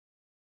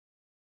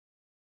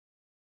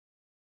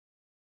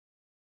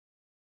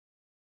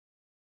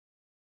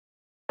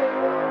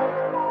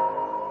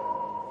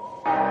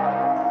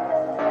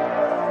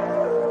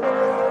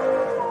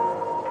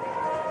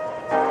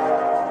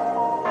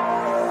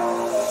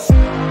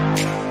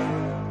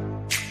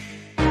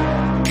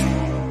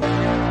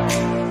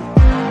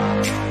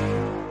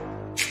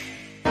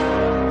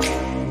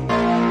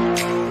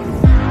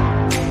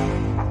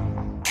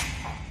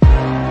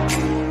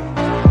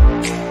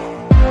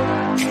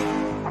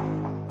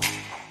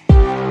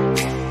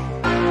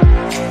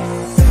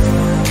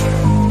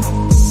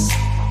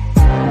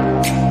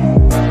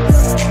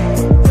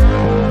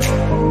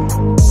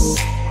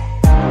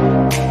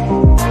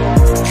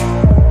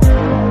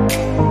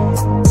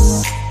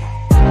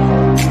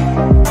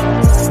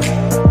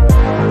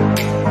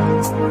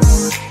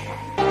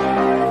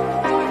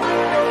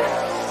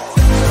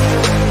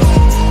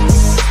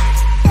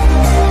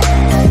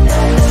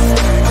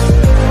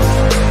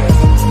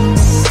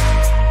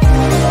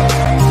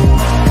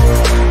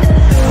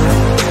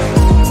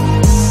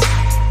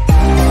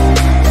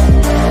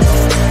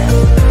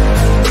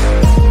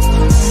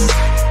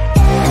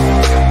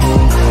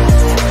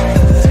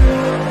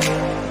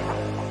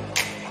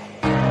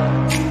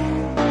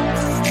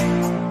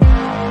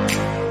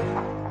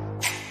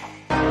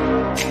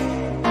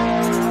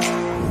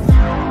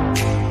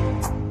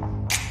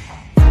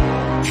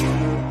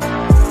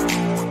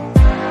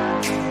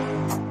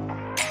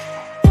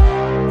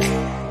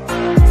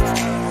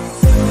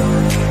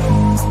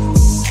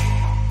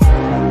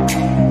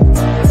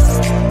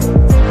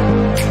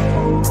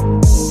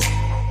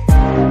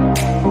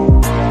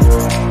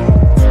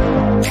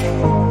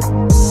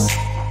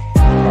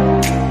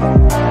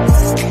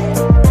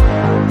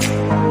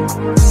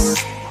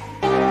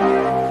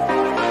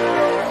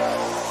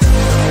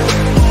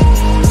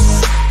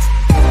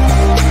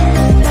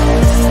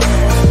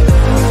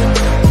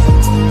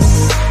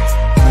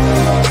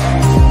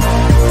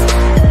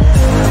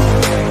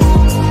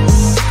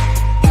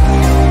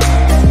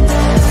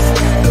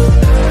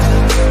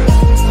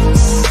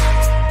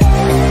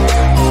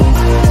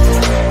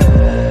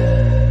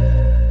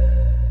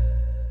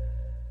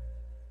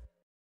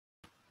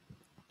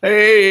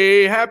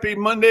Hey, happy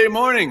Monday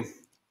morning.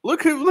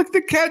 Look at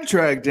the cat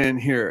dragged in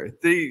here.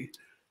 The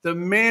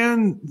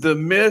man, the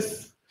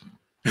myth.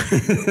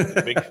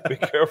 Be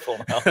careful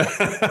now.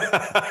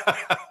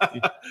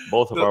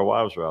 Both of our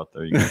wives are out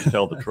there. You can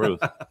tell the truth.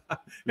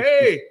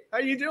 Hey, how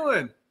you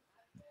doing?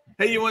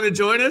 Hey, you want to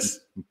join us?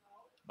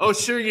 Oh,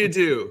 sure you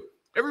do.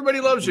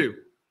 Everybody loves you.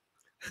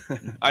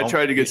 I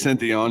tried to get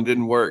Cynthia on,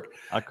 didn't work.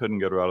 I couldn't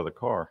get her out of the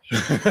car.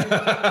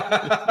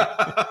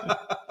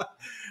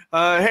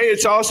 Hey,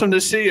 it's awesome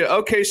to see you.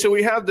 Okay, so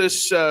we have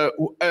this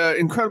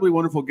incredibly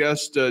wonderful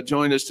guest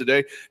join us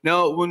today.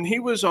 Now, when he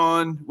was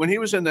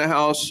in the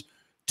house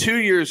 2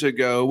 years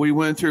ago, we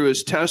went through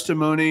his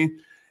testimony,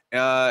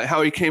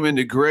 how he came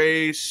into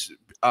grace,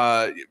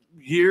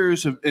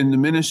 years in the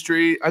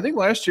ministry. I think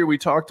last year we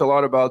talked a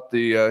lot about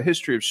the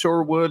history of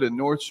Shorewood and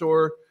North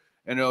Shore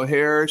and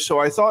O'Hare. So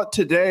I thought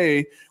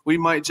today we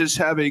might just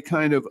have a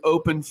kind of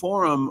open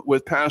forum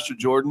with Pastor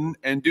Jordan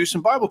and do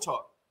some Bible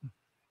talk.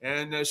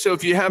 And so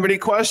if you have any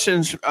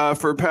questions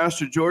for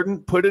Pastor Jordan,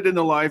 put it in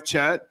the live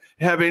chat.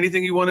 Have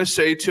anything you want to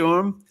say to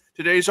him?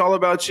 Today's all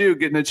about you,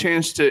 getting a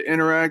chance to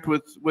interact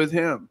with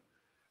him.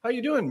 How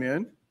you doing,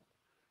 man?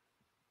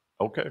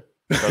 Okay.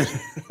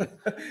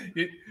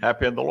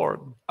 Happy in the Lord.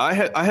 I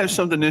have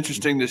something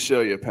interesting to show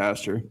you,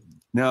 Pastor.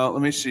 Now,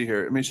 let me see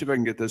here. Let me see if I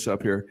can get this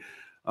up here.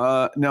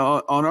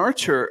 Now, on our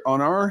church,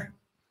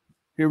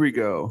 here we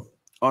go.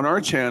 On our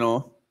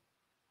channel,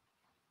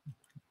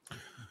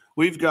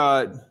 we've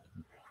got,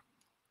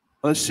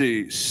 let's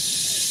see,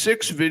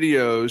 6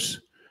 videos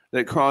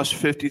that cross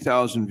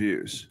 50,000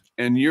 views,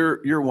 and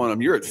you're one of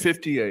them. You're at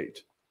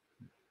 58.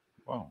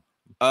 Wow.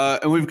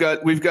 And we've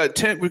got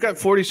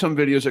 40 some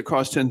videos that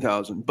cross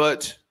 10,000.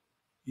 But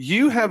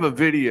you have a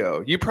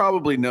video, you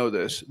probably know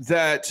this,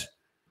 that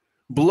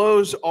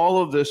blows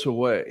all of this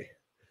away,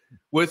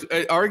 with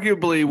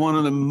arguably one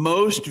of the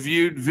most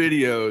viewed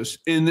videos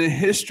in the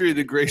history of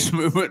the Grace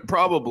Movement,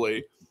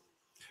 probably.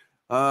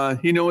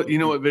 You know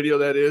what video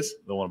that is?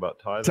 The one about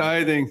tithing.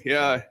 Tithing,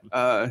 yeah.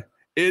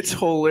 It's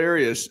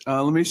hilarious.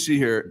 Let me see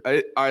here.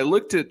 I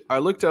looked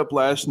up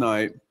last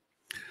night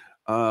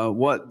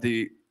what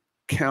the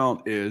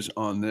count is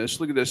on this.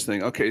 Look at this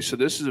thing. Okay, so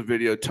this is a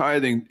video,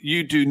 tithing.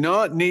 You do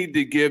not need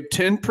to give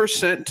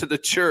 10% to the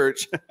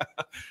church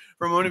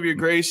from one of your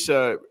grace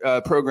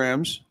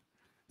programs.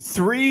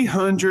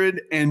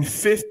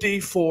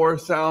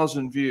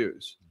 354,000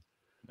 views.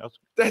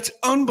 That's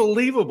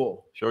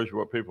unbelievable. Shows you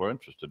what people are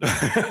interested in.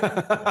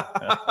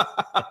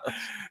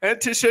 And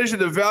it shows you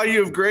the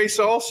value of grace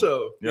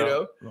also. Yeah.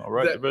 You know,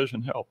 Right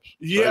division helps.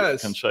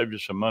 Yes. Can save you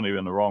some money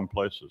in the wrong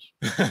places.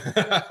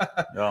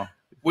 Yeah.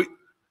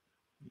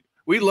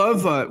 We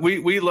love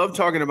we love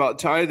talking about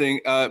tithing.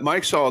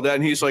 Mike saw that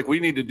and he's like, we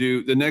need to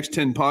do the next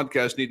 10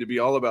 podcasts need to be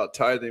all about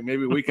tithing.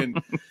 Maybe we can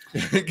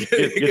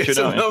get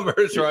some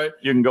numbers right.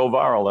 You can go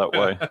viral that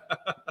way.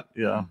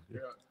 Yeah.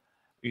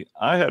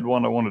 I had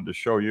one I wanted to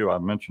show you. I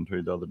mentioned to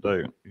you the other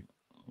day.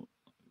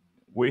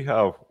 We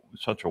have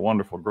such a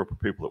wonderful group of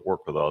people that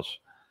work with us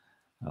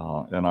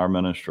in our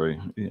ministry,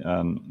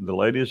 and the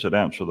ladies that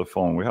answer the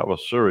phone. We have a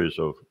series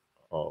of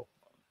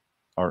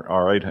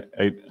our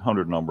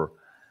 800 number.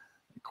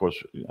 Of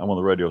course, I'm on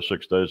the radio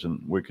 6 days a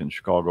week in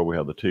Chicago. We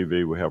have the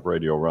TV. We have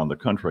radio around the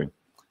country,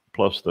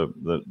 plus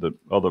the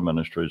other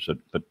ministries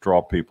that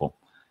draw people.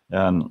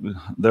 And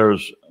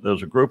there's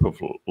a group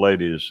of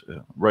ladies.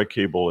 Ray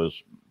Keeble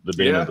is the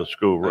dean of the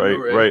school.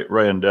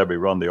 Ray and Debbie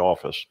run the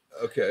office.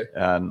 Okay.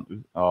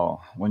 And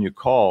when you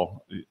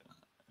call,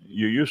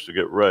 you used to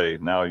get Ray.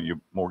 Now you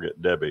more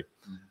get Debbie.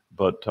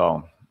 But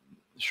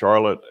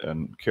Charlotte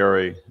and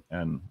Carrie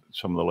and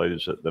some of the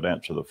ladies that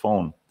answer the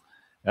phone,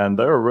 and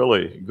they're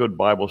really good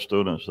Bible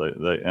students.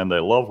 They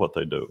love what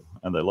they do,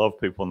 and they love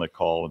people, and they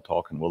call and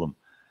talking with them.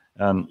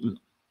 And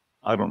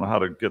I don't know how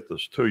to get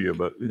this to you,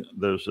 but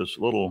there's this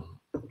little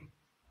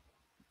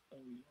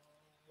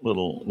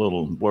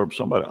blurb.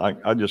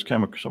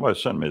 Somebody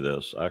sent me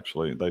this.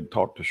 Actually, they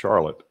talked to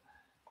Charlotte,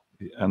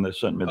 and they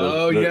sent me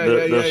this.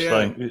 This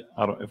thing.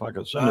 I don't. If I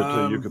could send it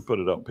to you, you could put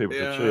it up. People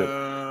could see it.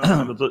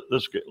 But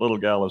this little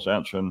gal is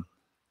answering.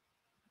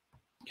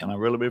 Can I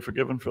really be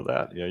forgiven for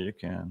that? Yeah, you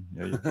can.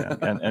 Yeah, you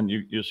can. and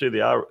you see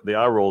the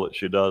eye roll that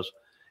she does,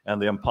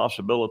 and the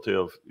impossibility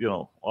of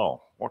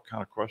what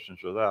kind of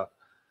questions are that?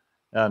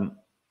 And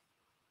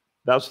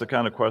that's the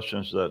kind of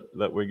questions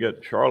that we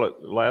get. Charlotte,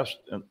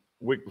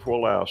 week before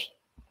last,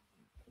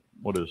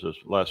 what is this?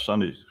 Last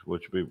Sunday,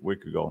 which would be a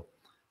week ago,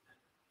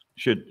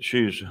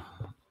 she's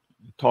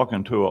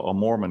talking to a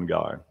Mormon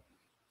guy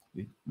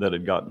that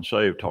had gotten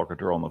saved, talking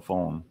to her on the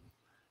phone.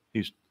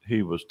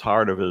 He was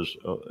tired of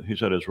he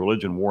said his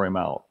religion wore him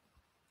out.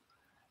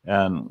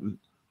 And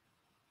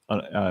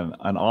an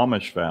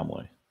Amish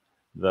family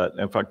that,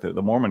 in fact,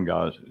 the Mormon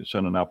guys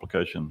sent an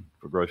application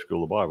for Grace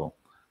School of the Bible.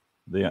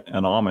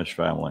 An Amish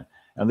family,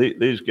 and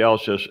these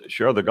gals just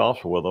share the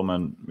gospel with them,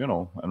 and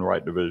and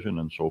right division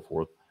and so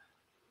forth.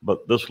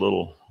 But this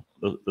little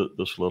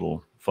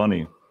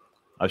funny,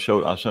 I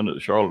sent it to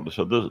Charlotte and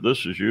said,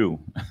 "This is you."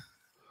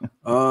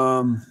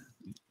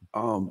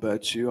 I'll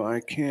bet you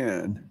I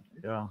can.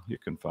 Yeah, you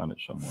can find it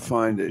somewhere.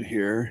 Find it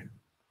here.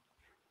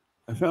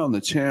 I found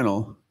the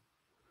channel.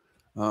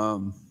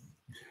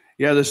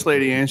 Yeah, this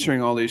lady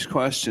answering all these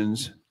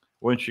questions.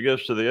 When she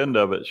gets to the end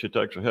of it, she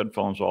takes her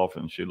headphones off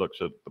and she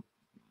looks at the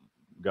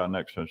guy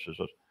next to her and she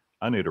says,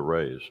 "I need a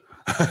raise."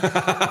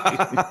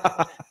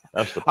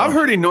 That's the I've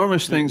heard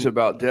enormous things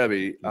about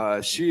Debbie.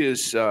 She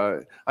is,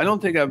 I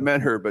don't think I've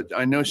met her, but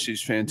I know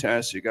she's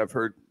fantastic. I've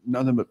heard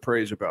nothing but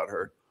praise about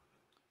her.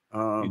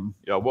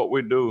 Yeah, what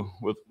we do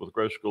with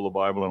Grace School of the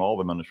Bible and all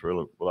the ministry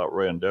without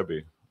Ray and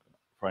Debbie,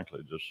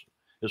 frankly, just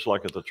it's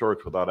like at the church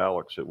without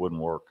Alex, it wouldn't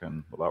work,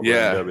 and without Ray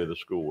and Debbie, the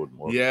school wouldn't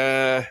work.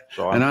 Yeah,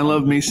 so I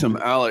love me some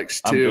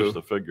Alex too. I'm just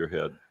the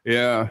figurehead.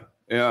 Yeah.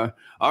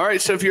 All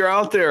right, so if you're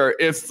out there,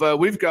 if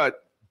we've got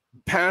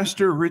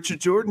Pastor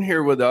Richard Jordan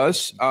here with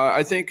us,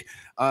 I think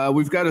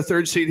we've got a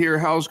third seat here.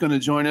 Hal's going to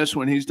join us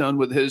when he's done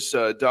with his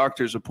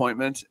doctor's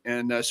appointment,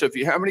 and so if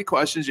you have any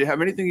questions, you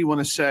have anything you want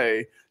to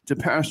say to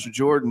Pastor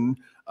Jordan,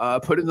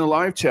 put it in the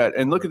live chat.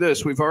 And look at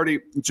this. We've already,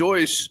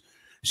 Joyce,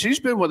 she's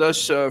been with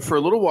us for a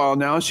little while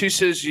now. She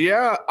says,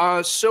 yeah,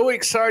 so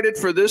excited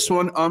for this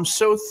one. I'm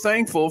so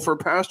thankful for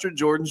Pastor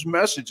Jordan's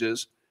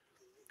messages.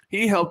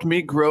 He helped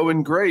me grow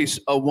in grace,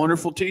 a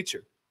wonderful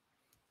teacher.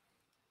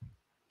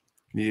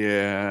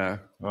 Yeah,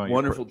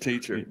 wonderful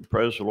teacher.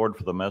 Praise the Lord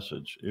for the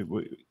message. It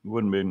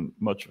wouldn't be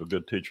much of a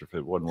good teacher if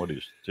it wasn't what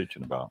he's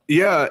teaching about.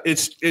 Yeah,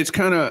 it's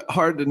kind of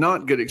hard to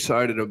not get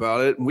excited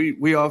about it.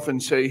 We often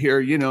say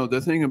here, you know,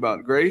 the thing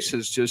about grace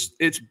is just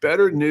it's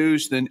better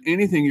news than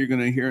anything you're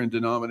going to hear in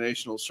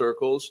denominational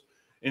circles,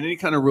 in any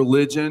kind of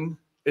religion.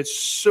 It's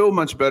so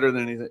much better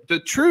than anything.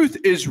 The truth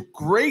is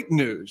great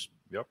news.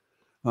 Yep.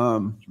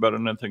 It's better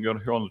than anything you're going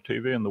to hear on the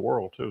TV in the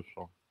world too.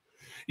 So.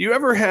 You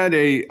ever had do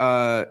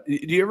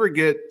you ever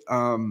get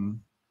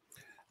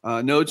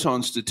notes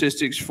on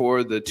statistics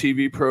for the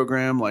TV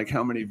program, like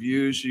how many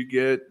views you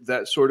get,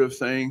 that sort of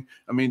thing?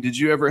 I mean, did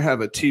you ever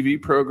have a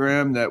TV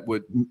program that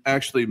would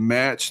actually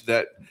match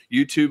that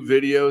YouTube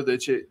video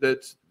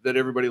that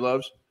everybody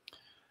loves?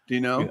 Do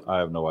you know? I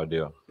have no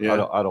idea.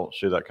 Yeah. I don't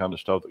see that kind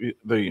of stuff.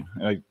 The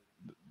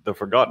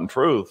forgotten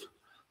truth,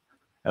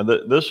 and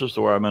this is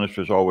the way our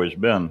ministry has always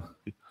been.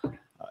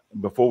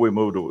 Before we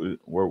moved to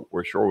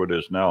where Shorewood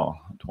is now,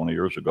 20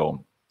 years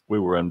ago, we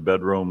were in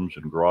bedrooms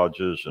and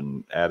garages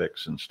and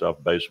attics and stuff,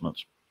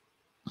 basements.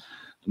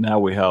 Now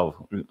we have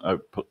a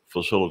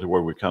facility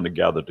where we kind of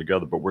gather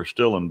together, but we're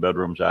still in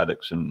bedrooms,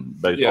 attics,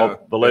 and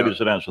basements. The ladies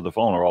that answer the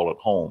phone are all at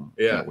home.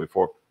 Yeah.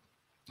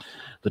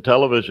 The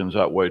television's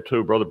that way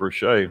too. Brother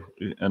Bruchet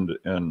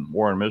in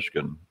Warren,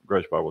 Michigan,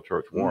 Grace Bible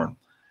Church, Warren,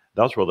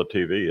 that's where the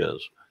TV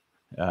is.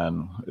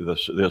 And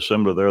the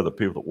assembly there, the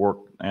people that work,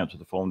 answer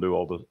the phone, do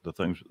all the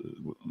things,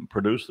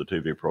 produce the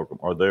TV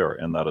program, are there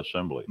in that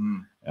assembly.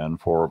 And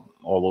for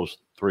all those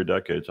 3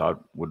 decades, I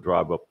would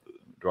drive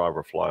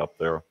or fly up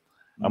there.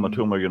 I'm a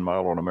 2 million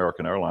mile on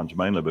American Airlines,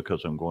 mainly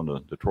because I'm going to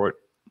Detroit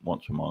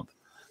once a month.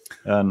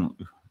 And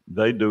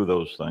they do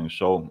those things.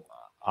 So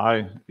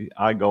I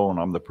go and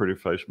I'm the pretty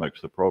face,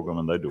 makes the program,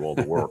 and they do all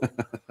the work.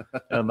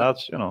 And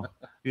that's, you know,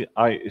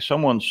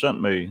 someone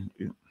sent me,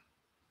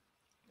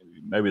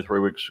 maybe 3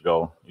 weeks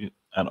ago,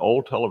 an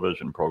old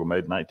television program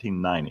made in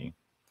 1990.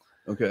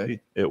 Okay.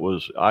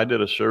 I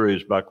did a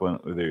series back when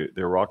the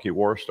Iraqi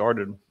war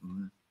started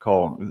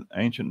called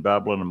Ancient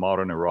Babylon and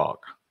Modern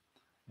Iraq.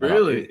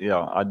 Really?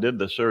 I did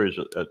the series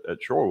at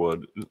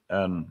Shorewood,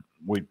 and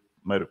we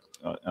made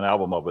an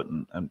album of it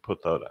and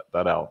put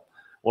that out.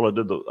 Well,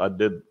 I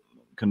did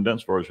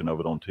condensed version of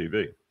it on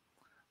TV.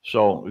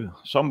 So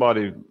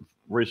somebody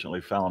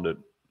recently found it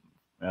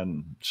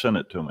and sent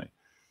it to me,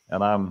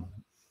 and I'm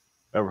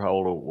ever how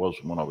old I was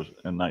when I was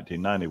in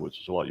 1990,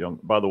 which is a lot younger.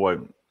 By the way,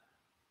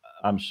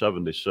 I'm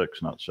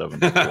 76, not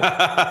 74.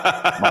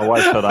 My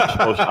wife said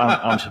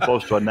I'm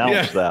supposed to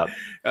announce that.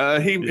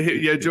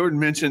 Jordan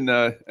mentioned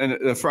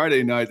a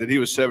Friday night that he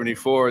was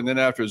 74, and then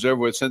after it was over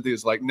with,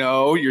 Cynthia's like,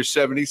 "No, you're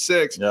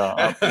 76."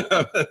 Yeah.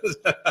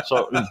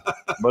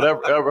 But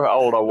ever how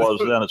old I was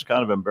then, it's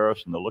kind of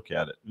embarrassing to look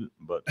at it.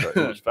 But it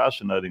was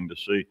fascinating to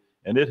see,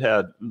 and it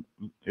had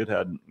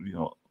on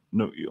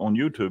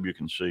YouTube you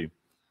can see,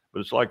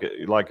 but it's like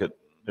at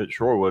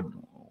Shorewood.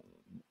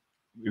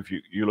 If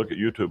you look at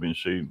YouTube and you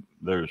see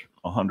there's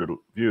 100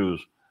 views,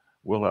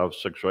 we'll have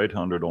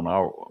 600 or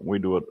 800 we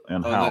do it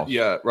in house.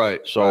 Right.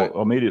 So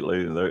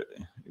immediately the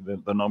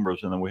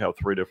numbers, and then we have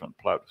 3 different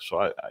platforms.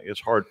 So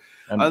it's hard.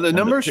 And the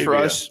numbers for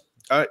us,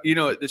 we're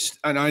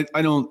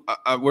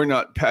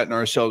not patting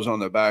ourselves on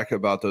the back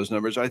about those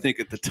numbers. I think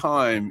at the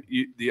time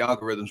the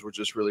algorithms were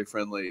just really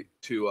friendly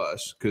to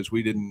us because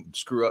we didn't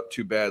screw up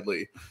too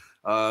badly.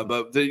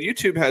 But the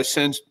YouTube has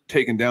since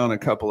taken down a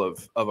couple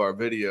of our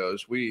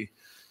videos. We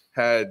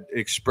had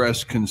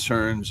expressed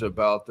concerns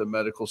about the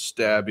medical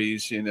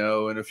stabbies, and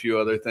a few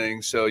other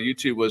things. So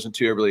YouTube wasn't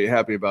too really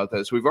happy about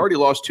that. So we've already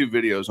lost 2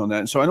 videos on that.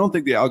 And so I don't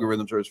think the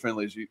algorithms are as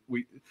friendly as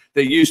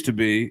they used to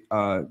be.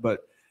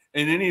 But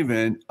in any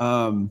event,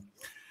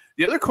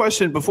 The other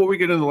question before we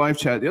get into the live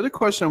chat, the other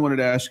question I wanted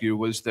to ask you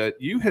was that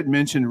you had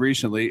mentioned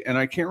recently, and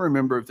I can't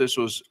remember if this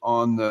was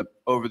on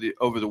over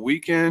the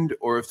weekend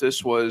or if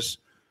this was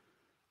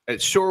at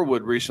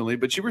Shorewood recently,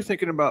 but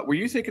were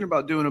you thinking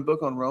about doing a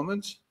book on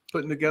Romans,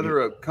 putting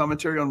together a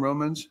commentary on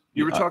Romans?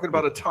 You were talking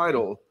about a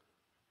title.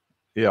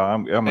 Yeah,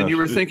 and you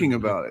were thinking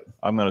about it.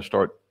 I'm going to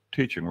start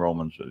teaching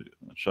Romans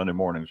Sunday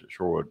mornings at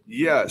Shorewood.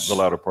 Yes. The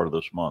latter part of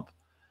this month.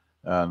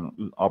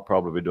 And I'll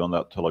probably be doing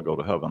that till I go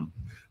to heaven.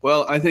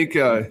 Well, I think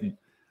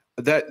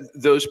that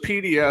those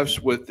PDFs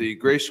with the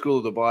Grace School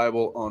of the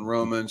Bible on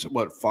Romans,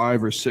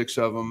 5 or 6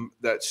 of them,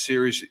 that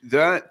series,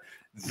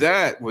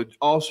 that would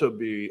also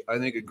be, I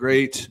think, a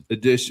great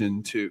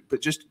addition to,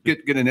 but just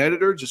get an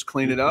editor, just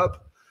clean it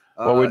up,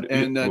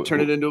 and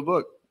turn it into a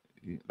book.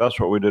 That's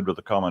what we did with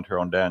the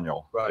commentary on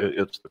Daniel. Right.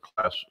 It's the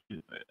class,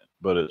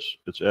 but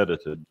it's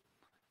edited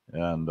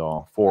and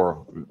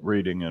for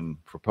reading and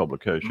for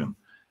publication.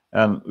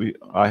 And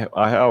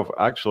I have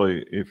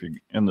actually, if you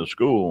in the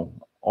school,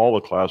 all the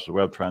classes, we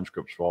have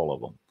transcripts for all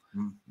of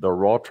them. They're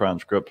raw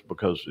transcripts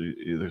because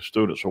the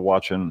students are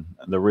watching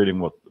and they're reading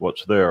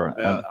what's there.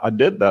 Yeah. And I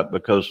did that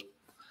because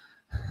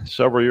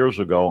several years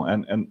ago,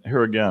 and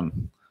here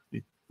again,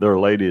 there are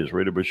ladies,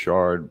 Rita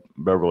Bouchard,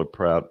 Beverly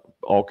Pratt,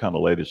 all kind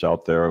of ladies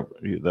out there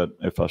that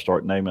if I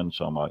start naming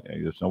some,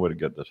 there's no way to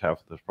get this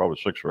half. There's probably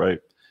 6 or 8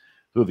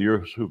 through the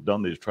years who've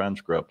done these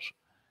transcripts.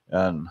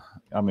 And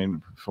I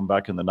mean, from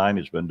back in the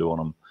 90s, been doing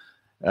them,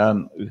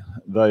 and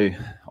they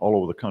all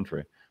over the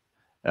country,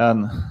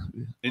 and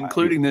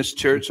including this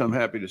church, I'm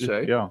happy to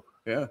say. Yeah.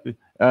 Yeah.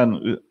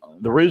 And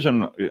the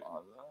reason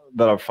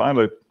that I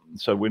finally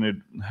said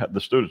the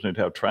students need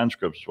to have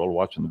transcripts while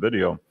watching the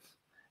video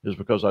is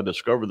because I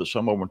discovered that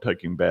some of them were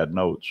taking bad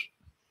notes.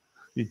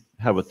 You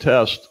have a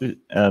test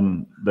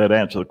and they'd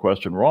answer the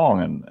question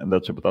wrong, and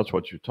that's it. But that's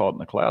what you taught in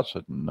the class. I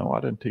said, no, I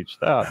didn't teach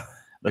that.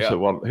 They said,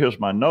 well, here's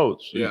my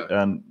notes. Yeah.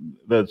 And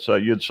they'd say,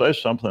 you'd say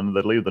something, and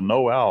they'd leave the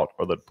no out,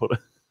 or they'd put it.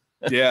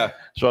 Yeah.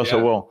 So I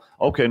said, well,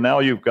 okay, now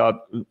you've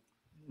got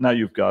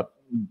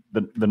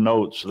the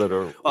notes that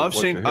are. I've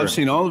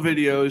seen all the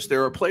videos.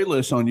 There are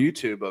playlists on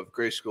YouTube of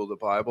Grace School of the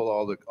Bible,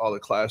 all the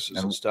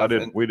classes and stuff.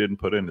 We didn't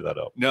put any of that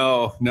up.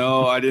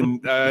 No, I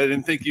didn't. I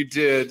didn't think you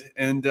did.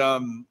 And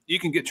you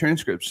can get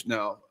transcripts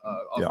now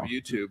off of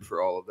YouTube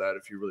for all of that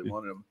if you really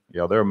wanted them.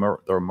 Yeah, they're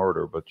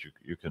murder, but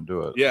you can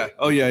do it. Yeah.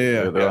 Oh yeah.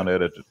 They're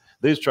unedited.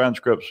 These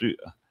transcripts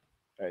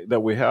that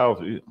we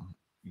have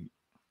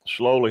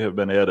slowly have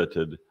been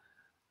edited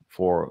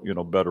for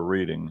better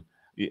reading.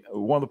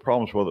 One of the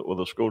problems with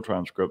the school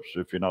transcripts,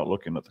 if you're not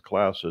looking at the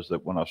class, is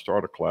that when I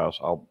start a class,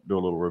 I'll do a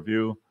little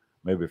review.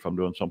 Maybe if I'm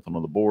doing something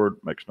on the board,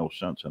 makes no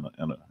sense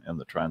in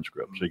the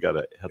transcript. So you got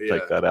to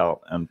take that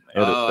out and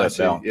edit that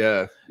down.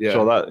 Yeah.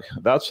 So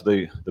that's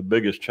the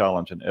biggest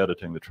challenge in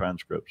editing the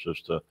transcripts,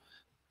 is to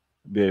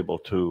be able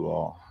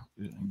to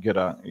get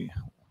a.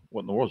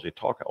 What in the world is he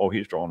talking? Oh,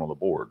 he's drawing on the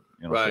board.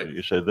 Right. So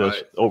you say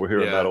this over here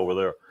and that over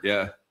there.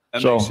 Yeah.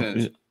 That makes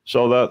sense.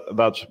 So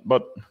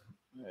but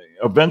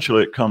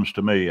eventually it comes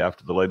to me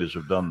after the ladies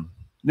have done.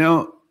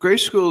 Now,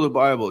 Grace School of the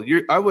Bible,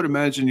 I would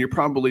imagine you're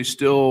probably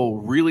still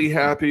really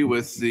happy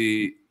with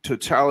the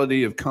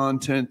totality of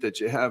content that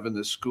you have in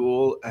the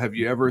school. Have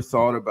you ever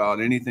thought about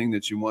anything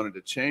that you wanted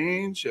to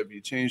change? Have you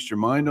changed your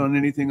mind on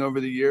anything over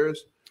the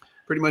years?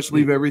 Pretty much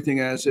leave everything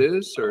as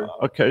is? Or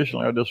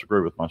occasionally I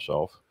disagree with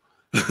myself.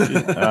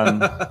 And,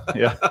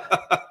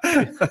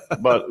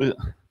 but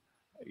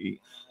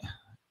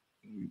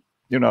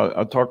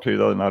I talked to you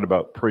the other night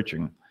about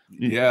preaching.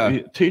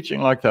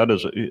 Teaching like that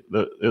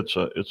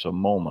it's a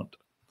moment,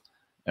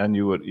 and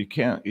you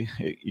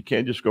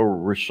can't just go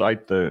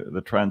recite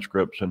the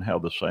transcripts and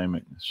have the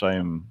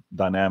same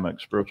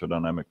spiritual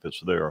dynamic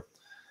that's there.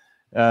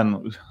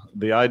 And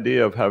the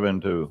idea of having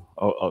to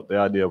the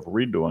idea of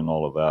redoing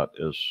all of that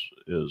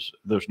is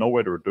there's no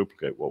way to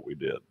duplicate what we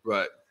did.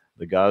 Right.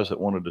 The guys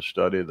that wanted to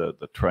study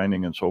the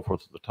training and so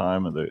forth at the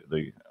time, and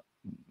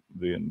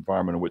the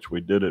environment in which we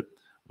did it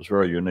was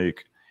very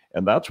unique,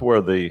 and that's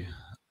where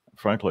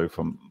frankly,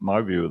 from my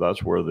view,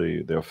 that's where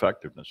the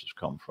effectiveness has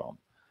come from,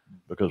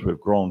 because we've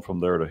grown from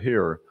there to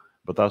here,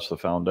 but that's the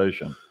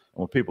foundation. And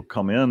when people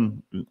come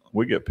in,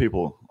 we get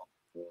 2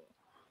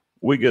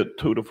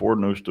 to 4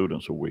 new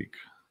students a week.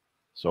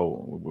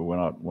 So we're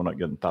not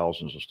getting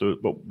thousands of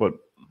students, but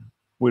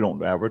we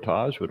don't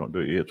advertise. We don't do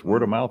it's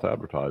word of mouth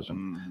advertising.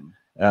 Mm-hmm.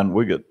 And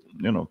we get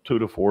 2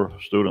 to 4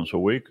 students a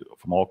week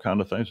from all kinds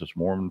of things. It's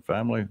Mormon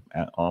family,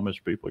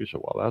 Amish people. You say,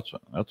 well,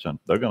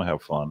 they're going to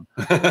have fun.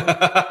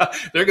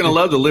 They're going to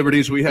love the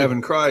liberties we have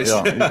in Christ.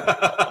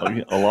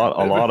 A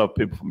lot of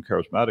people from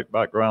charismatic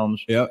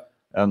backgrounds,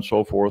 and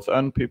so forth,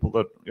 and people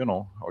that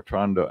are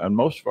trying to. And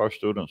most of our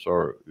students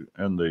are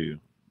in the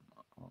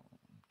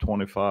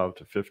 25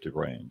 to 50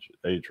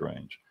 age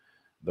range.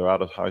 They're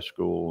out of high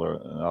school or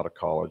out of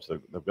college.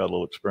 They've got a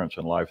little experience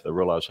in life. They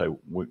realize, hey,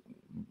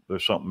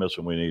 there's something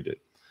missing. We need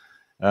it.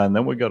 And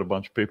then we got a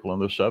bunch of people in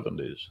their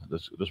 70s.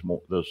 This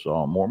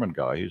Mormon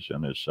guy, he's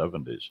in his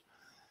 70s.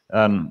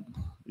 And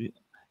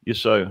you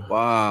say,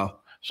 wow.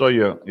 So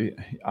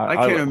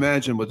I can't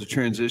imagine what the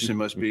transition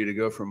must be to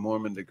go from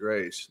Mormon to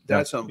Grace.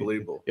 That's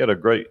unbelievable. He had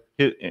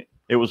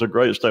it was a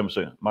great statement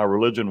saying, "My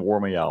religion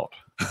wore me out."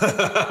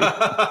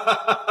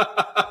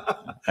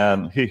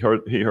 And he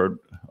heard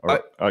I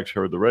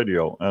actually heard the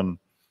radio, and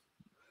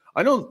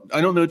I don't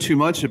know too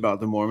much about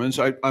the Mormons.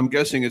 I'm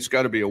guessing it's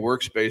got to be a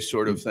works-based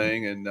sort of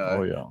thing, and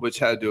which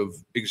had to have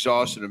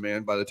exhausted a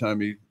man by the time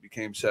he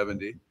became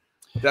 70.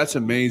 That's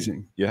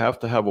amazing. You have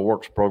to have a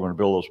works program to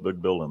build those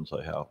big buildings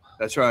they have.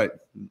 That's right.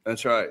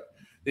 That's right.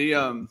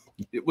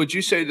 Would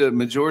you say the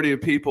majority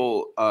of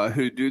people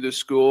who do this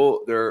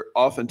school, they're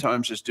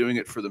oftentimes just doing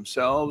it for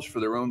themselves, for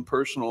their own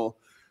personal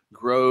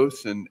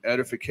growth and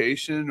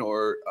edification,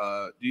 or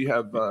do you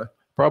have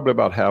probably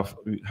about half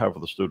of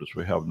the students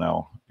we have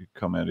now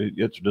come in?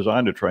 It's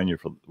designed to train you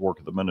for the work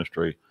of the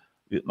ministry,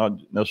 not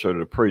necessarily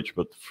to preach,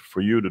 but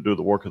for you to do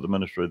the work of the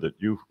ministry that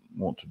you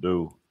want to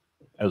do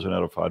as an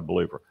edified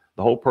believer.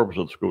 The whole purpose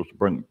of the school is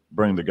to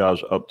bring the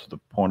guys up to the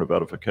point of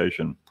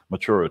edification,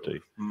 maturity.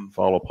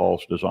 Follow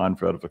Paul's design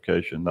for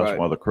edification. That's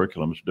why the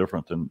curriculum is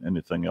different than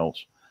anything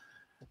else.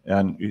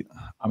 And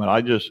I mean,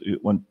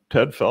 when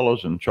Ted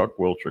Fellows and Chuck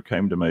Wilcher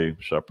came to me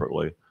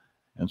separately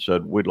and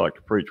said, "We'd like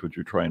to preach, would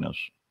you train us?"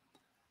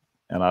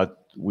 And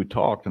we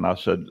talked, and I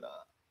said,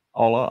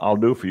 I'll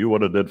do for you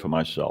what I did for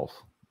myself.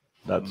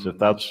 I'm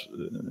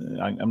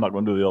not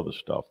going to do the other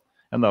stuff.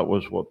 And that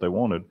was what they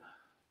wanted.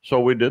 So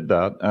we did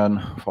that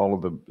and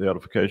followed the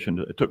edification.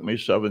 It took me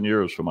 7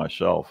 years for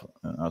myself.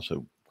 And I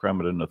said, cram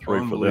it into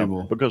 3 for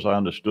them because I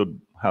understood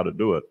how to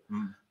do it.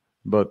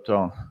 But,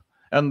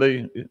 and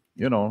the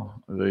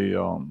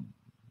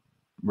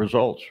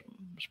results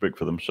speak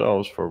for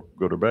themselves, for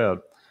good or bad.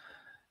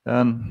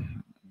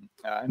 And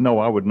no,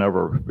 I would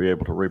never be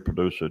able to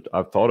reproduce it.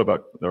 I've thought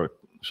about, there are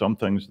some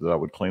things that I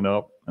would clean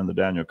up in the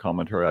Daniel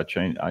commentary. I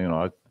changed,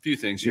 a few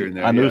things here and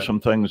there. I knew some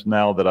things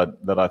now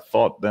that I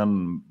thought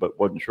then, but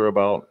wasn't sure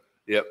about.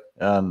 Yep.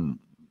 And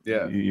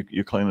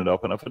you clean it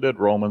up. And if I did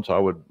Romans,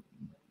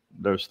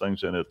 there's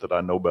things in it that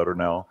I know better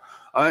now.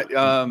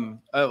 Even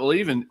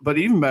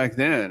back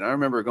then, I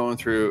remember going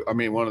through,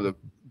 one of the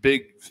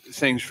big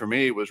things for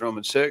me was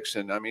Romans 6.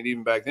 And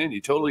even back then,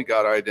 you totally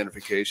got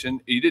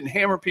identification. You didn't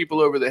hammer people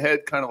over the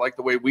head, kind of like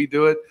the way we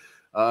do it.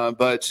 And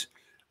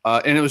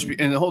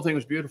the whole thing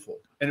was beautiful.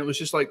 And it was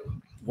just like,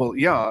 well,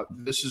 yeah,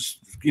 this is,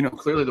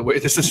 clearly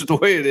this is the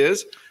way it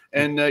is.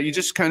 And you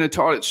just kind of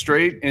taught it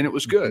straight, and it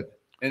was good.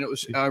 And it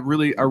was, I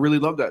really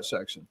loved that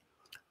section.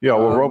 Yeah.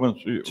 Well,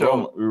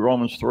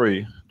 Romans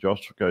 3,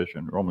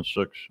 justification, Romans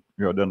 6,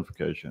 your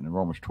identification, and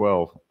Romans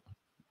 12,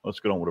 let's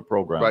get on with the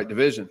program. Right.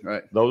 Division.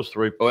 Right. Those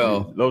three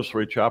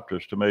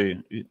chapters to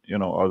me,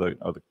 are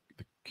the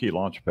key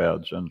launch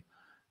pads. And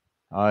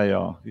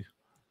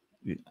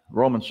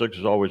Romans 6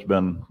 has always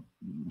been,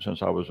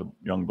 since I was a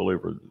young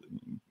believer,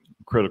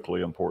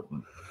 critically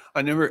important.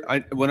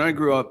 When I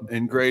grew up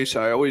in Grace,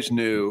 I always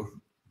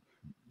knew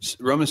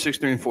Romans 6,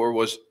 3, and 4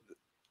 was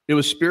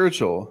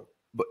spiritual,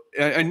 but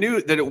I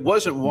knew that it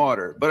wasn't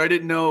water, but I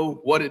didn't know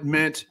what it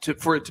meant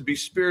for it to be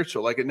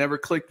spiritual. Like, it never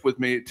clicked with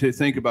me to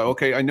think about,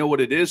 okay, I know what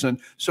it is, and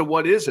so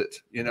what is it?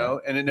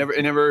 And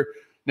it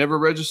never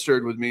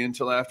registered with me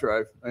until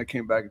after I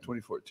came back in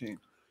 2014.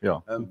 Yeah.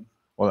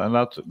 Well, and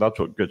that's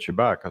what gets you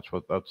back. That's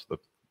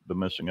the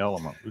missing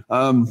element.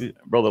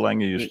 Brother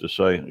Lange used to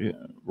say,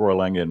 Roy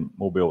Lange in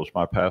Mobile was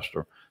my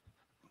pastor.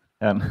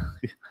 And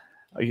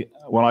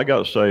when I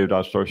got saved,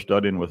 I started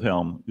studying with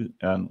him.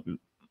 And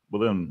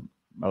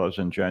I was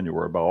in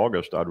January. By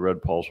August, I'd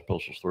read Paul's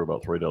epistles through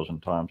about 3 dozen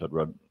times. I'd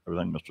read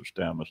everything Mr.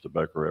 Stam, Mr.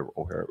 Becker,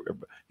 O'Hare.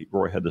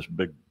 Roy had this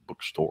big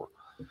bookstore.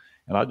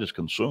 And I just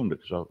consumed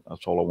it because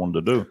that's all I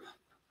wanted to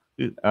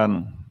do.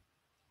 And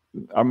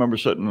I remember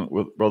sitting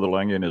with Brother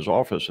Lange in his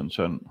office and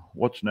saying,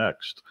 "What's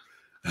next?"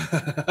 he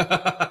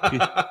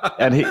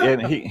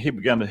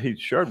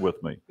shared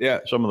with me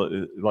some of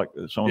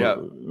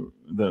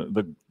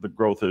the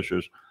growth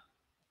issues.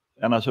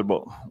 And I said,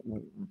 "Well,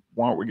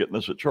 why aren't we getting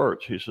this at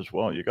church?" He says,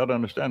 "Well, you got to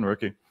understand,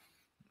 Ricky,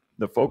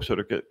 the folks that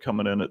are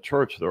coming in at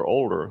church, they're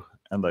older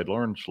and they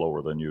learn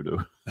slower than you do."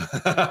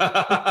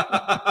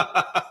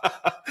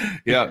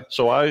 Yeah.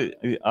 So I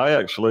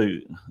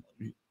actually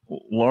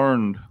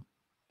learned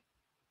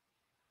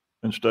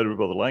and studied with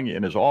Brother Lange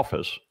in his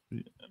office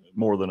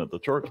more than at the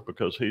church,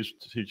 because he's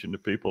teaching the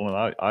people,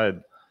 and I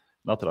had,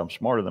 not that I'm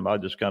smarter than them, I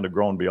just kind of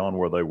grown beyond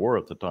where they were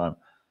at the time.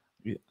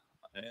 This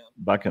is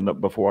back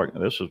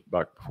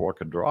before I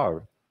could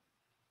drive.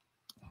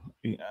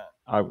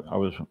 I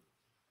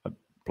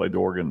played the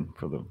organ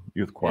for the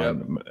youth choir at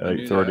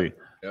 8:30.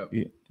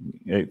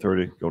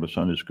 8:30, go to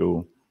Sunday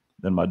school.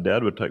 Then my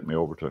dad would take me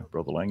over to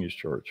Brother Lange's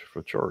church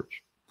for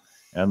church.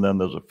 And then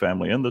there's a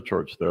family in the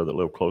church there that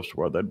lived close to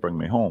where they'd bring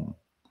me home.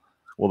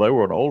 Well, they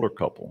were an older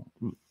couple.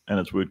 And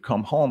as we'd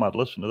come home, I'd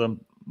listen to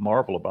them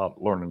marvel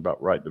about learning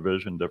about right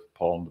division,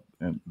 Paul,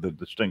 and the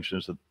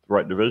distinctions that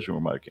right division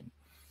were making.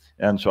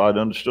 And so I'd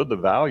understood the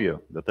value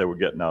that they were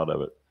getting out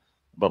of it.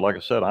 But like I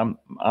said, I'm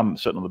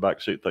sitting in the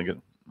back seat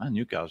thinking, man,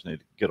 you guys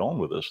need to get on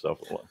with this stuff.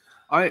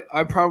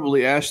 I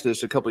probably asked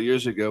this a couple of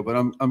years ago, but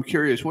I'm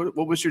curious. What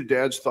was your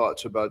dad's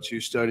thoughts about you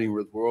studying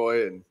with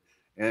Roy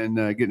and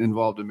getting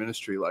involved in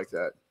ministry like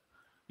that?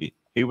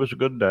 He was a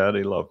good dad.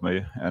 He loved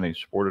me, and he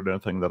supported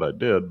anything that I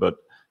did. But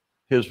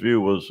his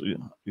view was,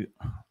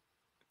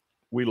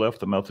 we left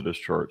the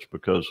Methodist Church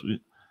because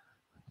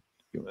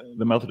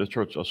the Methodist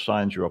Church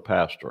assigns you a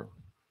pastor.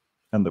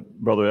 And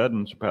Brother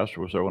Edens, the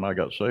pastor, was there when I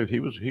got saved.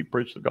 He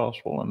preached the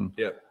gospel, and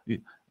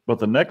but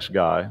the next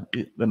guy,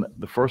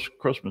 the first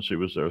Christmas he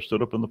was there,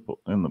 stood up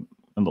in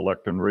the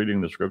lectern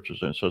reading the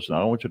scriptures and says,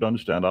 "Now I want you to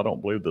understand, I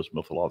don't believe this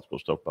mythological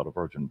stuff about a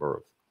virgin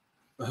birth."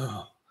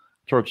 Oh.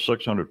 Church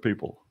 600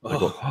 people. They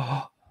go,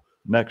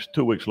 next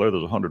 2 weeks later,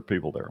 there's 100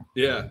 people there.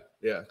 Yeah.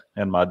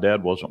 And my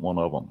dad wasn't one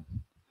of them.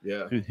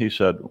 Yeah. He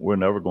said, "We're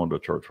never going to a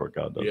church where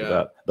God does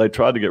that." They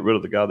tried to get rid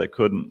of the guy, they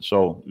couldn't.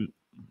 So a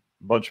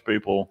bunch of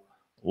people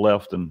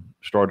left and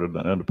started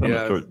an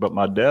independent church. But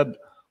my dad,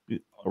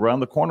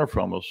 around the corner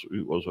from us,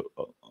 was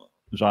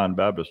a Zion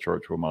Baptist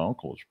church where my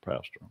uncle was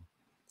pastor.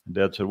 And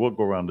Dad said, "We'll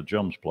go around to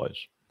Jim's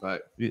place."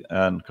 Right.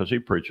 And because he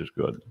preaches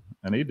good.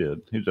 And he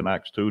did. He's an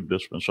Acts 2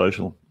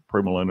 dispensational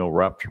premillennial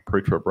rapture,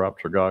 pre-trib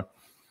rapture guy.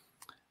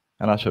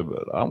 And I said,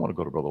 "But I want to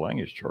go to Brother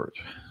Lange's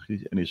church."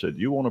 And he said,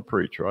 "You want to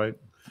preach, right?"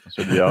 I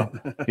said, "Yeah."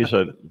 He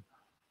said,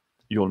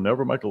 "You'll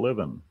never make a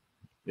living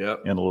in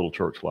a little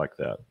church like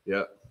that.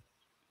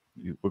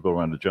 We'll go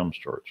around to Jim's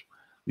church."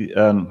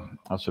 And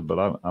I said,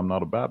 "But I'm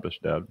not a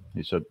Baptist, Dad."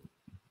 He said,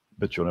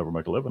 "But you'll never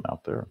make a living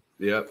out there."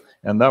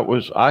 And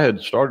I had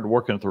started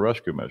working at the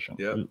Rescue Mission.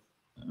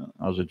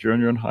 I was a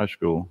junior in high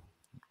school.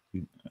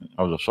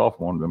 I was a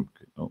sophomore,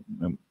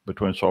 and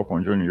between sophomore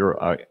and junior year,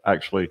 I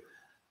actually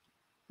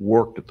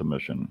worked at the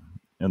mission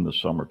in the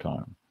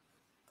summertime.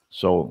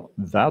 So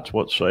that's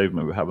what saved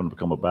me, having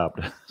become a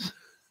Baptist.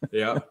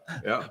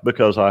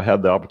 Because I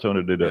had the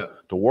opportunity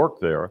to work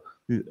there.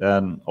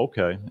 And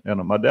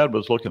my dad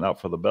was looking out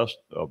for the best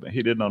of me.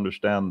 He didn't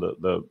understand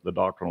the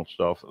doctrinal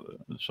stuff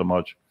so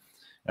much,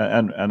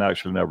 and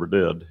actually never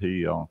did.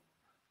 He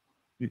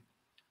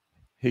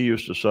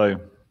used to say,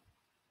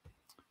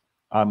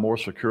 "I'm more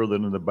secure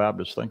than the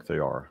Baptists think they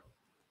are,"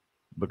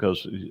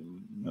 because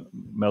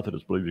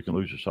Methodists believe you can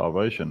lose your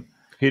salvation.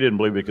 He didn't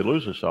believe he could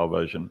lose his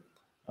salvation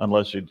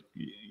unless you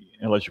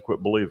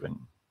quit believing.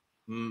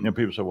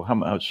 People say, "Well, how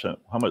much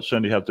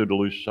sin do you have to do to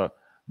lose your salvation?"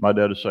 My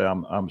dad would say,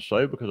 I'm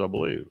saved because I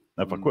believe.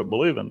 And if I quit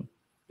believing,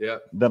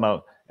 then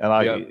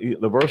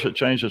the verse that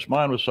changed his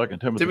mind was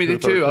 2 Timothy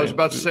 2. I was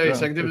about to say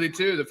 2 Timothy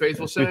 2, the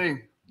faithful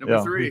saying,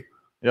 number 3.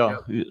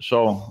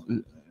 So,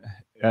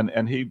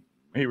 and he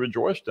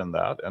rejoiced in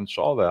that and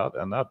saw that,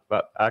 and that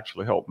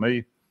actually helped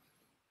me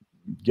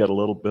get a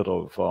little bit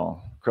of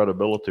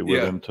credibility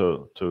with him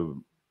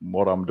to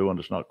what I'm doing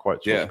is not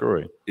quite so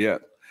screwy.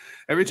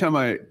 Every time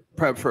I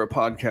prep for a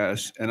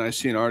podcast and I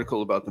see an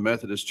article about the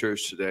Methodist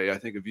Church today, I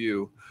think of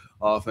you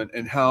often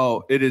and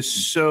how it is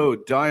so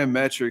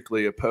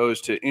diametrically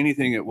opposed to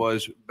anything it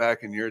was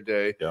back in your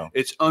day.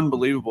 It's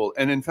unbelievable.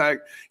 And in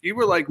fact, you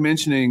were like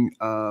mentioning,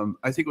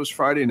 I think it was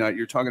Friday night,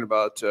 you're talking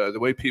about the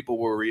way people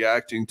were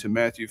reacting to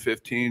Matthew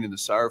 15 and the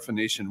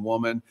Syrophoenician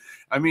woman.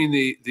 I mean,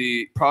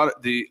 the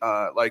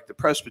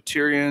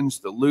Presbyterians,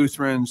 the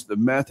Lutherans, the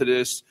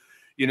Methodists,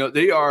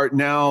 they are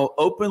now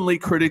openly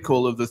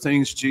critical of the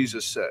things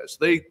Jesus says.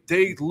 They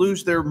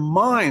lose their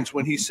minds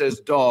when he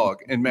says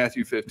dog in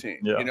Matthew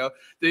 15.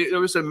 There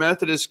was a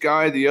Methodist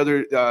guy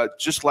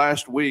just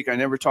last week, I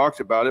never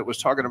talked about it, was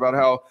talking about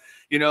how,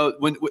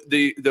 when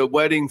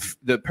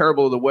the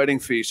parable of the wedding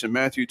feast in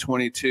Matthew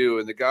 22,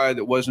 and the guy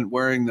that wasn't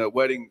wearing the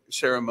wedding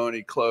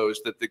ceremony clothes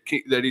that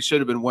he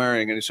should have been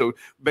wearing. And so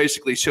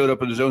basically showed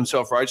up in his own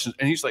self-righteousness.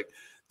 And he's like,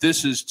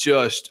 this is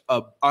just,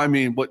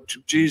 what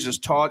Jesus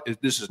taught is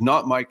this is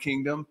not my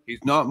kingdom.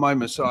 He's not my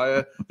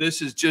Messiah.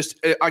 This is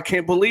just, I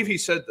can't believe he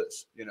said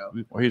this,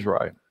 Well, he's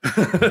right.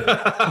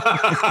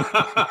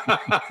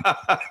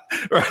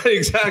 Right,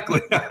 exactly.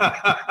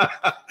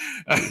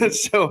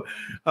 So,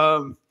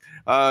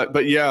 but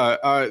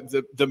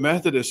the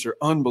Methodists are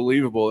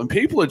unbelievable, and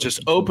people are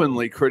just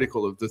openly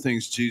critical of the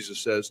things Jesus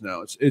says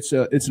now. It's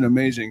an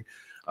amazing.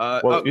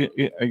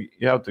 You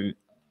have to.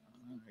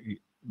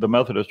 The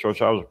Methodist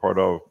Church I was a part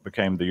of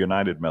became the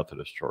United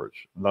Methodist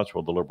Church, and that's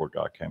where the liberal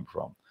guy came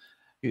from.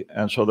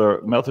 And so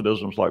there,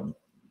 Methodism's like,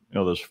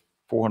 there's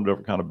 400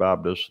 different kind of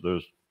Baptists,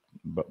 there's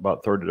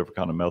about 30 different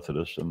kind of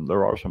Methodists, and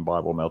there are some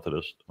Bible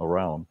Methodists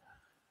around.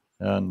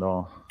 And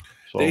so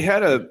they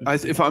had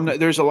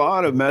there's a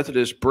lot of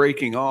Methodists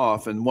breaking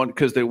off, and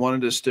because they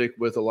wanted to stick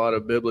with a lot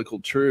of biblical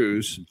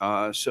truths.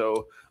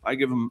 So I'll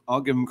give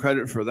them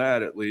credit for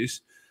that at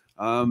least.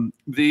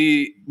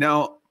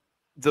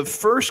 The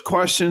first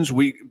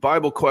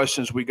Bible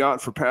questions we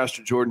got for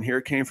Pastor Jordan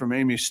here came from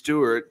Amy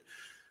Stewart.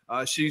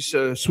 She's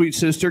a sweet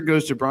sister,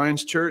 goes to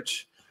Brian's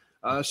church.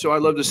 So I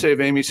love to say if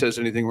Amy says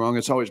anything wrong,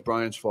 it's always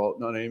Brian's fault,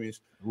 not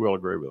Amy's. We'll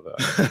agree with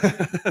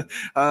that.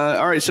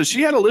 All right. So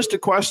she had a list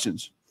of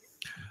questions.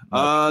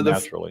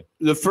 Naturally.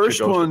 The first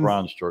she goes one. To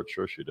Brian's church,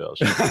 sure she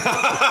does.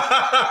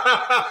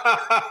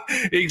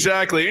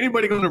 Exactly.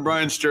 Anybody going to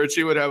Brian's church,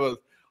 he would have a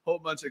whole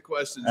bunch of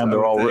questions. And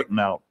they're all written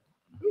out.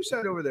 Who's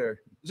that over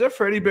there? Is that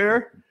Freddie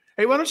Bear?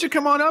 Hey, why don't you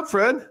come on up,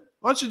 Fred?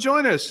 Why don't you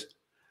join us?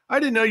 I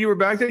didn't know you were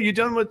back there. You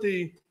done with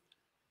the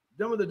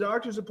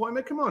doctor's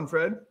appointment? Come on,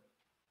 Fred.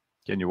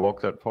 Can you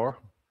walk that far?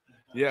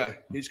 Yeah,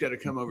 he's got to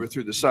come over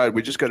through the side.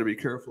 We just got to be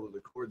careful of the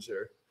cords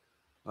there.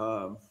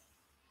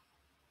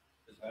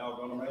 Is Hal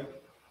going to make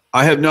it?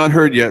 I have not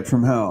heard yet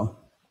from Hal.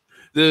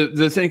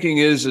 The thinking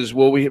is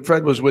well,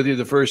 Fred was with you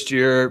the first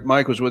year.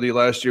 Mike was with you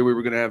last year. We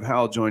were going to have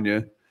Hal join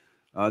you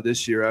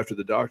this year after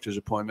the doctor's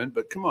appointment.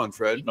 But come on,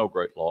 Fred. It's no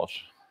great loss.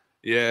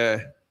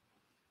 Yeah.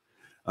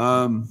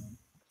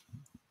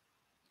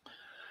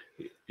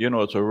 You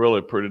know, it's a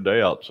really pretty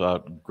day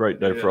outside. Great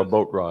day for a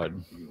boat ride.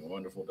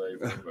 Wonderful day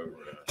for a boat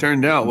ride.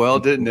 Turned out well,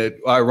 didn't it?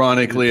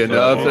 Ironically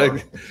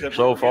enough.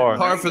 So far.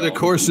 Par for the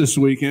course this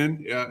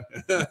weekend. Yeah.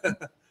 Hey,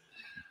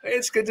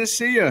 it's good to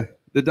see you.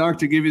 The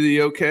doctor give you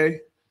the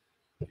okay?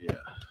 Yeah.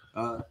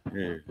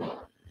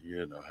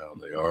 You know how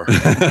they are.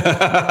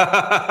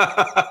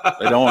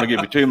 They don't want to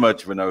give you too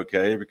much of an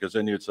okay, because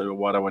then you'd say, well,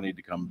 why do I need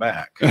to come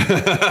back?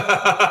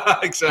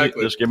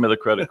 Exactly. Just give me the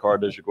credit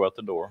card as you go out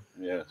the door.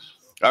 Yes.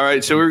 All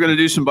right, so we're going to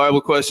do some Bible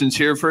questions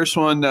here. First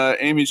one,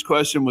 Amy's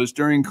question was,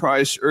 during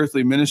Christ's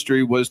earthly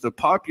ministry, was the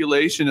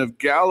population of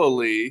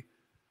Galilee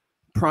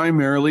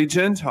primarily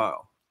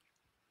Gentile?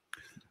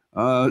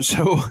 I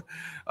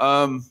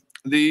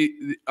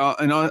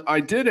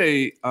did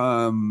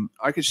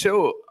I could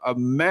show a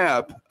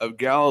map of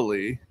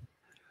Galilee.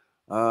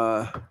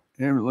 Let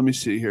me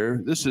see here.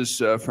 This is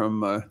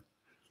from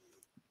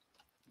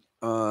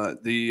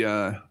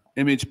the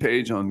image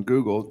page on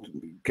Google.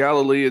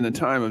 Galilee in the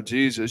time of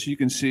Jesus. You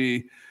can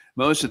see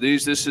most of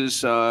these. This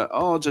is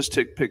I'll just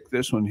pick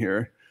this one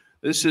here.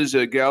 This is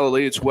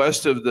Galilee. It's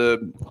west of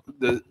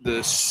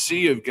the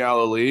Sea of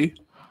Galilee.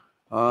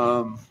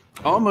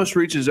 Almost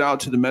reaches out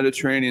to the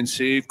Mediterranean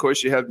Sea. Of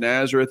course, you have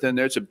Nazareth in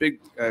there. It's a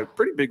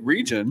pretty big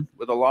region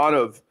with a lot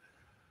of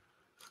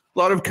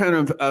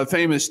kind of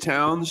famous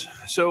towns.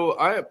 So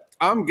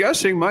I'm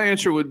guessing my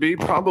answer would be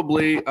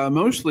probably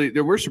mostly,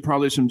 there were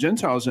probably some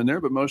Gentiles in there,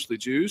 but mostly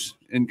Jews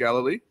in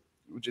Galilee.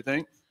 Would you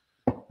think?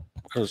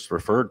 Because it's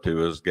referred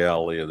to as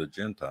Galilee of the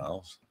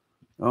Gentiles.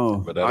 Oh,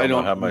 but I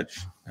don't know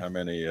how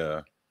many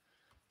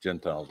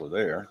Gentiles are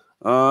there.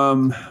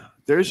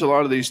 There's a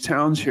lot of these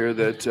towns here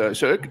that,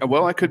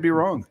 I could be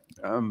wrong.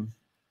 I'm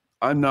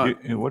not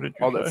what did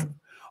you say?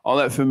 all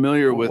that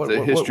familiar with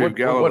the history of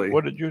Galilee.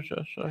 What did you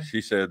just say?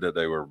 She said that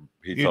they were.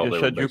 You just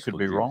said you could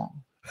be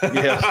wrong.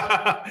 Yes.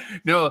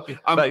 No,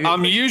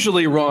 I'm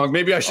usually wrong.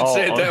 Maybe I should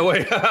say it that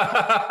way.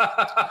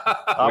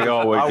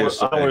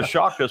 I was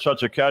shocked at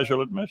such a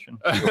casual admission.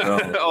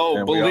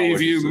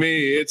 Believe you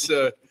me, it's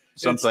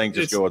some things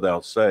just go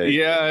without saying.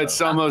 Yeah, it's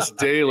almost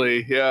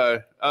daily. Yeah,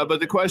 but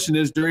the question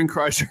is, during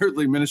Christ's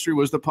earthly ministry,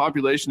 was the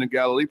population of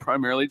Galilee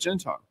primarily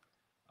Gentile?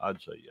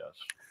 I'd say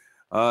yes.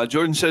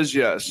 Jordan says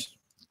yes.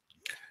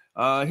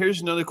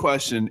 Here's another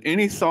question.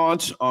 Any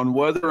thoughts on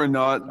whether or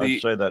not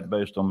I'd say that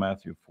based on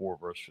Matthew 4,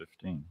 verse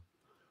 15.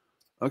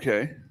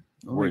 Okay.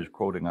 Where he's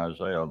quoting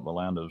Isaiah, the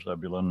land of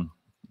Zebulun,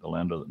 the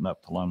land of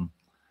Nephthalim,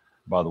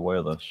 by the way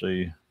of the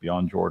sea,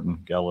 beyond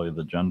Jordan, Galilee of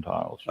the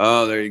Gentiles.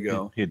 Oh, there you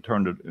go. He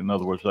turned it. In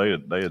other words, they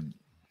had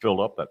filled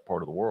up that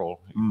part of the world.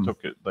 He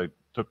took it.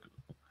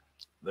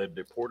 They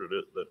deported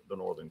it, the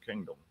northern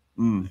kingdom,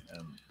 and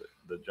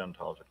the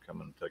Gentiles had come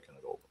and taken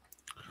it over.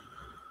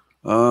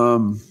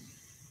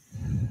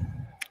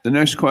 The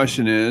next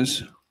question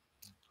is,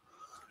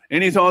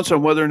 any thoughts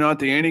on whether or not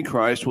the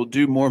Antichrist will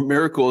do more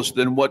miracles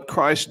than what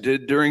Christ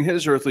did during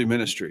his earthly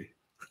ministry?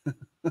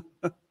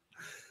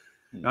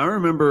 I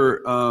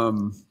remember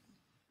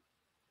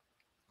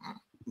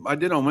I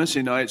did on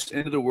Wednesday nights,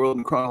 End of the World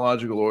in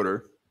chronological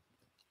order,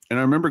 and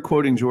I remember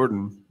quoting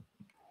Jordan.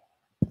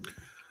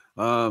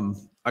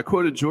 I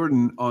quoted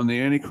Jordan on the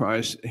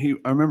Antichrist. I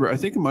remember, I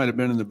think it might have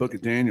been in the book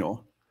of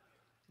Daniel,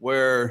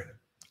 where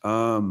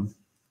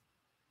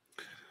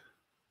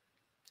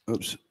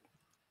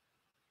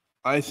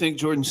I think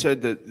Jordan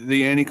said that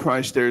the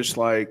Antichrist, there's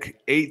like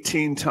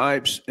 18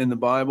 types in the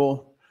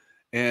Bible,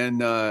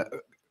 and 18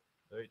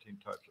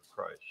 types of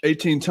Christ.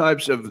 18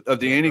 types of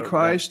the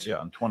Antichrist. Yeah,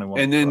 and 21.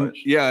 And then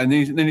Christ. and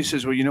then he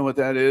says, well, you know what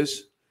that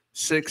is?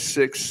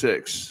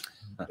 666.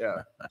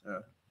 Yeah.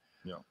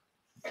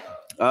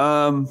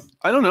 I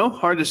don't know.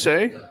 Hard to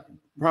say.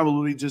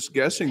 Probably just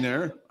guessing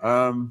there.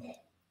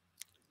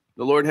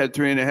 The Lord had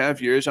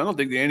 3.5 years. I don't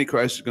think the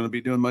Antichrist is going to be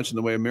doing much in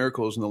the way of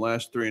miracles in the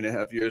last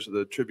 3.5 years of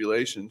the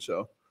tribulation.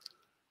 So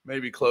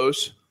maybe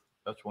close.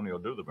 That's when he'll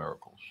do the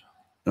miracles.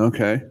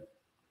 Okay.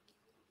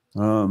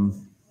 All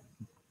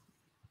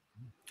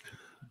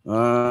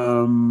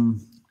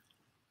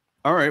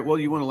right. Well,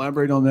 you want to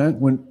elaborate on that?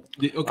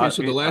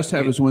 So the last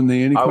half is when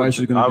the Antichrist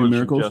is going to do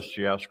miracles? I would suggest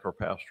you ask our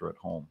pastor at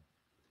home.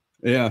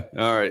 Yeah.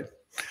 All right.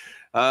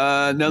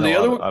 I don't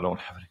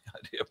have any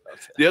idea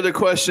about that. The other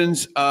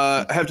questions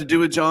have to do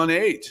with John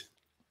 8.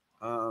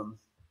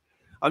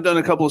 I've done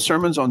a couple of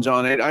sermons on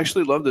John 8. I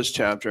actually love this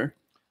chapter.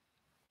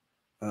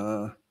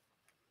 John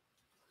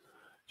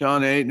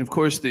 8, and of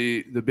course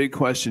the big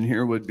question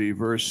here would be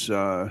verse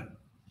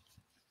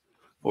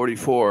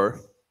 44.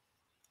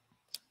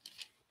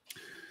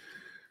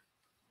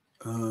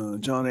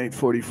 John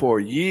 8:44.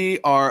 Ye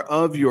are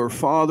of your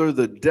father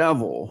the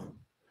devil,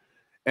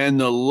 and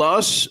the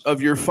lusts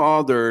of your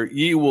father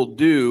ye will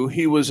do.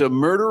 He was a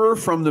murderer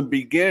from the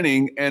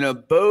beginning, and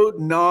abode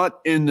not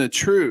in the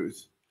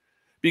truth,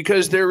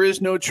 because there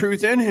is no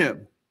truth in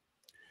him.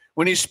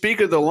 When he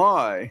speaketh a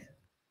lie,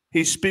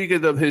 he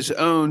speaketh of his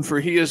own, for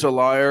he is a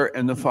liar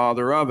and the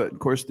father of it. Of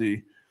course,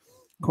 the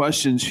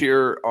questions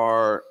here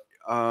are,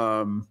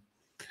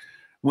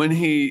 when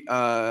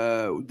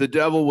the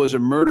devil was a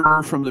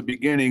murderer from the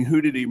beginning, who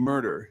did he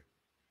murder?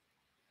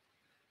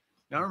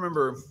 Now, I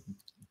remember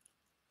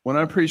when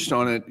I preached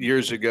on it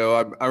years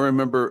ago, I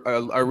remember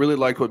I really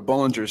like what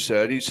Bullinger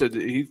said. He said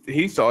that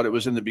he thought it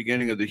was in the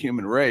beginning of the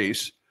human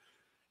race.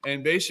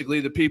 And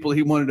basically, the people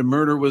he wanted to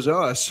murder was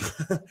us.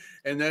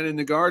 And then in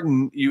the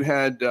garden, you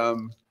had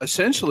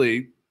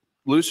essentially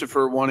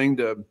Lucifer wanting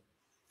to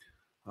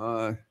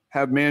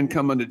have man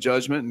come unto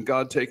judgment and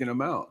God taking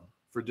him out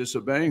for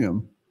disobeying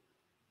him.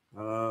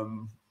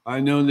 I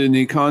know that in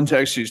the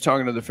context, he's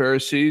talking to the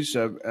Pharisees,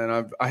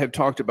 and I have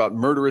talked about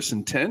murderous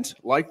intent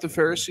like the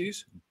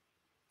Pharisees.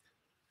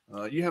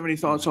 You have any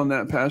thoughts on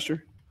that,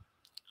 Pastor?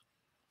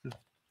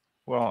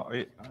 Well,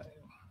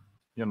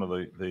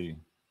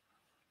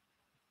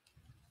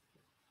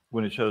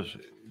 when it says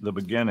the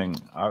beginning,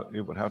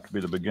 it would have to be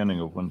the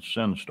beginning of when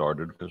sin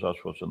started, because that's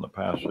what's in the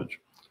passage.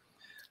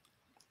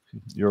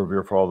 You're of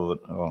your father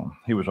that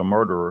he was a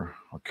murderer,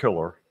 a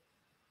killer.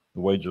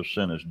 The wage of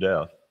sin is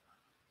death.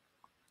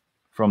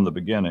 From the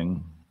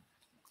beginning,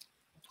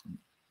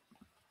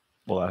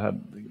 well,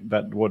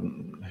 that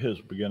wasn't his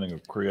beginning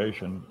of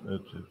creation.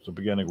 It's the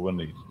beginning when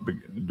he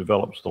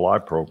develops the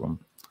life program.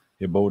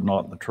 He abode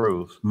not in the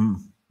truth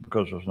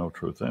because there's no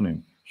truth in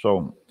him.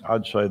 So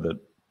I'd say that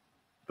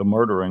the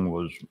murdering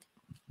was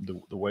the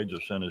wage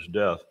of sin is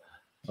death.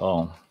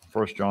 1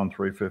 John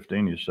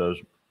 3:15, he says,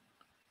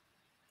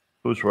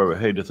 whosoever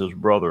hateth his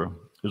brother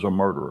is a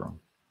murderer.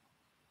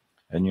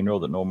 And you know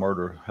that no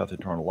murderer hath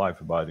eternal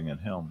life abiding in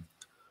him.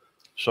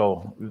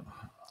 So,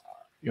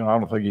 I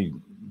don't think he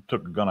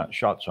took a gun out and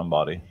shot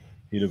somebody.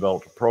 He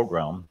developed a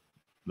program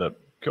that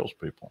kills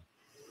people.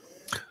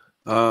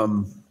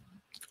 I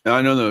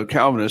know the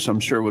Calvinists, I'm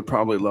sure, would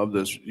probably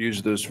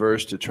use this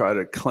verse to try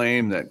to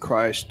claim that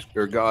Christ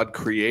or God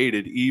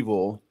created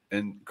evil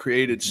and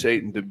created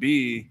Satan to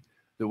be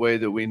the way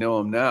that we know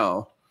him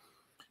now.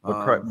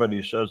 But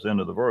he says at the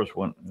end of the verse,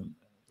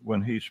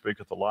 when he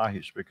speaketh a lie,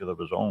 he speaketh of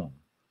his own.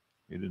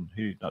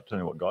 He's not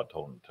telling you what God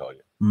told him to tell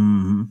you.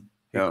 Mm-hmm.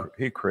 Yeah.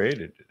 He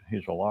created it.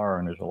 He's a liar,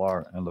 and he's a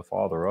liar and the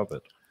father of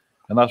it.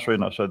 And that's the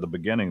reason I said the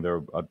beginning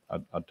there,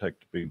 I'd take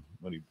to be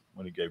when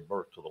he gave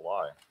birth to the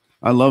lie.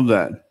 I love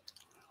that.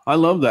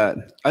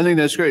 I think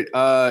that's great.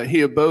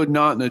 He abode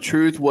not in the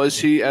truth. Was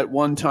he at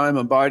one time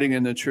abiding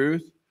in the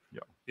truth?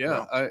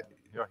 Yeah. God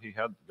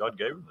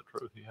gave him the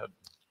truth. He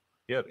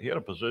had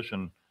a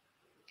position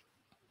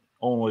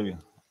only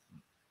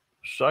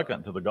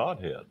second to the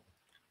Godhead.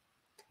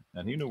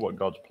 And he knew what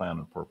God's plan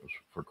and purpose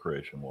for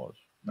creation was.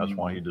 That's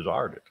why he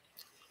desired it.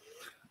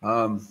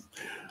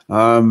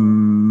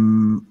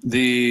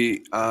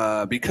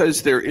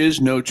 Because there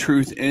is no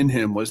truth in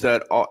him, has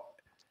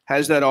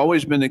that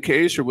always been the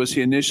case, or was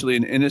he initially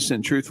an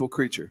innocent, truthful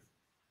creature?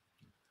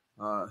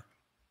 No.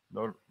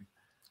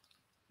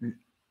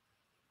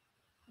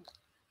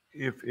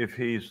 If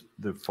he's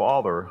the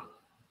father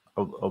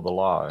of the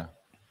lie,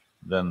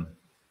 then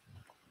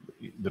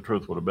the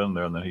truth would have been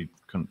there, and then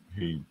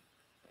he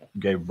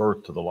gave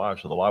birth to the lie,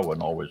 so the lie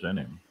wasn't always in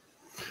him.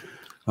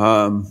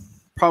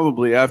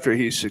 Probably after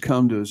he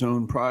succumbed to his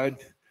own pride,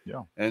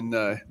 and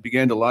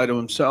began to lie to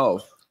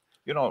himself.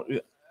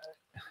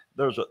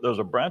 There's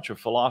a branch of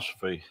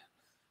philosophy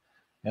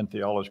and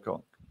theology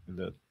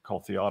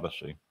called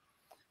theodicy,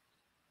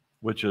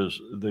 which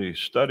is the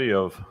study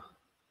of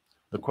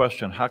the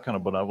question: how can a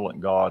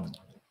benevolent God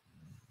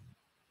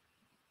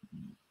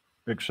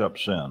accept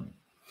sin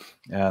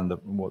and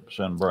what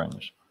sin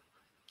brings?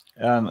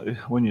 And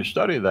when you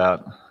study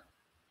that,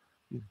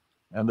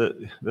 and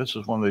this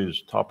is one of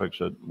these topics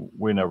that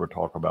we never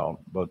talk about,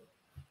 but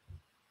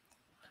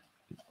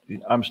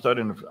I'm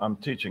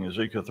teaching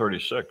Ezekiel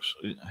 36,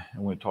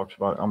 and when it talks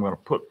about, I'm going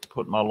to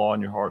put my law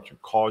in your hearts and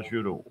cause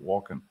you to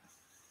walk in.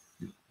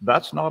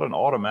 That's not an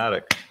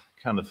automatic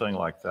kind of thing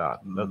like that.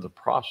 There's a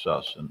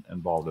process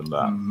involved in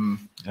that. Mm-hmm.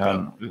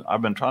 And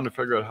I've been trying to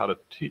figure out how to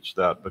teach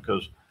that,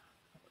 because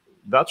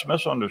that's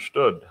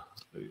misunderstood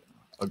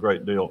a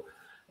great deal.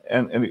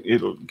 And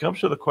it comes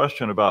to the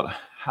question about,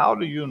 how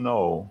do you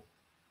know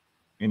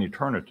in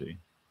eternity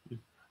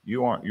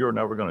you're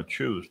never going to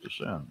choose to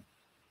sin?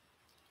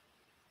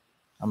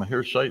 I mean,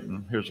 here's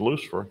Satan, here's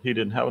Lucifer. He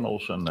didn't have an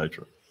old sin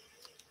nature,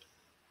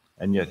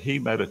 and yet he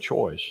made a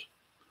choice.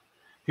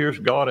 Here's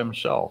God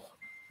himself,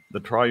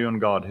 the triune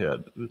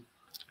Godhead.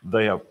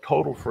 They have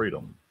total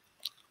freedom.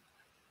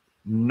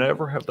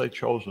 Never have they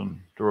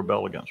chosen to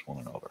rebel against one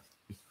another.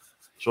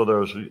 So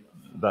there's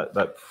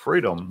that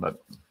freedom, that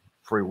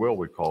free will,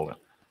 we call it,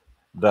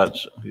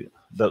 that's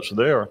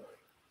there.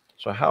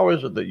 So how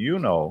is it that you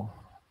know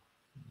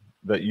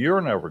that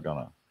you're never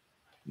gonna?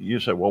 You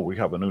say, well, we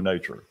have a new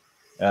nature.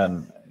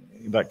 and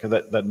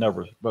that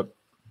never. But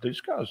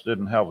these guys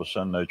didn't have a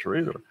sin nature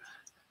either.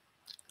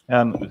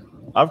 And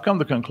I've come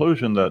to the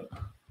conclusion that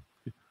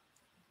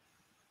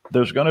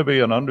there's going to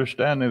be an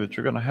understanding that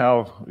you're going to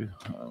have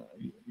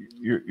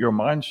your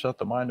mindset,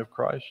 the mind of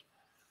Christ.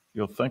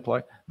 You'll think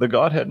like the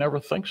Godhead never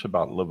thinks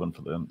about living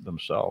for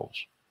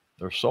themselves.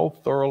 They're so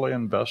thoroughly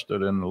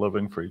invested in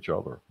living for each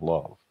other.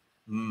 Love.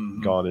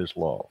 Mm-hmm. God is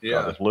love.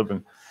 Yeah. God is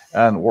living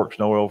and works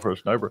no ill for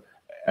his neighbor.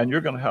 And you're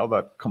going to have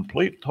that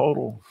complete,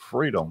 total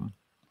freedom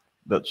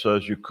that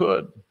says you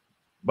could,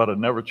 but I'd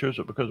never choose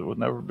it because it would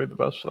never be the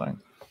best thing.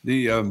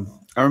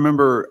 I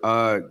remember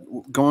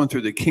going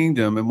through the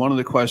kingdom, and one of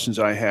the questions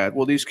I had,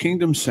 well, these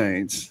kingdom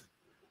saints,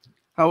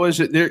 how is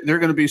it they're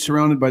going to be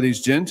surrounded by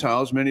these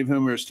Gentiles, many of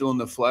whom are still in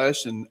the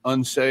flesh and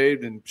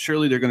unsaved, and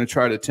surely they're going to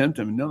try to tempt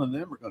them, and none of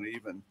them are going to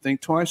even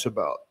think twice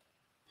about.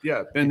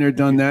 Yeah, been there,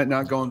 done that,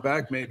 not going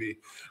back, maybe.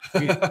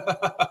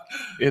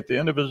 At the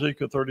end of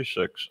Ezekiel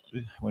 36,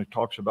 when he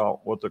talks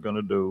about what they're going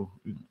to do,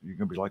 you're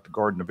going to be like the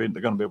Garden of Eden.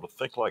 They're going to be able to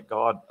think like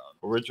God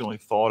originally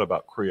thought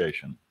about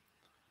creation.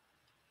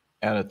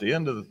 And at the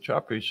end of the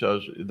chapter, he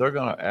says they're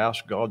going to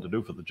ask God to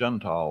do for the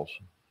Gentiles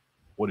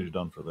what he's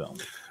done for them.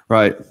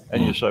 Right.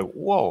 And you say,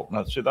 whoa,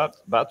 now see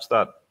that's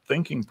that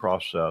thinking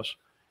process.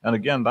 And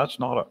again, that's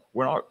not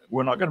we're not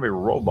going to be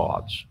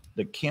robots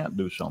that can't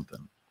do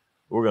something.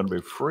 We're going to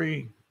be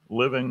free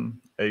living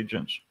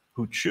agents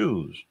who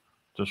choose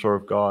to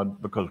serve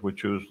God because we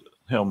choose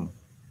him,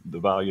 the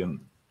value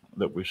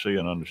that we see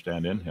and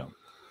understand in him.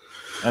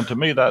 And to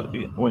me, that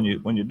when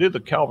you did the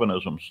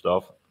Calvinism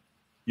stuff,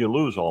 you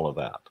lose all of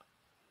that.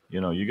 You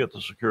know, you get the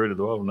security of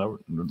the world,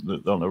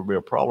 there'll never be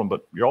a problem,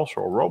 but you're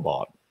also a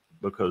robot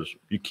because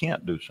you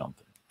can't do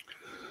something.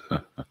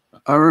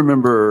 I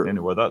remember.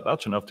 Anyway,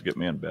 that's enough to get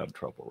me in bad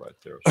trouble right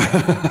there. So.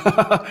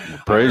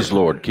 Praise the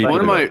Lord. Keep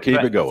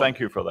it going. Thank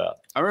you for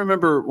that. I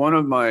remember one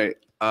of my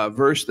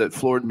verse that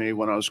floored me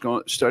when I was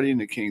studying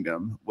the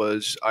kingdom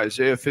was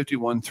Isaiah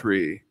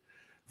 51:3.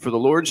 For the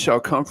Lord shall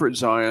comfort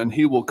Zion.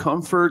 He will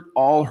comfort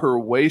all her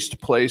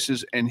waste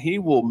places, and he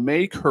will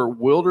make her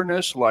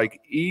wilderness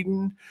like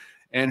Eden,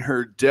 and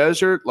her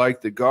desert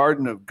like the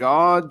garden of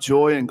God.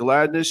 Joy and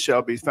gladness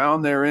shall be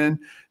found therein,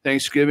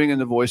 thanksgiving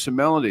and the voice of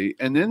melody.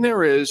 And then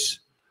there is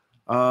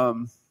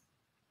Ezekiel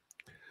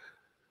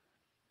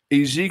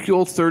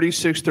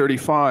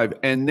 36:35,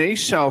 and they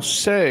shall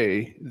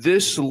say,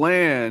 this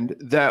land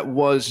that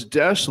was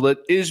desolate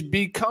is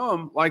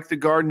become like the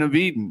garden of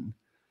Eden,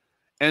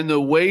 and the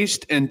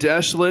waste and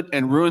desolate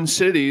and ruined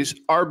cities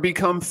are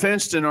become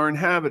fenced and are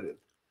inhabited.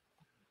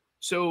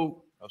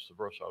 So that's the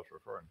verse I was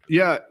referring to.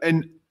 Yeah,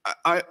 and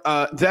I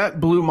that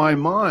blew my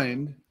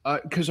mind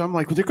because I'm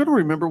like, well, they're going to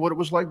remember what it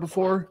was like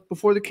before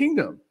the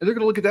kingdom, and they're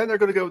going to look at that and they're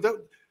going to go,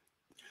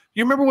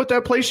 you remember what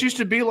that place used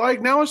to be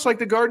like? Now it's like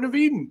the Garden of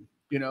Eden,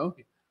 you know.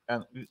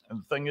 And the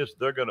thing is,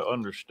 they're going to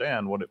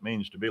understand what it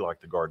means to be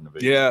like the Garden of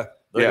Eden. Yeah,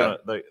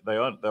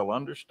 they'll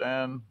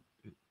understand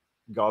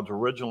God's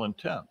original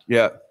intent.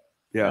 Yeah.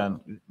 And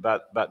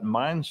that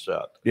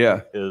mindset.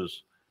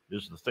 Is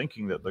the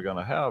thinking that they're going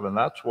to have, and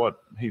that's what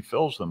he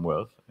fills them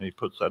with, and he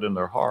puts that in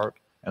their heart,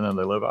 and then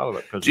they live out of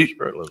it because the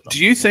Spirit lives in them.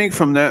 Do you think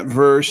from that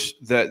verse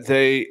that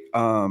they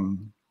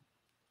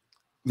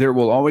there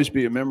will always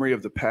be a memory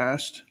of the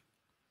past?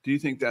 Do you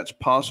think that's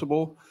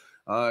possible?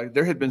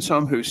 There had been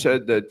some who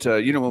said that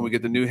when we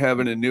get the new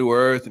heaven and new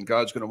earth, and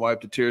God's going to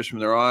wipe the tears from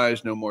their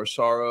eyes, no more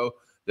sorrow,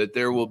 that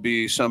there will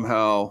be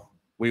somehow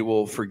we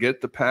will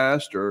forget the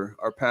past or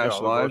our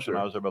past lives.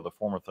 I was about the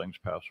former things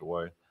pass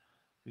away.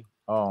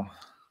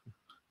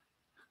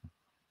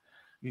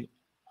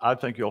 I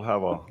think you'll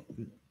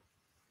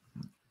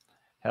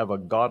have a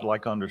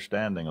godlike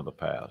understanding of the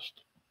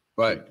past.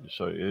 Right.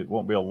 So it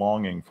won't be a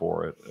longing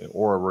for it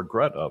or a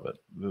regret of it.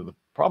 The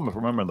problem with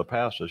remembering the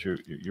past is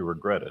you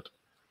regret it.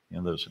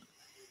 And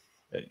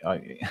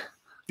I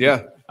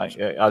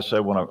say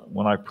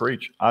when I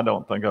preach, I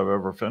don't think I've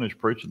ever finished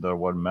preaching that I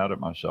wasn't mad at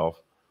myself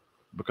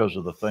because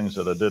of the things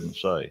that I didn't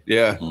say.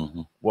 Yeah.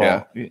 Mm-hmm.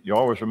 Well, you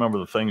always remember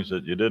the things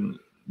that you didn't,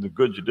 the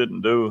good you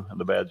didn't do and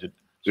the bad you.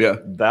 Yeah.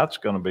 That's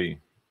going to be.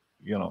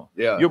 You'll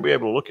be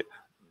able to look at.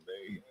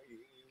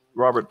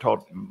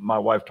 My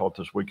wife taught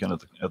this weekend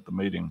at the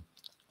meeting.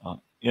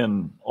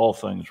 In all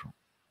things,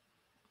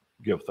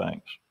 give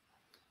thanks.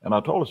 And I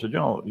told her, I said,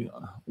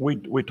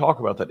 we talk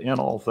about that in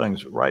all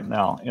things right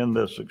now in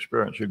this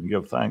experience. You can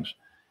give thanks,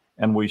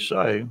 and we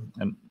say,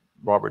 and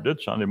Robert did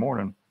Sunday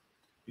morning.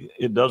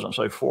 It doesn't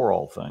say for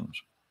all things,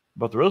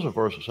 but there is a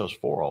verse that says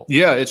for all.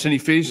 Yeah, it's in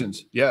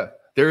Ephesians. Yeah.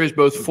 There is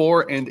both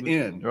for and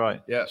in.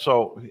 Right. Yeah.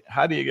 So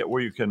how do you get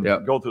where you can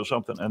go through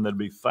something and then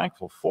be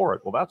thankful for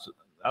it? Well, that's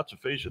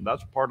Ephesians.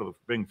 That's part of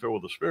being filled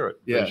with the Spirit.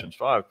 Ephesians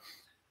 5.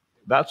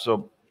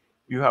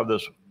 You have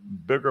this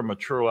bigger,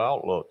 mature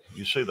outlook.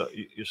 You see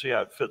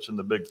how it fits in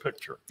the big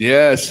picture.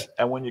 Yes.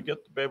 And when you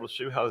get to be able to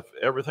see how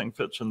everything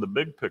fits in the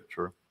big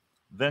picture,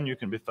 then you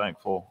can be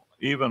thankful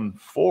even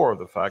for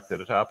the fact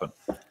that it happened.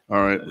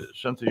 All right.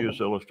 Cynthia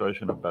used the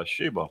illustration of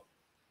Bathsheba.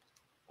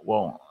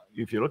 Well,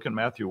 if you look in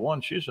Matthew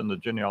 1, she's in the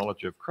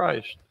genealogy of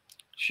Christ.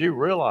 She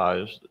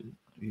realized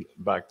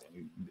back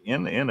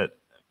in it,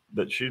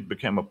 that she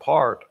became a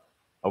part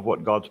of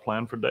what God's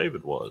plan for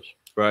David was.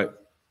 Right.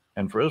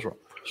 And for Israel.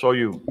 So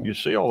you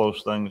see all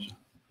those things.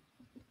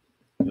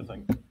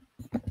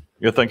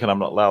 You're thinking I'm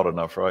not loud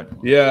enough, right?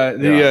 Yeah.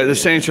 The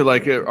saints are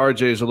like,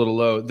 RJ is a little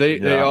low.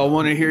 They all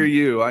want to hear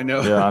you. I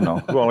know. Yeah, I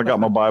know. Well, I got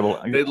my Bible.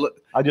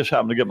 I just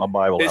happened to get my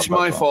Bible. It's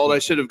my fault. I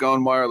should have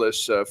gone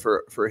wireless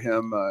for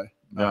him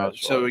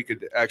so he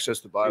could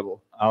access the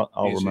Bible.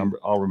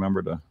 I'll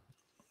remember to.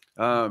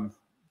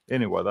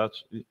 Anyway,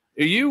 that's.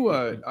 You,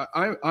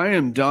 I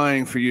am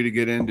dying for you to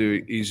get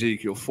into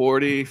Ezekiel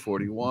 40,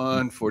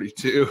 41,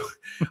 42,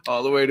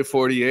 all the way to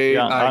 48.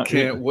 Yeah, I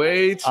can't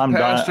wait,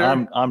 Pastor.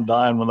 I'm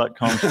dying when that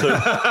comes too.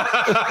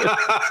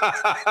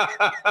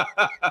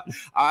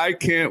 I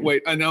can't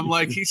wait. And I'm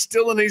like, he's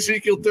still in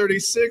Ezekiel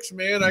 36,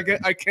 man.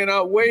 I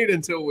cannot wait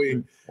until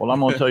we. Well, I'm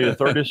going to tell you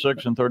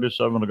 36 and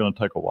 37 are going to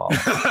take a while.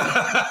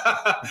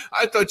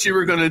 I thought you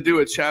were going to do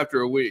a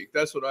chapter a week.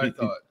 That's what I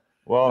thought.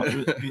 Well,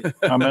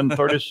 I'm in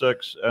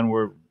 36 and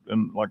we're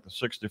in like the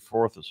 64th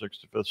or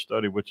 65th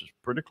study, which is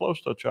pretty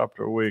close to a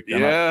chapter a week.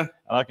 And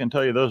I can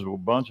tell you there's a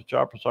bunch of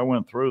chapters I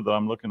went through that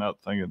I'm looking at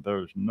thinking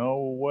there's no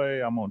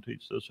way I'm going to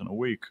teach this in a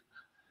week.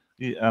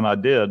 And I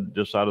did,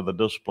 just out of the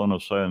discipline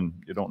of saying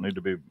you don't need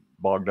to be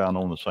bogged down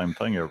on the same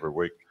thing every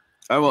week.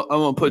 I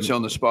won't put you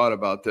on the spot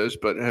about this,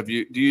 but do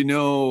you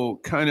know,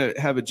 kind of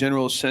have a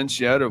general sense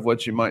yet of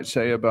what you might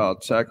say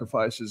about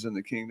sacrifices in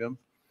the kingdom?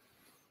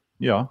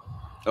 Yeah.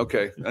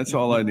 Okay, that's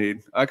all I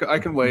need. I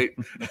can wait.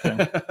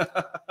 Okay.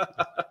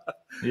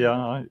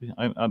 Yeah,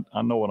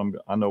 I know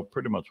I know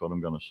pretty much what I'm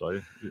going to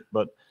say.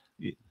 But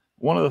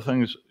one of the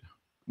things,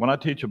 when I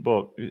teach a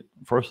book,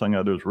 first thing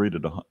I do is read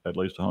it at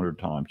least 100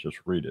 times. Just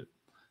read it,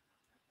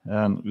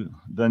 and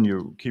then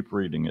you keep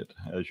reading it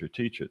as you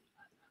teach it.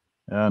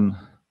 And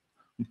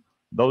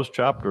those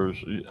chapters,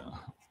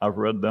 I've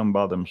read them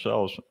by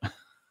themselves.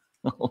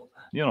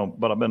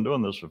 But I've been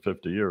doing this for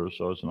 50 years,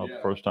 so it's not the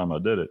first time I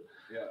did it.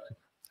 Yeah.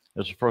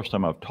 It's the first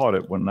time I've taught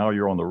it. When now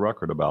you're on the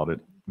record about it,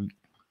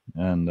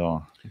 and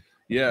I'm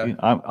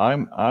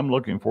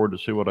looking forward to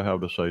see what I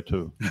have to say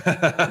too.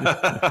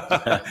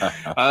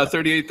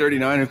 38,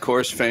 39, of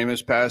course,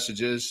 famous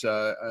passages.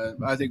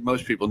 I think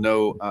most people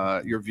know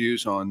your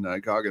views on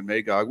Gog and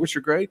Magog, which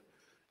are great,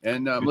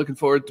 and I'm looking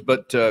forward to.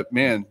 But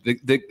man,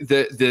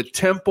 the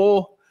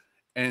temple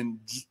and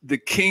the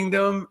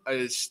kingdom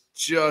is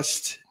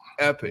just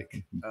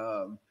epic.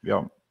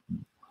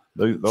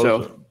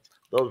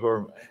 Those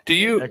are. Do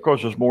you? Of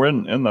course, there's more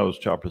in those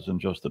chapters than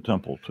just the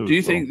temple too. Do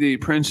you think the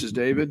prince is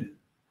David?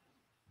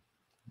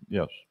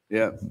 Yes.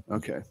 Yeah.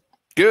 Okay.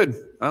 Good.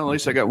 Well, at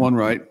least I got one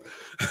right.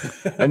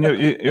 And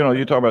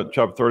you talk about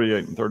chapter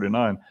 38 and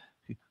 39.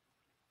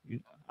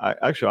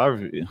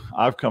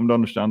 I've come to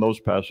understand those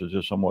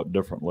passages somewhat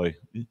differently,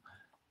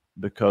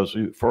 because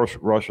first,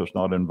 Russia's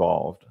not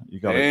involved. You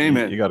got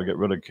to get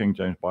rid of King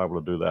James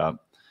Bible to do that.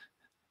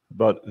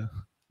 But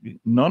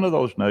none of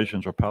those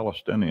nations are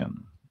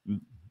Palestinian.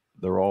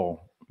 They're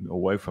all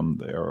away from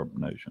the Arab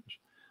nations.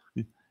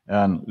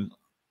 And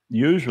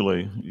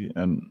usually,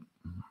 and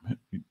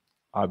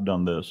I've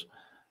done this,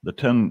 the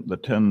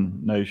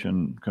 10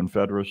 nation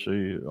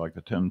confederacy, like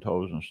the 10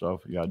 toes and stuff,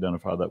 you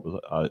identify that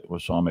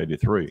with Psalm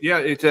 83. Yeah,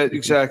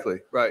 exactly,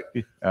 right.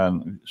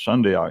 And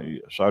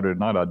Saturday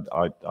night,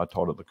 I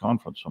taught at the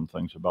conference some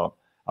things about,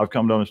 I've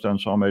come to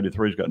understand Psalm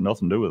 83 has got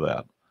nothing to do with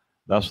that.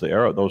 That's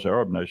those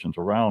Arab nations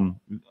around.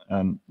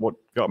 And what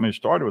got me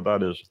started with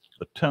that is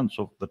the tents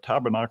of the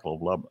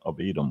tabernacle of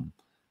Edom.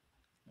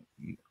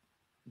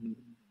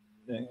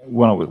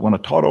 When I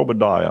taught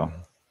Obadiah,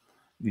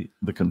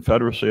 the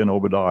confederacy in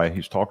Obadiah,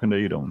 he's talking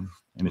to Edom,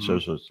 and he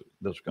says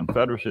there's a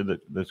confederacy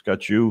that's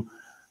got you,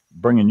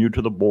 bringing you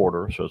to the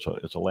border, so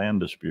it's a land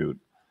dispute,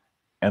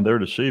 and they're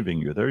deceiving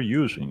you. They're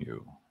using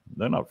you.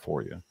 They're not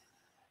for you.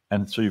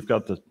 And so you've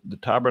got the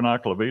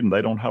tabernacle of Eden.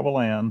 They don't have a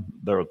land.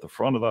 They're at the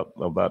front of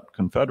that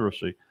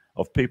confederacy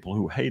of people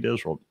who hate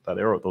Israel,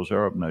 those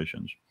Arab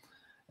nations.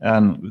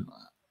 And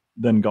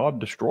then God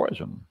destroys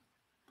them.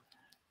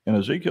 In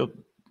Ezekiel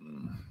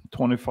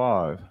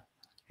 25,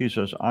 he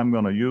says, I'm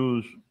going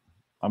to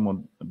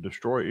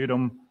destroy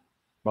Edom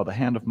by the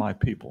hand of my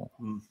people.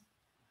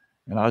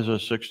 In Isaiah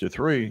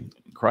 63,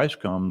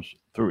 Christ comes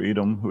through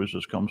Edom,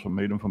 comes from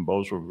Edom, from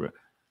Bozrah,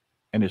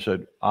 and he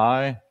said,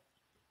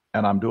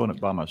 I'm doing it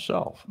by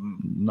myself,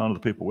 none of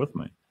the people with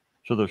me.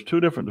 So there's two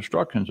different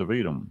destructions of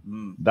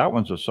Edom. That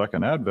one's the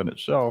second advent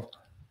itself.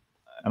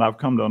 And I've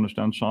come to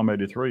understand Psalm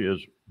 83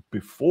 is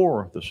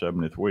before the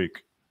 70th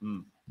week.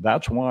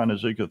 That's why in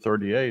Ezekiel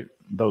 38,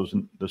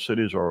 the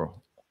cities are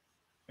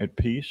at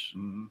peace,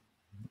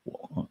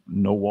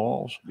 no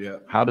walls. Yeah.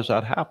 How does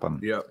that happen?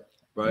 Yeah,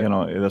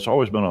 right. That's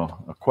always been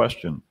a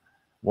question.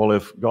 Well,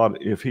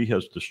 if he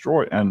has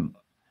destroyed, and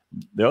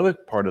the other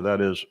part of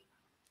that is,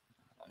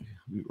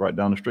 right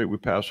down the street, we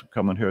pass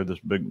coming here, this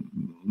big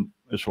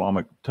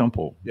Islamic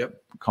temple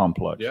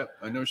complex. Yeah,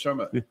 I know what you're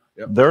talking about.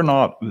 Yep. They're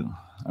not,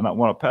 and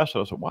when I passed it,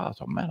 I said, wow, that's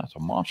a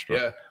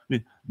monster. Yeah.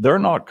 They're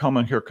not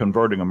coming here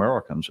converting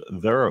Americans.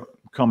 They're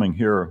coming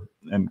here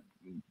and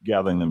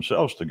gathering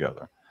themselves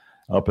together.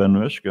 Up in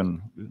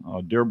Michigan,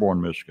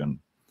 Dearborn, Michigan,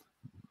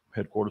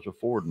 headquarters of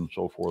Ford and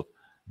so forth,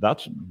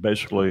 that's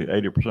basically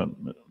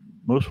 80%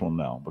 Muslim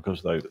now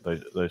because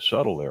they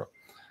settle there.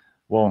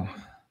 Well,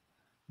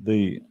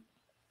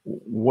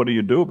 what do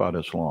you do about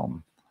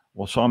Islam?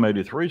 Well, Psalm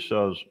 83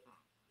 says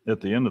at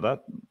the end of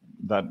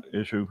that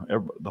issue,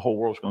 the whole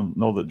world's going to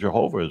know that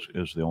Jehovah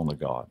is the only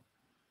God.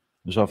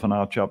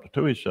 Zephaniah chapter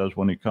 2, he says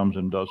when he comes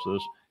and does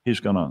this, he's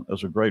going to,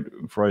 as a great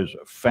phrase,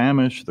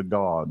 famish the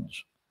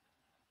gods.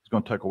 He's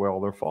going to take away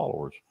all their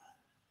followers.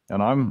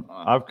 And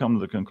I've come to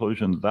the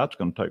conclusion that that's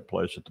going to take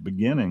place at the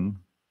beginning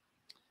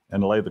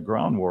and lay the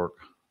groundwork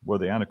where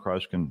the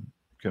Antichrist can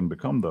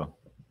become the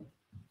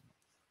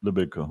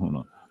big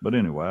kahuna. But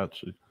anyway,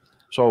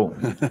 so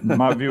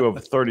my view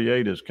of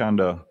 38 is kind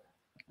of,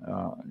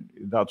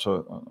 that's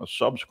a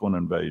subsequent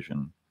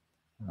invasion.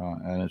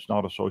 And it's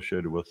not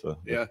associated with the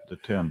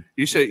 10.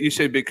 You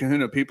say big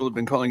kahuna. People have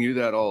been calling you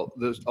that all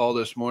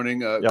this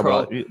morning.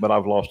 Carl, but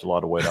I've lost a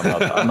lot of weight.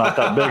 I'm not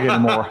that big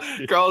anymore.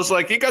 Carl's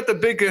like, you got the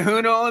big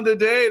kahuna on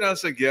today, and I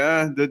was like,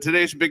 yeah,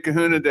 today's big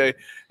kahuna day.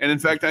 And in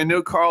fact, I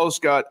know Carl's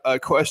got a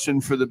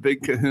question for the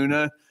big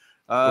kahuna.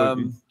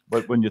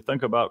 But when you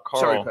think about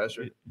Carl, sorry,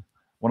 Pastor.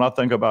 When I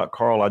think about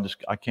Carl,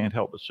 I can't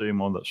help but see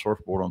him on that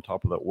surfboard on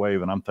top of that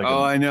wave, and I'm thinking,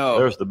 oh, I know,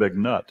 there's the big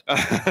nut.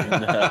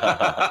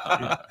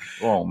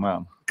 Oh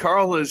man,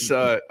 Carl is.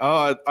 I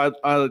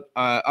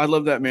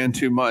love that man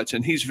too much,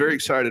 and he's very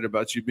excited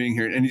about you being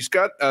here. And he's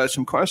got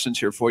some questions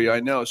here for you. I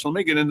know. So let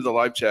me get into the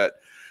live chat.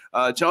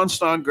 John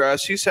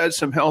Snodgrass, he's had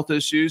some health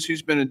issues.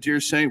 He's been a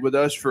dear saint with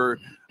us for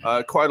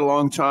quite a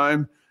long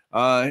time,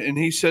 and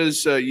he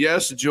says,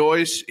 yes,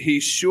 Joyce,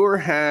 he sure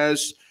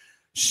has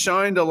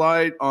shined a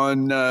light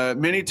on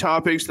many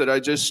topics that I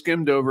just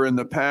skimmed over in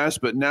the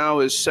past, but now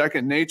is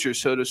second nature,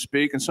 so to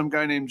speak. And some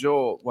guy named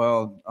Joel,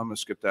 well, I'm going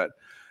to skip that.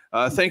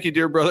 Thank you,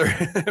 dear brother,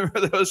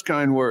 for those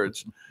kind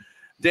words.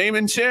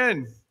 Damon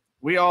Chen,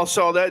 we all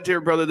saw that, dear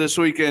brother, this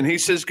weekend. He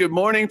says, good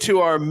morning to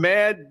our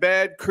mad,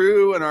 bad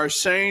crew and our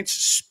saints.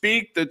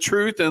 Speak the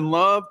truth in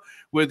love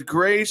with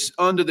grace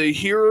unto the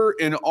hearer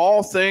in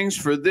all things,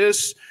 for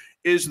this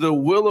is the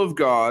will of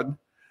God.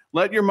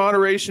 Let your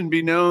moderation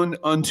be known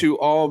unto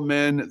all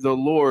men. The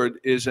Lord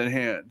is at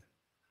hand.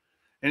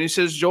 And he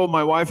says, Joel,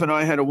 my wife and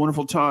I had a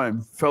wonderful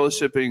time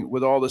fellowshipping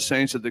with all the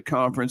saints at the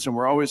conference, and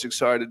we're always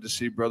excited to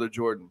see Brother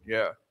Jordan.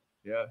 Yeah.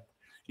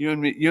 You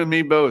and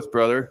me both,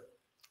 brother.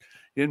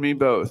 You and me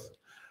both.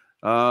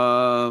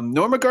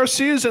 Norma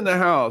Garcia's in the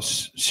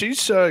house.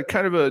 She's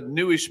kind of a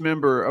newish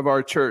member of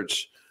our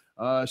church.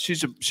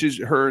 She's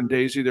her and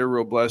Daisy. They're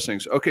real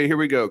blessings. Okay, here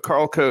we go.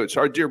 Carl Coates,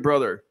 our dear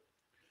brother.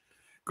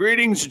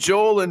 Greetings,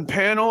 Joel and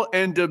panel,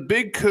 and the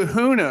big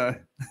kahuna.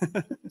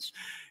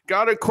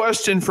 Got a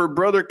question for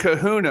Brother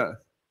Kahuna.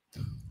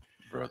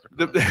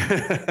 The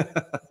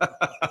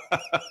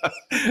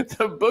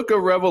book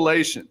of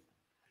Revelation.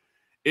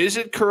 Is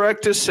it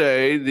correct to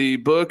say the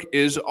book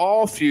is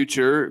all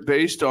future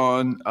based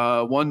on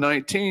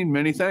 119?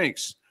 Many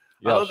thanks.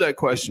 Yes. I love that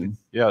question.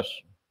 Yes.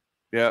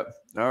 Yeah.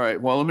 All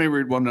right. Well, let me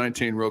read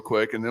 119 real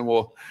quick, and then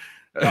we'll.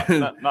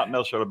 not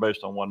necessarily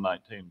based on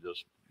 119,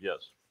 just yes.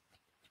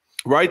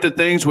 Write the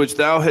things which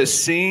thou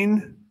hast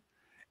seen,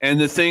 and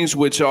the things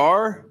which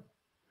are,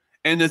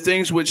 and the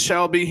things which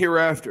shall be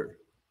hereafter.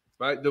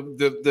 Right?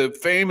 The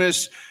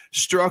famous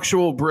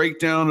structural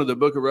breakdown of the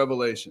book of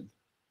Revelation.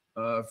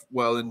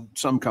 Well, in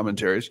some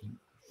commentaries.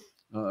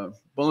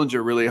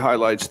 Bullinger really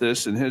highlights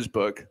this in his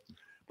book.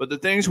 But the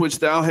things which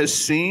thou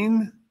hast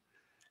seen,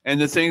 and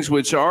the things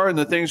which are, and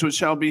the things which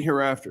shall be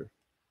hereafter.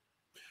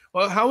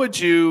 Well, how would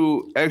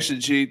you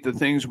exegete the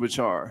things which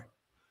are?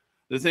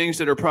 The things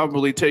that are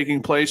probably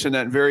taking place in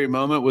that very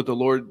moment with the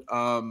Lord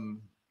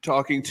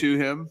talking to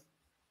him.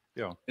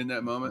 Yeah. In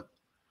that moment,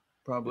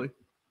 probably.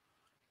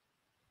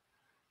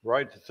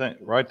 Write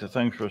the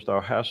things which thou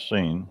hast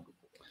seen.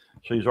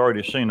 So he's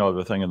already seen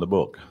everything in the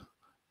book.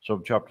 So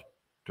chapter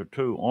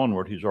 2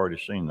 onward, he's already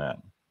seen that.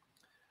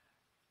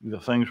 The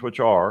things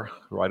which are,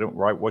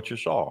 write what you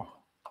saw.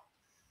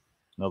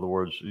 In other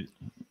words,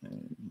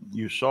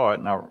 you saw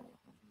it, now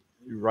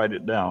you write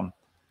it down.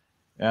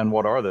 And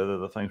what are they? They're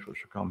the things which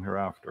will come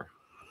hereafter.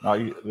 Now,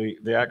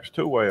 the Acts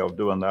 2 way of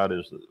doing that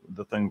is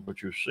the things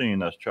which you've seen,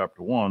 that's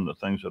chapter 1, the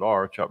things that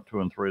are, chapter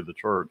 2 and 3 of the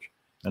church,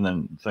 and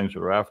then things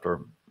that are after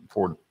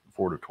 4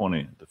 to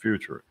 20, the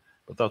future.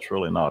 But that's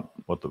really not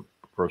what the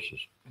verse is.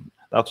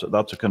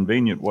 That's a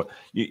convenient way.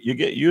 You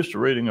get used to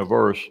reading a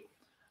verse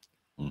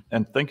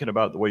and thinking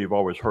about it the way you've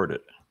always heard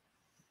it,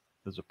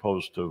 as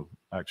opposed to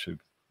actually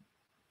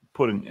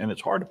putting, and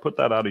it's hard to put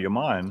that out of your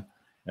mind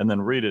and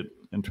then read it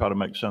and try to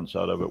make sense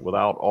out of it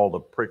without all the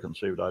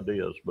preconceived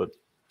ideas. But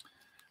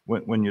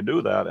when you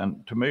do that,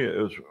 and to me, it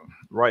was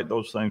write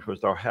those things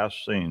which thou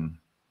hast seen.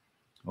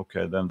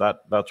 Okay, then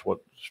that's what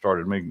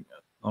started me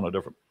on a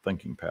different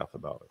thinking path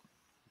about it.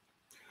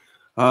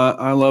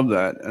 I love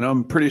that, and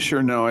I'm pretty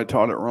sure now I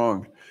taught it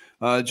wrong.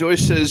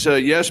 Joyce says,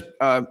 yes,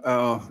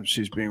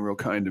 she's being real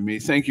kind to me.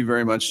 Thank you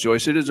very much,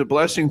 Joyce. It is a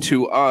blessing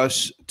to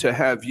us to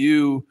have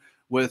you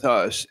with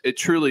us. It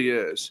truly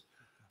is.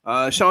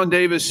 Sean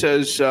Davis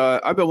says,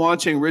 I've been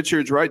watching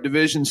Richard's Right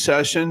Division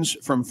sessions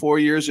from 4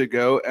 years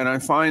ago, and I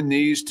find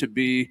these to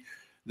be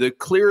the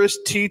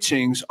clearest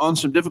teachings on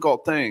some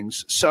difficult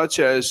things, such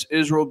as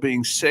Israel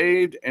being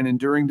saved and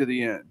enduring to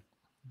the end.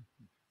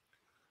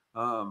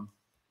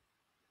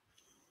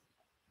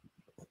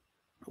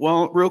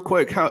 Well, real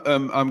quick,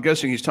 I'm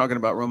guessing he's talking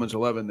about Romans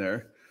 11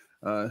 there.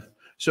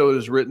 So it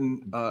is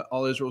written,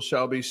 all Israel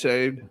shall be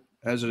saved,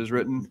 as it is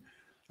written.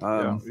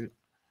 Yeah.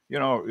 You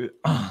know,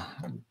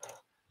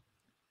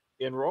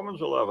 in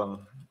Romans 11,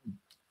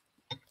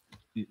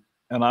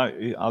 and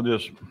I'll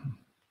just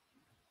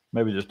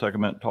maybe just take a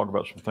minute and talk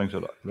about some things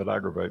that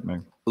aggravate me.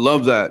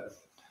 Love that.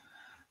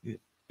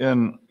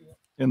 In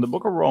the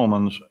book of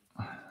Romans,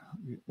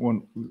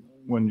 when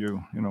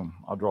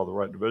I'll draw the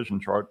right division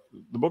chart.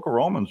 The book of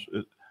Romans,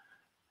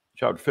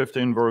 chapter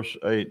 15, verse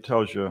 8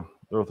 tells you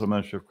the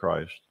ministry of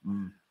Christ.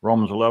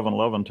 Romans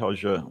 11:11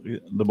 tells you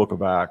the book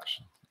of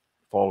Acts,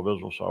 fall of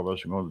Israel,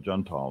 salvation, going to the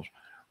Gentiles.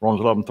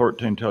 Romans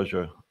 11:13 tells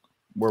you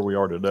where we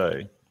are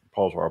today.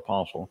 Paul's our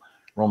apostle.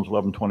 Romans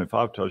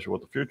 11:25 tells you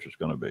what the future is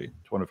going to be,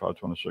 25,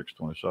 26,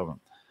 27.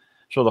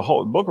 So the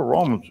whole book of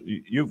Romans,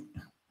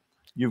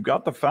 you've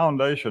got the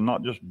foundation,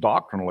 not just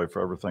doctrinally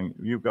for everything.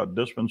 You've got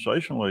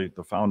dispensationally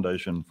the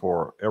foundation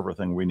for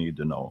everything we need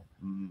to know.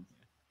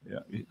 Yeah.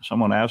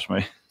 Someone asked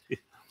me,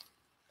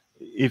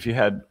 if you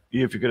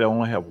could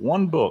only have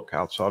one book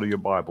outside of your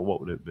Bible, what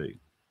would it be?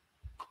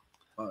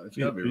 It's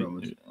got to be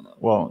Romans.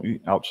 Well,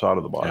 outside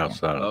of the Bible.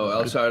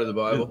 Outside of the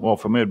Bible. Well,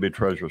 for me, it'd be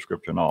Treasure of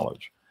Scripture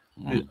Knowledge.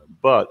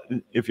 But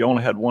if you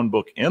only had one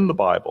book in the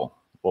Bible,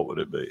 what would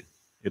it be?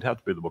 It'd have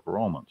to be the book of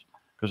Romans,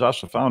 because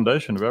that's the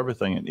foundation of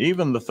everything. And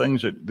even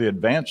the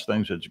advanced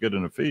things that you get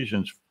in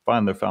Ephesians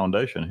find their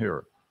foundation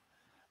here.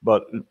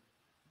 But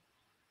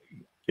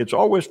it's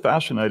always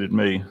fascinated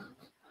me.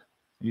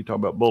 You talk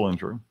about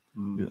Bullinger,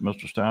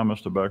 Mr. Stein,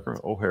 Mr. Becker,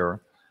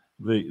 O'Hara,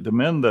 the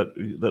men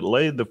that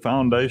laid the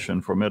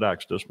foundation for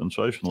mid-Acts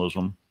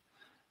dispensationalism.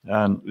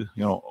 And,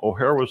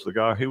 O'Hara was the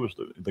guy, he was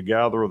the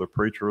gatherer, the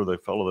preacher, the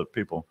fellow that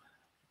people,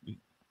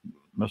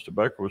 Mr.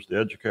 Becker was the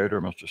educator,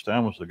 Mr.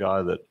 Stein was the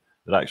guy that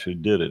actually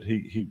did it.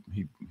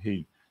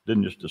 He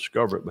didn't just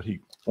discover it, but he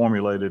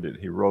formulated it,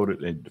 he wrote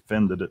it, and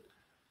defended it.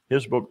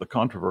 His book, The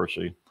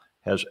Controversy,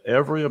 has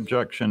every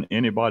objection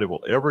anybody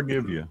will ever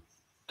give you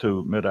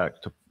to mid-Acts,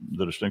 to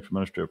the distinction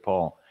ministry of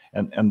Paul.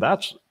 And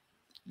that's,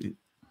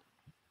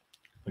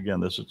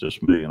 again, this is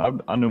just me.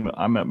 And I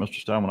met Mr.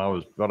 Stein when I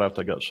was, right after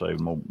I got saved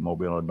in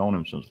Mobile. I'd known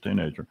him since a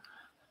teenager.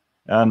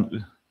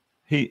 And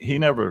he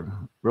never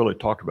really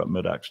talked about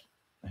mid-Acts.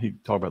 He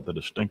talked about the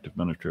distinctive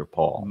ministry of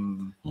Paul.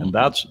 And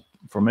that's,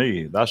 for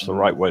me, that's the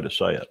right way to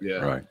say it. Yeah.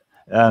 Right.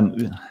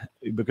 And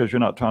because you're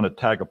not trying to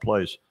tag a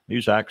place.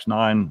 He's Acts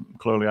 9,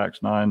 clearly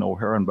Acts 9.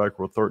 O'Hara and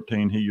Becker were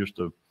 13. He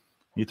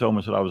told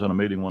me that I was in a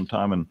meeting one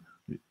time, and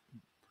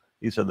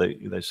he said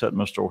they set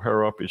Mr.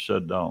 O'Hara up. He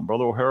said,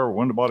 Brother O'Hara,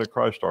 when did the body of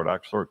Christ start?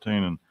 Acts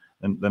 13.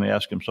 And then he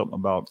asked him something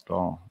about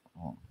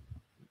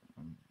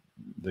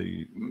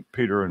the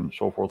Peter and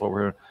so forth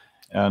over here.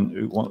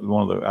 And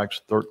one of the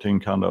Acts 13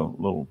 kind of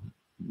little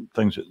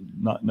things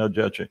that nudge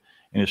at you.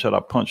 And he said, I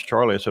punched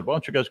Charlie. I said, why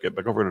don't you guys get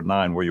back over to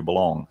 9 where you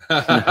belong? So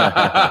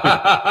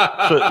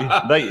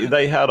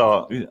they had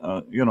a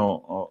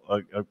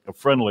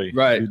friendly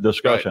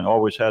discussion,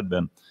 always had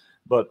been.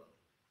 But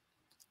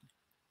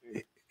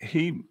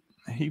he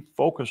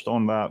focused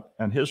on that,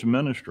 and his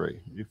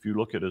ministry, if you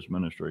look at his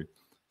ministry,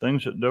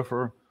 things that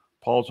differ,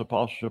 Paul's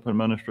apostleship and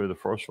ministry, the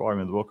first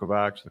volume of the book of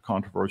Acts, the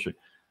Controversy,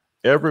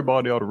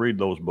 everybody ought to read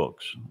those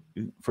books.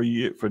 For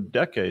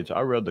decades, I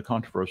read the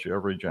Controversy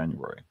every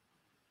January,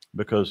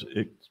 because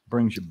it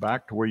brings you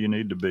back to where you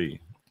need to be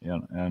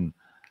in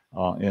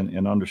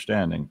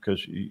understanding,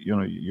 because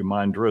your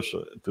mind drifts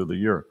through the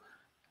year.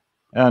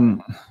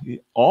 And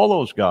all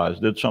those guys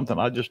did something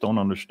I just don't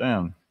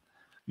understand.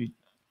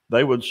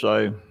 They would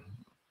say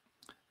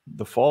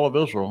the fall of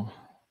Israel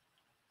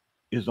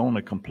is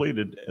only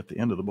completed at the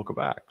end of the book of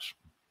Acts.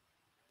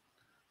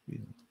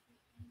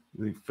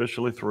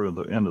 Officially through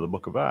the end of the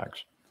book of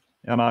Acts.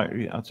 And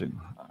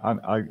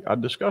I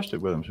discussed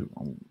it with him.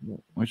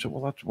 He said,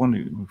 well, that's when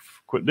you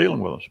quit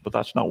dealing with us, but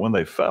that's not when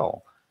they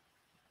fell.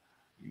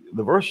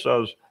 The verse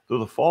says, through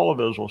the fall of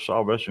Israel,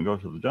 salvation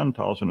goes to the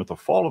Gentiles, and if the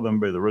fall of them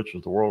be the riches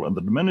of the world, and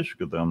the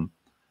diminishing of them,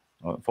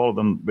 fall of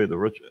them be the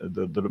riches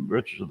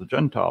of the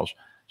Gentiles.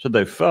 So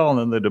they fell and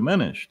then they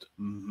diminished.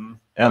 And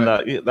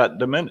that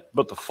diminished,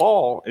 but the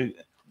fall,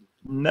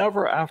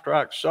 never after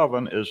Acts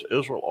 7 is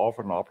Israel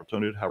offered an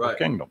opportunity to have a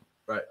kingdom.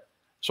 Right.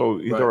 So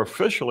they're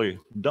officially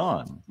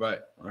done.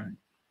 Right.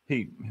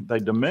 They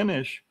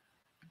diminish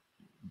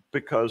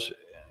because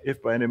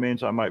if by any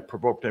means I might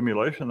provoke to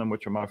emulation them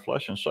which are my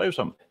flesh and save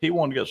some. He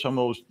wanted to get some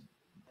of those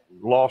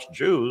lost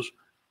Jews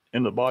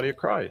in the body of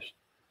Christ.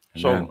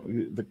 Amen. So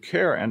the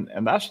care, and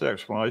that's the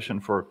explanation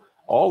for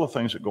all the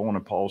things that go on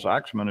in Paul's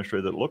Acts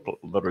ministry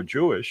that are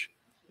Jewish,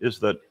 is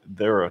that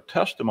they're a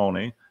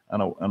testimony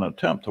and an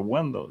attempt to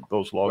win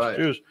those lost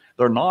Jews.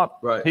 They're not.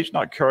 He's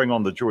not carrying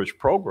on the Jewish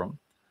program.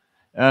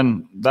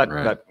 And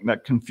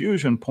that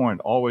confusion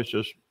point always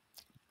just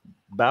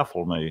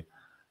baffled me,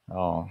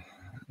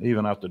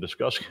 even after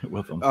discussing it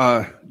with them.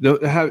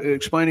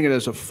 Explaining it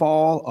as a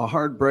fall, a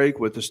hard break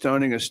with the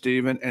stoning of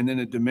Stephen, and then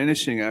a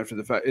diminishing after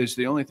the fact is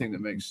the only thing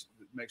that makes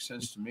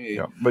sense to me.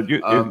 Yeah, but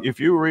if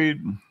you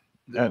read,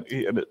 and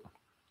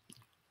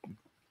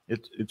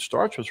it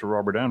starts with Sir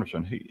Robert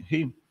Anderson.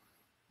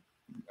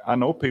 I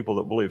know people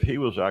that believe he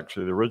was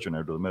actually the originator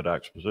of the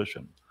mid-Acts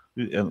position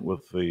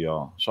with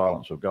the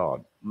silence of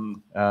God,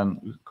 and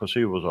because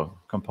he was a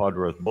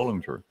compadre with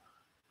Bullinger.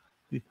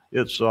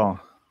 It's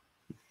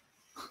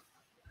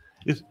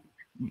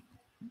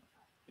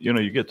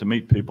you get to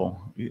meet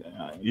people.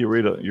 You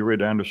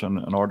read Anderson,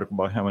 an article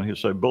by him, and he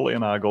say, Bully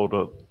and I go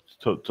to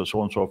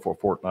so and so for a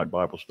fortnight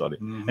Bible study,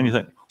 and you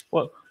think,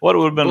 what it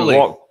would have been Bully. to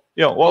walk?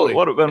 Yeah, what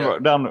would have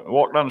been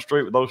walk down the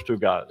street with those two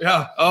guys?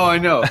 Yeah. Oh, I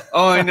know.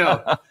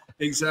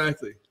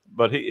 Exactly.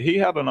 But he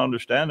had an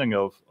understanding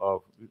of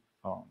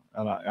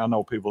and I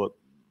know people that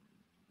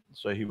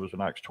say he was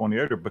an Acts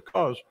 28er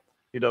because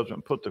he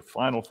doesn't put the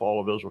final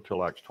fall of Israel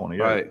till Acts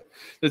 28. Right.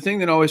 The thing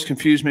that always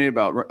confused me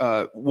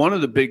about one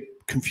of the big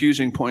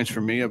confusing points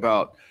for me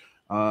about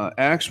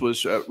Acts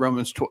was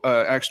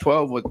Acts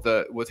 12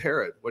 with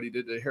Herod, what he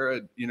did to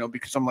Herod.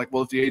 Because I'm like,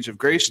 well, if the age of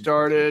grace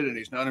started and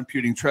he's not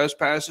imputing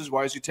trespasses,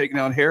 why is he taking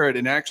out Herod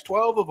in Acts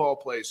 12 of all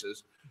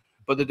places?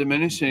 But the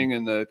diminishing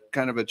and the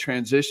kind of a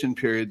transition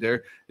period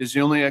there is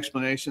the only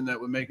explanation that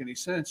would make any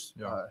sense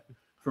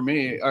for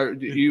me. Are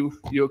you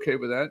okay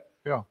with that?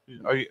 Yeah.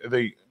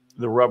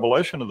 The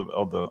revelation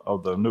of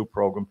the new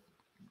program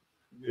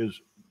is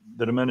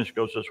the diminished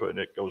goes this way and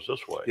it goes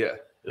this way. Yeah.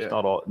 It's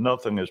not all.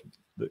 Nothing is.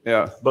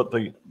 Yeah. But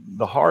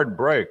the hard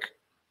break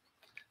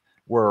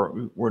where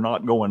we're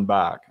not going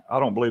back. I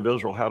don't believe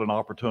Israel had an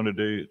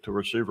opportunity to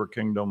receive her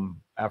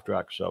kingdom after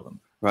Acts 7.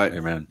 Right.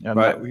 Amen. And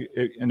right.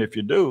 And if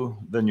you do,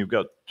 then you've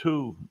got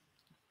two,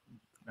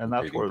 and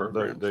that's where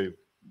the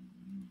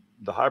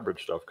hybrid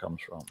stuff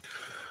comes from.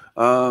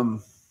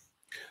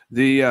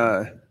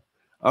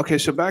 Okay,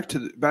 so back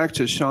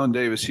to Sean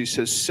Davis. He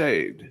says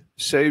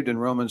saved in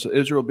Romans,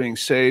 Israel being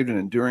saved and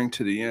enduring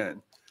to the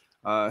end.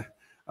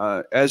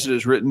 As it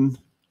is written,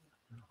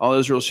 all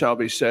Israel shall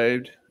be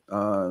saved.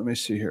 Let me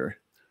see here.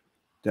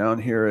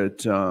 Down here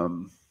at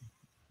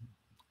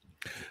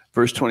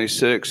verse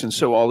 26, and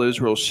so all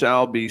Israel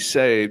shall be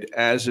saved,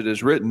 as it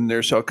is written,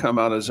 there shall come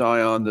out of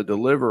Zion the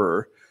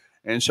deliverer,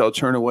 and shall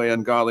turn away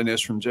ungodliness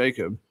from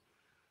Jacob.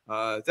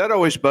 That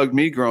always bugged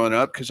me growing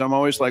up because I'm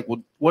always like,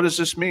 well, what does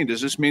this mean?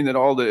 Does this mean that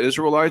all the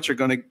Israelites are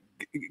going to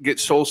get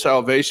soul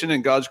salvation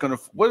and God's going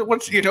to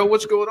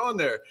what's going on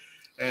there?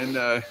 And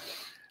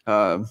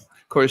of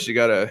course, you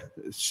got to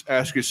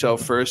ask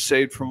yourself first,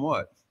 saved from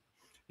what?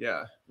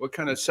 Yeah, what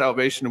kind of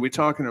salvation are we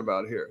talking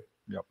about here?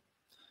 Yep.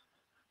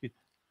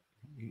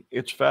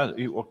 It's fast.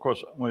 Of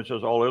course, when it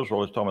says all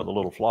Israel, he's talking about the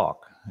little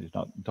flock. He's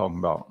not talking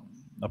about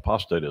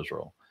apostate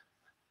Israel.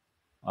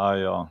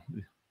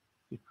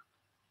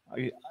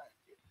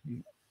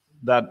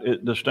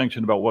 That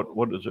distinction about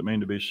what does it mean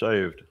to be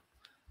saved?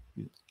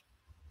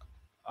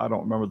 I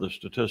don't remember the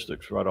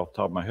statistics right off the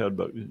top of my head,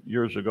 but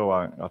years ago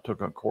I took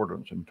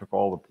concordance and took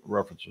all the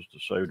references to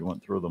saved and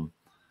went through them,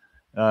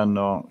 and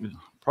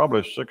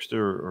probably 60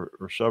 or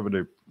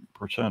 70%,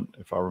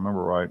 if I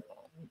remember right,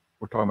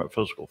 we're talking about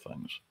physical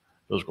things,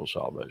 physical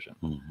salvation.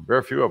 Mm-hmm.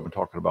 Very few of them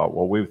talking about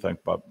what we think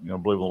about,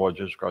 believe in the Lord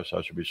Jesus Christ,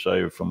 I should be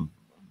saved from,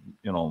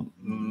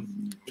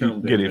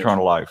 get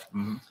eternal life.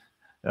 Mm-hmm.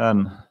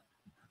 And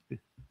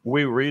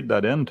we read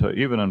that into,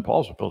 even in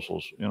Paul's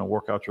epistles,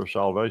 work out your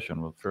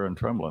salvation with fear and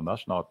trembling.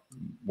 That's not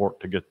work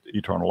to get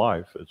eternal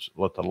life. It's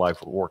let the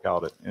life work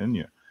out in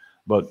you.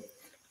 But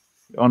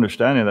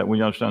understanding that when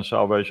you understand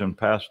salvation,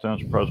 past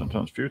tense, present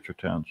tense, future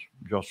tense,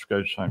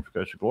 justification,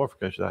 sanctification,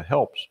 glorification, that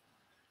helps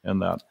in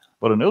that.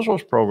 But in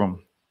Israel's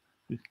program,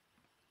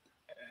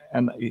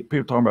 and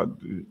people talking about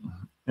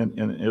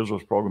in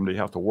Israel's program, do you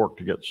have to work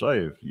to get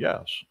saved?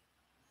 Yes.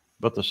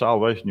 But the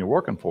salvation you're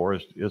working for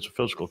is a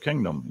physical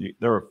kingdom.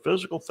 There are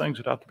physical things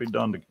that have to be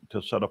done to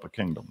set up a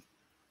kingdom.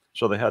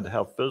 So they had to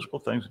have physical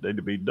things that need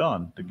to be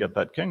done to get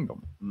that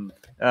kingdom. Mm.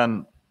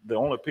 And the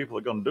only people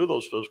that are going to do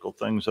those physical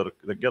things that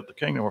get the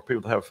kingdom are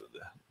people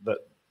that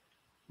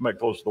make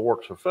those the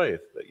works of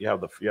faith. That you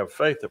have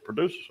faith that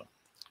produces them.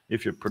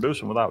 If you produce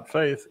them without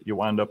faith, you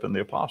wind up in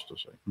the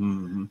apostasy.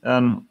 Mm-hmm.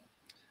 And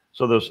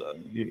so there's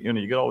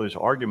you get all these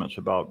arguments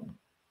about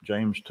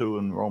James 2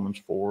 and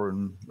Romans 4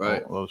 and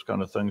right. all those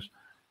kind of things.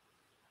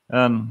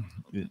 And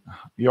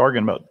you're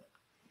arguing about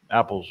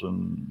apples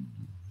and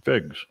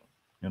figs,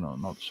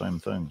 not the same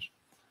things.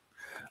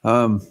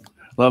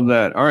 Love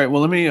that. All right.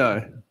 Well, let me,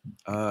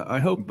 I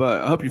hope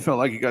you felt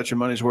like you got your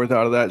money's worth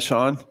out of that,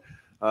 Sean.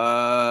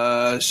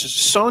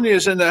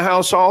 Sonia's in the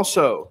house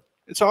also.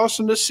 It's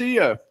awesome to see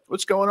you.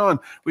 What's going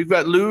on? We've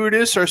got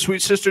Lourdes, our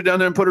sweet sister down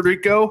there in Puerto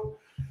Rico.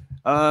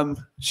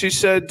 She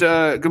said,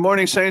 good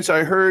morning, saints.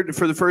 I heard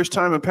for the first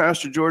time of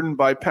Pastor Jordan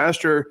by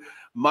Pastor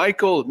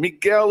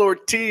Miguel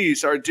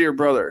Ortiz, our dear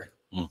brother.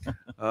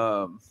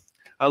 I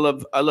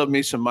love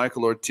me some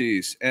Michael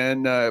Ortiz.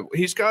 And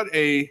he's got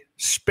a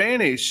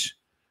Spanish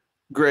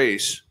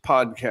Grace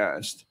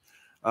podcast.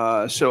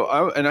 So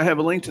I have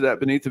a link to that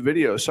beneath the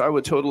video. So I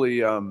would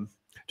totally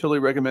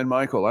recommend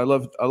Michael. I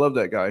love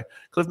that guy.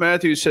 Cliff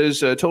Matthews says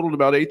totaled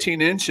about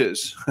 18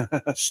 inches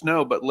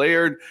snow, but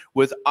layered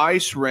with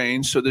ice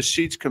rain, so the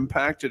sheets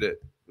compacted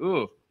it.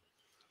 Ooh.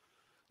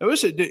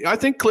 I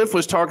think Cliff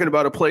was talking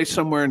about a place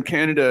somewhere in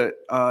Canada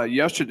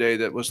yesterday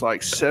that was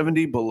like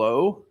 70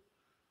 below.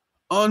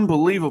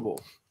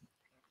 Unbelievable.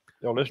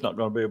 Well, it's not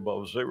going to be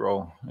above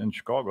zero in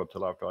Chicago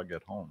till after I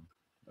get home.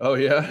 Oh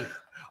yeah,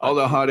 all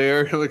the hot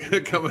air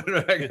coming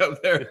back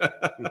up there.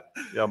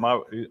 Yeah,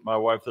 my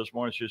wife this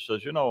morning, she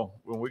says,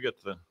 when we get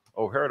to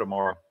O'Hare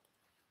tomorrow,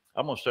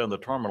 I'm going to stay in the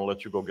terminal,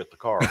 let you go get the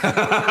car.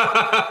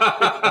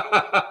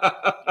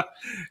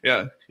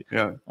 Yeah.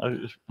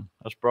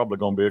 That's probably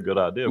going to be a good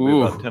idea. Be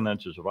about 10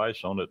 inches of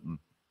ice on it, and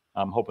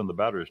I'm hoping the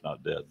battery's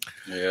not dead.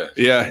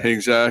 Yeah,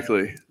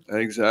 exactly.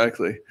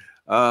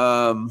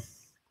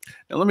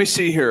 Now let me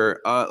see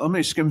here. Let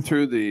me skim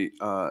through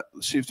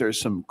see if there's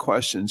some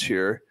questions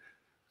here.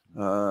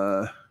 We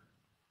got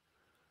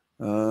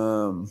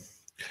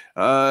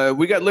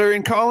Larry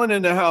and Colin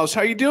in the house.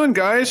 How you doing,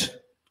 guys?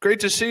 Great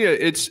to see you.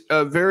 It's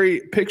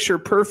very picture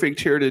perfect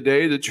here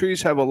today. The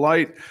trees have a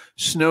light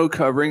snow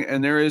covering,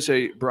 and there is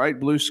a bright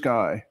blue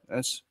sky.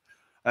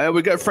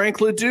 We got Frank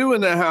Ledoux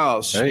in the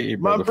house. Hey,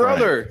 my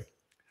brother.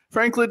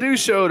 Frank Ledoux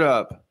showed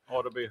up. It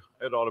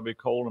ought to be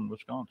cold in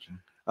Wisconsin.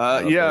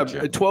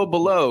 12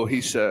 below, he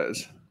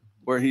says,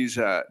 where he's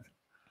at.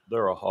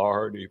 They're a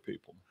hardy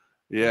people.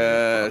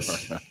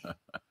 Yes.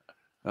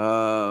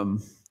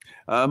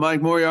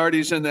 Mike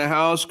Moriarty's in the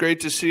house. Great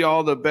to see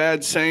all the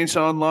bad saints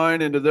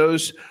online, and to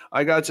those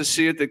I got to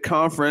see at the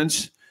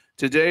conference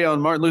today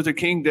on Martin Luther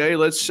King Day.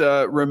 Let's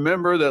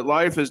remember that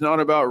life is not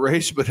about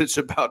race, but it's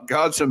about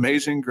God's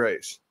amazing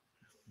grace.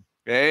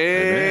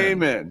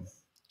 Amen.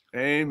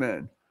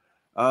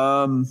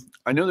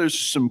 I know there's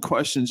some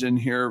questions in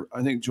here.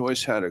 I think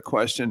Joyce had a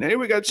question. Hey,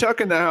 we got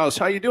Chuck in the house.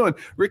 How you doing?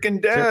 Rick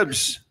and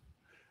Debs.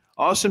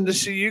 Awesome to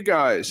see you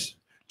guys.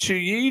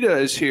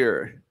 Chuyita is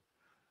here.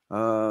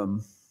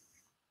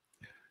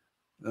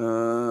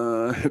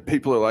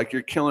 People are like,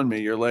 you're killing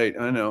me. You're late.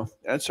 I know.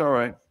 That's all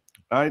right.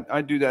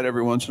 I do that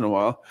every once in a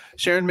while.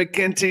 Sharon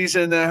McKenty's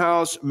in the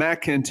house.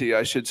 McKenty,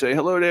 I should say.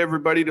 Hello to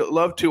everybody.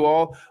 Love to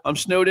all. I'm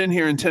snowed in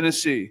here in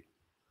Tennessee.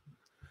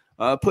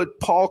 Put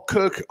Paul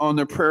Cook on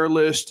the prayer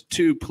list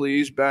too,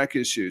 please. Back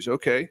issues.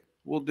 Okay,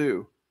 we'll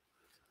do.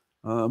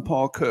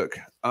 Paul Cook.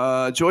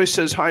 Joyce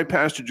says, hi,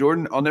 Pastor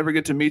Jordan. I'll never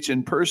get to meet you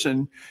in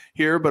person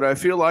here, but I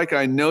feel like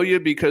I know you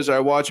because I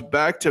watch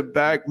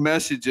back-to-back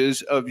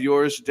messages of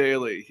yours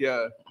daily.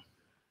 Yeah.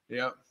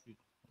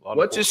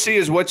 What you see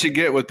is what you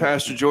get with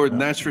Pastor Jordan.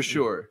 That's for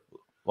sure.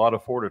 A lot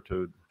of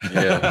fortitude.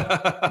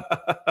 Yeah.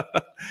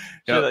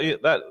 See,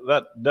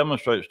 that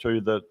demonstrates to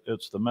you that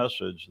it's the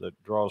message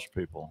that draws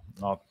people,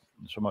 not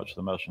so much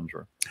the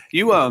messenger.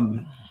 You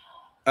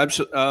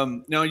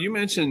absolutely. Now you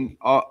mentioned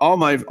all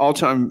my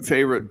all-time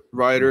favorite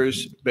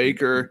writers: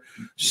 Baker,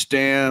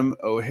 Stam,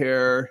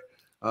 O'Hare,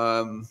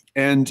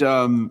 and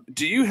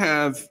do you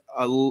have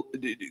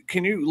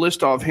can you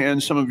list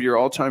offhand some of your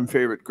all-time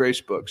favorite grace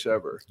books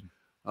ever?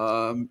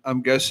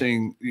 I'm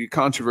guessing the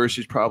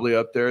Controversy is probably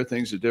up there.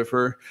 Things that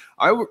differ.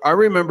 I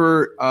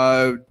remember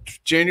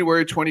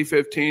January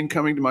 2015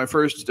 coming to my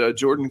first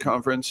Jordan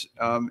conference,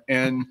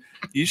 and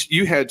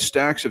you had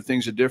stacks of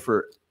Things that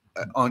Differ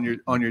on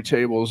your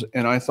tables,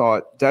 and I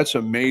thought that's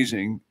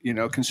amazing.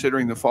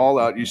 Considering the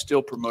fallout, you're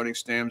still promoting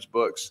Stam's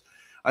books.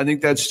 I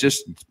think that's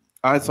just.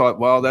 I thought,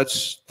 wow,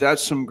 that's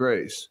some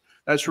grace.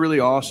 That's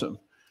really awesome.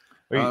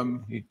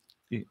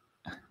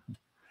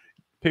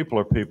 People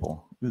are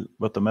people,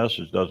 but the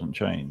message doesn't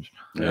change.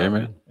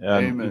 Amen.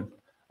 Amen.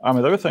 I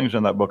mean, there are things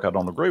in that book I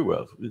don't agree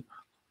with,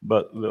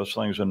 but there's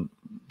things in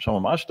some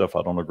of my stuff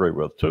I don't agree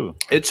with too.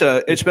 It's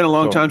been a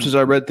long time since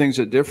I read Things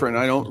That Differ, and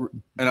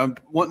I'm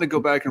wanting to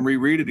go back and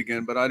reread it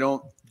again, but I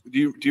don't.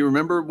 Do you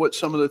remember what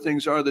some of the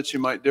things are that you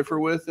might differ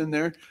with in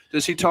there?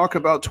 Does he talk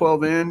about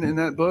 12N in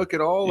that book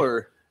at all,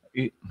 or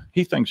he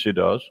thinks he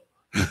does?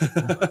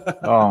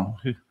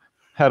 He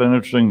had an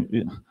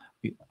interesting.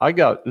 I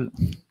got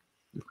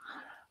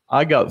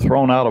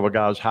thrown out of a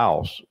guy's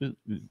house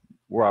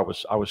where I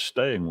was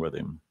staying with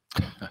him.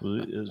 It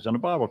was in a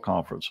Bible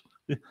conference,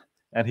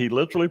 and he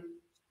literally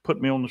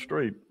put me on the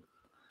street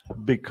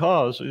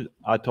because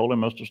I told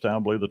him, Mr. Stam, I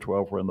believe the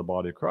 12 were in the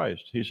body of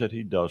Christ. He said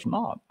he does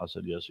not. I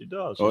said, yes, he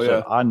does. He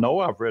said, I know,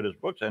 I've read his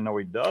books. I know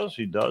he does.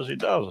 I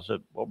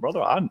said, well,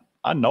 brother,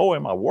 I know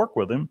him. I work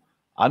with him.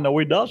 I know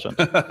he doesn't.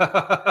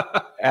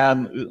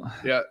 And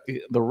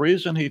the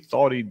reason he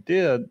thought he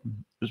did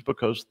is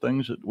because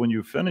when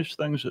you finish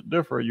Things That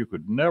Differ, you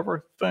could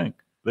never think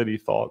that he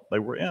thought they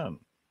were in.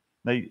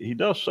 Now, he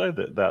does say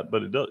that,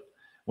 but it does.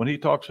 When he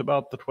talks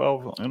about the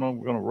 12, we're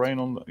going to reign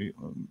on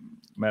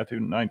Matthew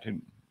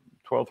 19,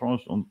 12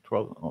 thrones, on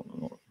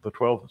 12, the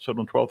 12 sit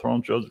on 12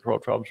 thrones, judge the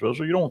 12 tribes of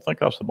Israel. You don't think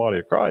that's the body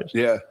of Christ.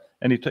 Yeah.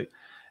 And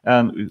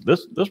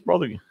this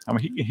brother, I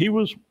mean, he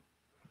was.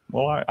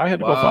 Well, I had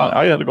to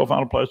go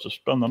find a place to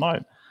spend the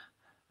night,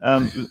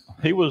 and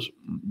he was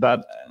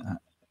that.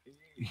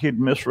 He'd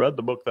misread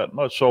the book that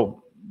much.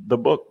 So the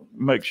book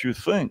makes you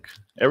think.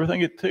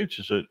 Everything it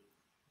teaches it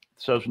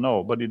says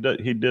no, but he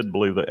did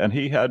believe that. And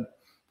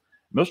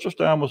Mr.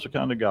 Stam was the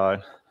kind of guy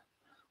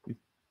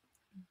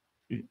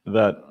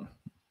that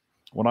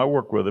when I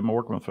worked with him, I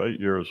worked with him for 8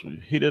 years,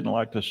 he didn't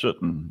like to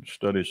sit and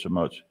study so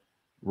much.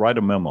 Write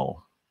a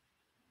memo.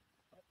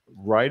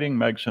 Writing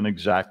makes an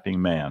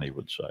exacting man, he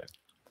would say.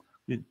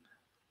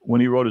 When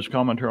he wrote his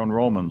commentary on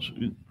Romans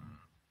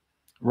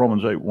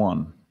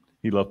 8:1,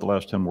 he left the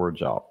last 10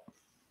 words out.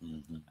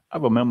 Mm-hmm. I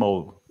have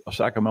a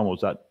stack of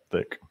memos that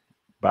thick,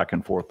 back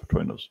and forth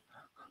between us,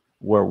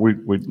 where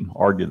we'd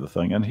argue the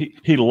thing. And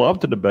he loved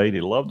to debate.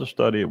 He loved to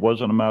study. It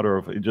wasn't a matter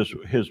of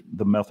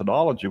the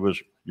methodology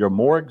was, you're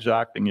more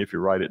exacting if you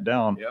write it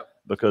down, yep,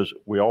 because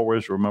we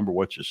always remember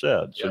what you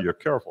said. So, yep, you're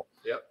careful.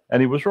 Yep.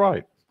 And he was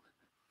right.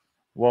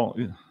 Well,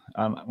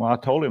 and when I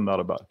told him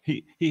that about,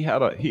 he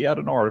had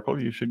an article,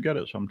 you should get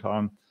it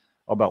sometime,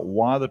 about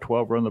why the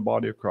 12 are in the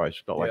body of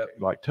Christ.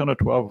 Like 10 or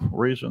 12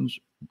 reasons.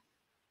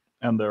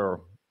 And they're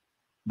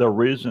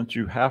reasons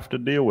you have to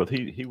deal with.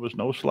 He was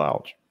no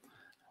slouch.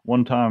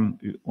 One time,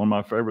 one of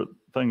my favorite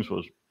things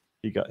was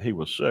he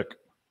was sick.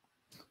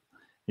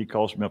 He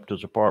calls me up to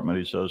his apartment.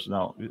 He says,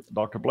 now,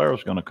 Dr. Blair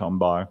is going to come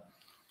by,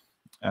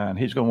 and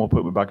he's going to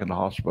put me back in the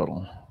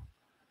hospital.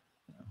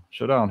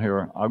 Sit down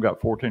here. I've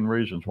got 14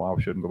 reasons why I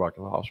shouldn't go back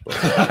to the hospital.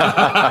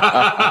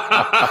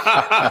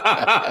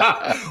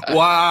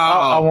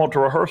 Wow. I want to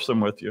rehearse them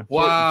with you.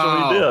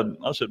 Wow. So he did.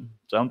 I said,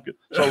 sounds good.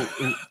 So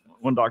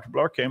when Dr.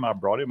 Blair came, I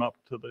brought him up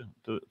to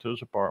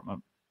his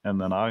apartment,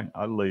 and then I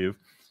leave,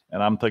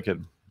 and I'm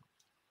thinking,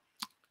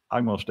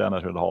 I'm going to stand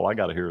out here in the hall. I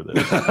got to hear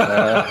this. So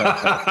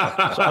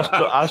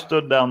I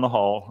stood down the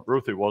hall.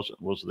 Ruthie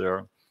was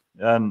there,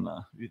 and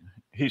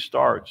he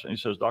starts, and he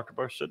says, Dr.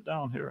 Blair, sit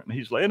down here. And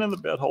he's laying in the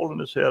bed, holding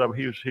his head up.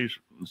 He's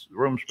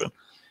room spin.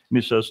 And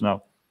he says,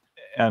 no.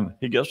 And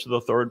he gets to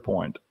the third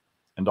point,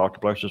 and Dr.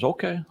 Blair says,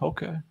 okay.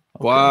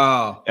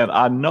 Wow. And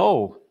I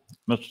know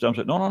Mr. Stem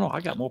said, no,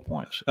 I got more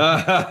points.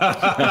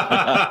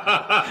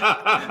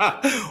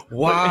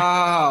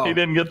 Wow. He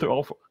didn't get through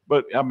all four.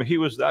 But I mean, he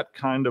was that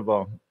kind of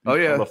a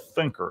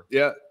thinker.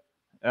 Yeah.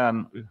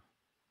 And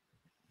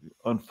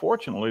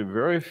unfortunately,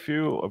 very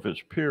few of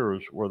his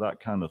peers were that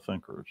kind of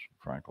thinkers,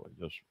 frankly,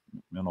 just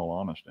in all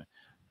honesty.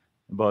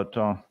 But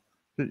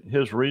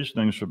his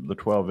reasonings for the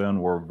 12N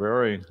were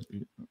very,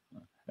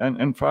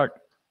 and in fact,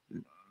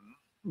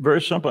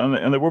 very simple.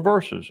 And they were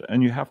verses,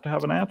 and you have to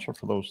have an answer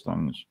for those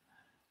things.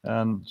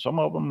 And some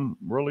of them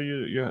really,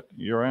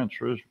 your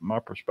answer is my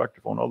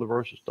perspective on other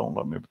verses. Don't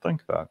let me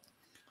think that.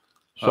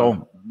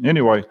 So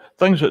anyway,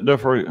 things that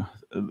differ,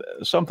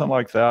 something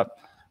like that.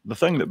 The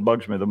thing that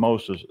bugs me the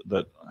most is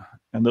that,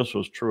 and this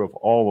was true of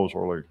all those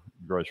early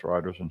grace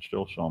writers and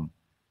still some,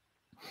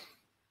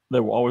 they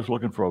were always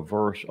looking for a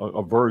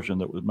version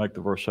that would make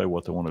the verse say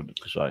what they wanted it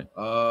to say.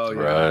 Oh, yeah.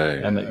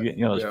 Right. And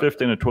it's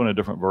 15 or 20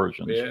 different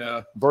versions.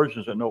 Yeah.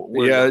 Versions that know.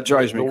 Yeah, it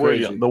drives me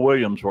crazy. The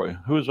Williams way.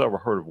 Who's ever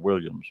heard of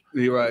Williams?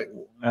 You're right.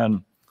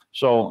 And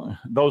so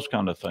those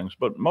kind of things.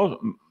 But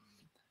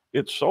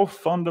it's so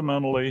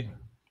fundamentally,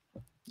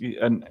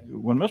 and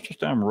when Mr.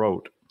 Stam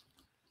wrote,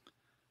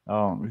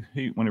 when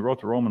he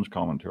wrote the Romans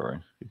commentary,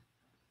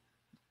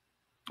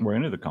 or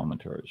any of the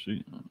commentaries,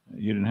 you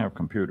didn't have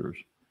computers.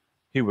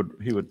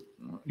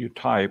 You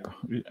type,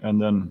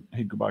 and then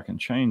he'd go back and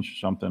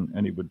change something,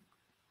 and he would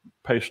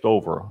paste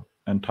over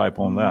and type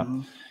on that.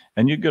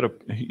 And you get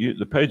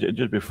the page, it'd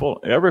just be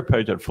full. Every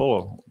page had full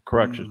of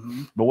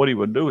corrections. But what he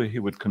would do, he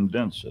would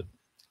condense it.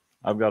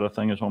 I've got a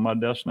thing that's on my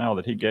desk now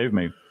that he gave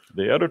me.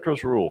 The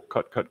editor's rule: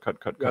 cut.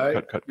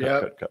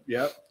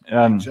 Yep.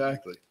 And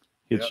exactly.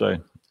 He'd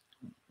say,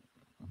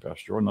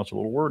 Pastor Jordan, that's a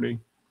little wordy.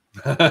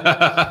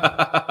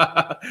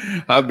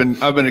 I've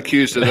been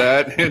accused of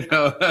that.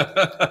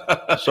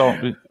 So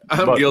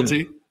I'm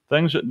guilty.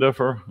 Things that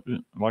differ,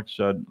 like I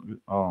said,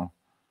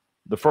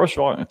 the first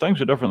volume,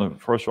 things are different than the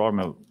first volume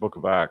of the Book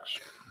of Acts.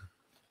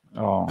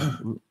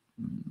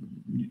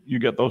 You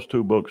get those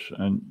two books,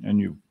 and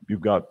you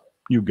got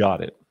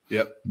it.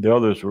 Yep. The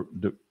others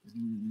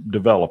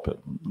develop it,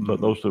 but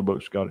those two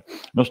books got it.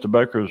 Mr.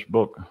 Baker's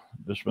book,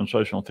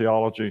 Dispensational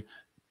Theology,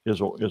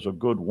 is a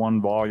good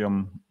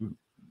one-volume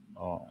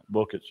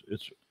book.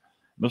 It's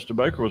Mr.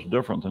 Baker was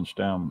different than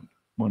Stam.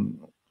 When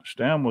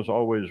Stam was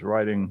always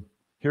writing,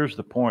 here's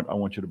the point, I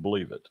want you to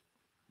believe it.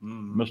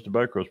 Mr.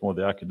 Baker is more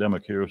the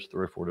academic. Here's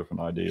 3 or 4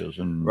 different ideas,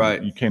 and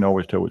you can't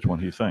always tell which one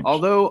he thinks.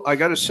 Although I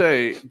got to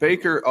say,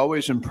 Baker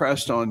always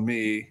impressed on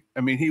me.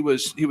 I mean, he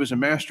was a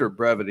master of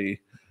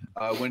brevity.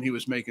 When he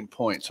was making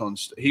points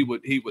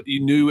you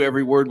knew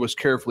every word was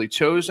carefully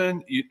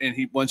chosen,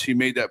 and once he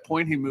made that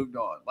point, he moved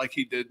on, like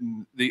he did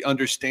in the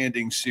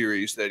Understanding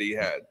series that he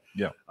had.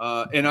 Yeah.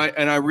 And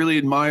I really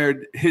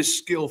admired his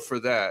skill for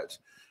that.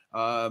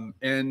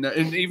 And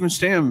even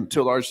Stam,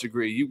 to a large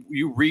degree,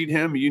 you read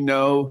him,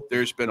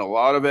 there's been a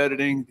lot of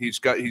editing. He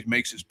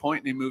makes his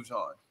point and he moves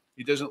on.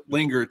 He doesn't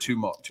linger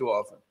too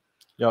often.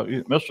 Yeah,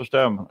 Mr.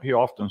 Stam, he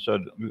often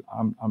said,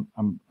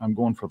 "I'm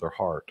going for their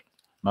heart,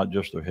 not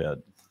just their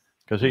head,"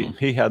 because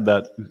he had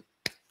that.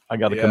 I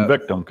got to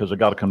convict them because I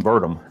got to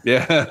convert them.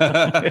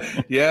 Yeah.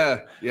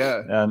 Yeah.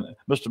 And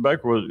Mr.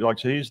 Baker was, like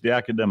I said, he's the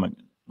academic.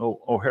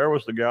 O'Hare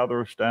was the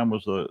gatherer, Stam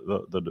was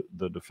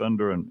the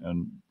defender,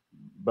 and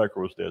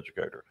Baker was the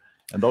educator.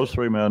 And those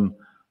three men,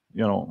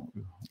 you know,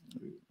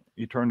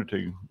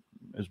 eternity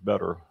is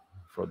better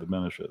for the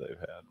ministry they've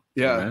had.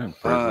 Yeah. Amen.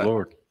 Praise the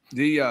Lord.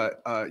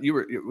 You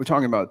were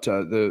talking about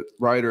the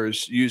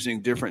writers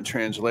using different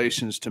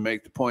translations to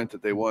make the point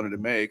that they wanted to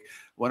make.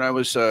 When I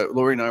was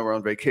Lori and I were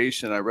on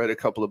vacation, I read a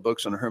couple of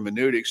books on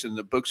hermeneutics, and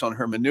the books on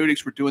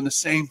hermeneutics were doing the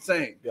same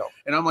thing. Yeah.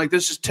 And I'm like,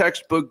 this is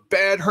textbook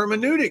bad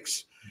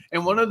hermeneutics.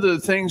 And one of the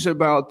things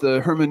about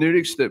the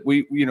hermeneutics that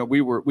we've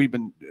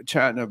been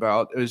chatting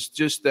about is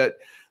just that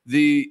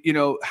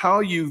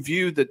how you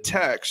view the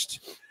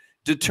text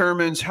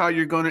determines how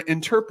you're going to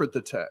interpret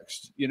the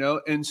text,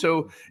 and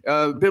so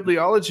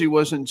bibliology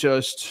wasn't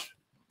just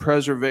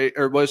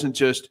wasn't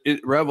just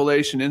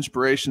revelation,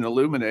 inspiration,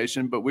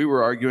 illumination, but we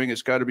were arguing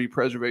it's got to be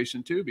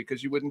preservation too,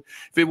 because if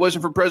it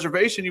wasn't for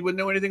preservation, you wouldn't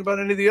know anything about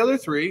any of the other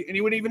three, and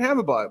you wouldn't even have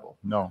a Bible.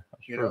 No,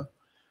 that's true.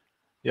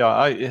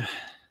 Yeah,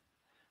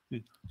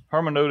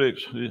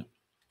 hermeneutics, and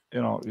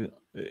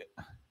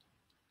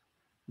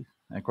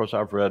of course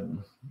I've read,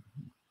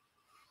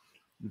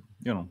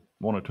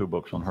 one or two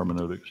books on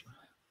hermeneutics.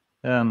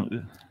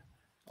 And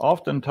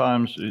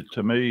oftentimes,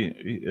 to me,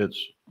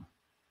 it's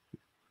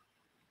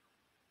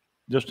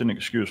just an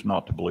excuse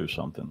not to believe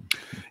something.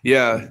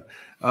 Yeah.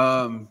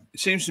 It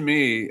seems to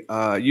me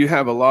you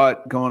have a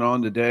lot going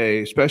on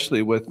today,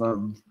 especially with,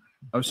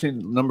 I've seen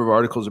a number of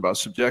articles about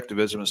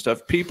subjectivism and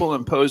stuff, people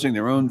imposing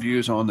their own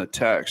views on the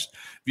text,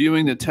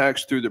 viewing the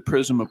text through the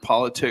prism of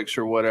politics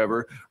or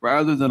whatever,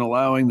 rather than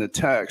allowing the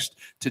text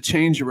to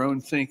change your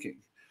own thinking.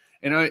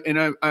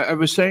 And I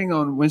was saying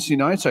on Wednesday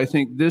nights, I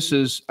think this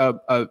is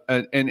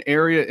an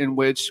area in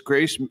which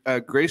grace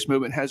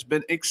movement has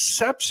been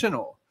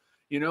exceptional.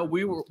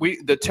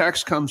 The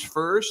text comes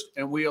first,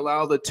 and we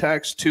allow the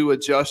text to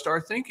adjust our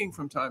thinking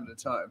from time to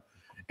time.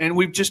 And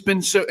we've just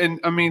been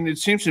it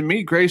seems to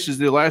me Grace is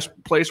the last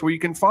place where you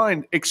can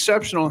find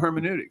exceptional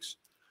hermeneutics.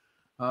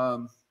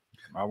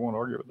 I won't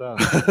argue with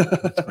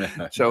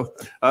that. So,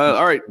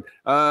 all right.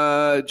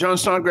 John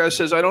Snodgrass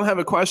says, I don't have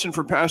a question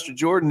for Pastor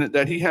Jordan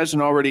that he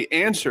hasn't already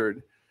answered.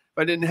 If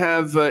I didn't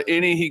have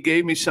any, he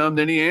gave me some,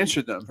 then he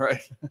answered them,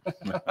 right?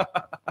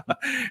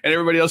 And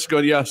everybody else is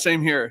going, yeah,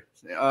 same here.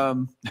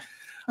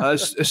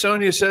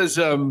 Sonia says,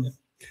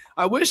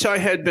 I wish I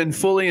had been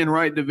fully in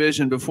right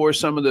division before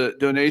some of the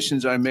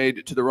donations I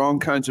made to the wrong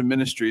kinds of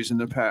ministries in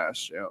the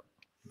past.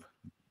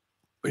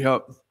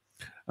 Yep.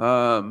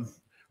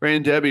 Ray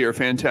and Debbie are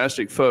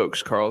fantastic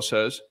folks, Carl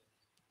says.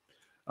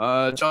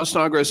 John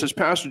Snodgrass says,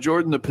 Pastor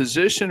Jordan, the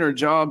position or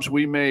jobs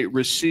we may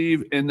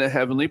receive in the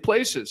heavenly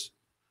places,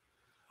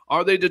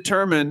 are they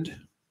determined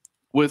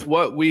with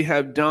what we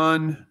have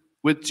done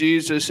with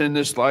Jesus in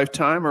this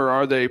lifetime, or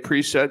are they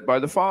preset by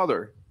the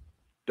Father?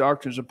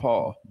 Doctrines of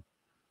Paul.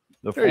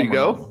 There you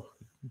go.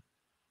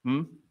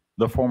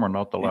 The former,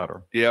 not the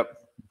latter. Yep,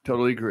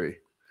 totally agree.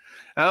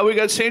 We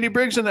got Sandy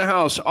Briggs in the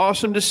house.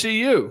 Awesome to see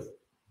you.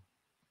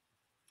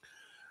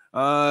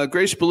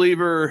 Grace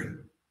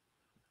Believer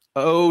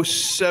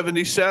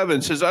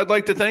 077 says, I'd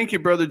like to thank you,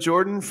 Brother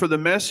Jordan, for the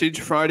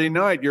message Friday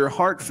night. Your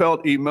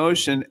heartfelt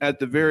emotion at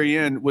the very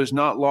end was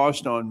not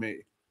lost on me.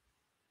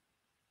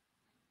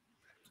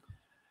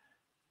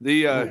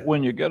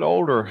 When you get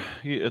older,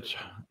 it's,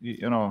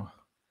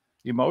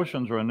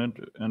 emotions are an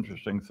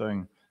interesting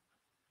thing.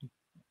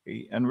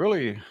 And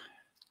really,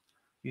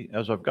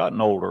 as I've gotten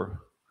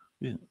older,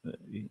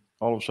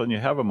 all of a sudden you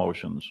have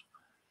emotions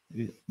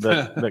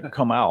that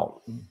come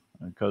out,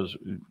 because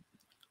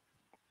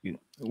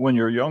when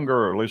you're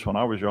younger, or at least when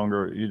I was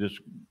younger,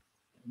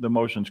 the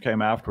emotions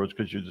came afterwards,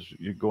 because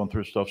you're going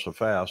through stuff so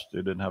fast,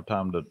 you didn't have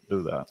time to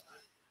do that.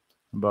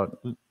 But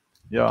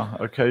yeah,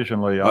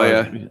 occasionally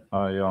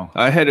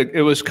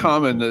it was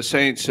common. The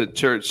saints at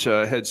church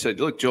had said,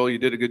 look, Joel, you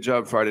did a good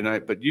job Friday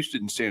night, but you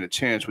didn't stand a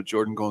chance with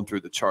Jordan going through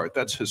the chart.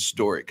 That's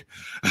historic.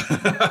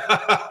 Not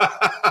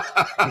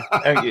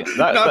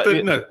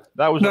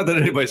that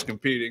anybody's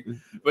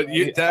competing, but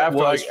that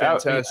was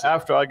fantastic.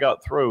 After I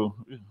got through,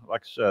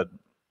 like I said,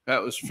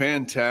 that was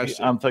fantastic.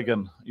 I'm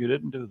thinking, you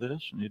didn't do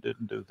this and you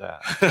didn't do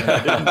that. And you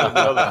didn't do the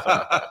other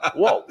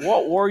thing.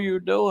 What were you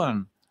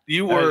doing?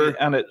 You were,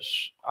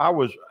 I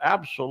was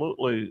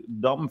absolutely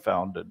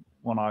dumbfounded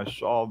when I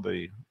saw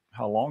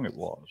how long it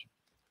was.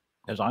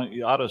 As I'd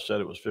have said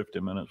it was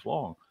 50 minutes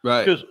long.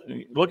 Right. Because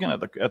looking at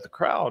the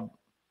crowd,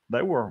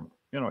 they were,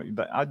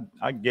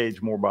 I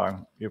gauge more by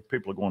if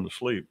people are going to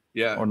sleep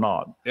or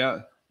not.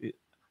 Yeah.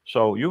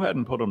 So you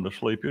hadn't put them to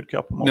sleep; you'd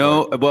kept them awake.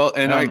 No, well,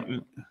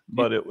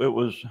 but it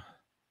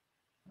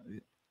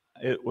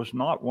was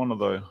not one of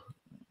the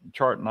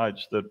chart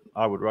nights that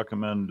I would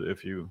recommend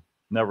if you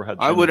never had.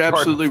 I would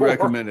absolutely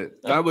recommend it.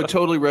 I would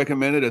totally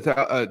recommend it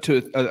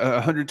to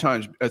 100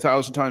 times,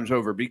 1,000 times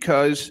over,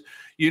 because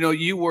there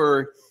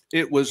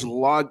was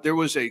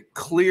a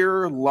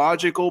clear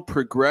logical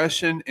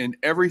progression in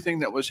everything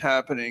that was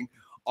happening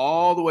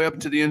all the way up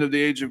to the end of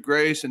the age of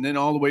grace, and then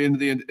all the way into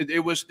the end. It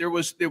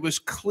was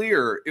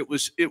clear. It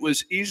was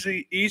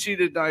easy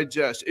to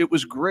digest. It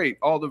was great.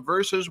 All the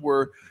verses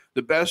were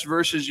the best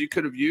verses you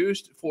could have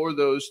used for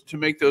those to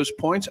make those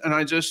points. And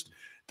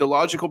the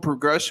logical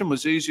progression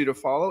was easy to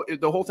follow.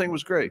 The whole thing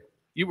was great.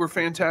 You were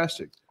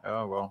fantastic.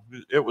 Oh, well,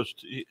 it was,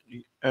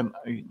 and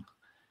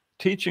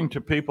teaching to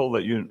people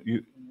that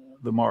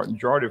the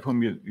majority of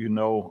whom you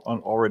know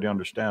already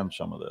understand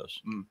some of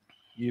this.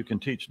 You can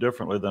teach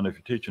differently than if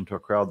you're teaching to a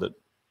crowd that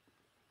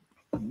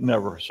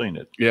never seen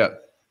it. Yeah.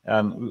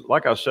 And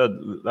like I said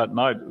that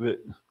night,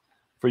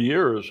 for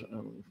years,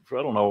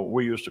 I don't know,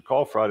 we used to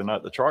call Friday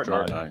night the chart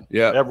night.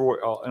 Yeah. Everywhere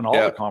in all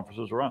the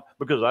conferences around,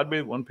 because that'd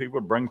be when people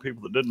would bring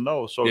people that didn't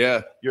know. So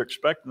you're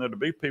expecting there to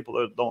be people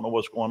that don't know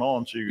what's going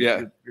on. So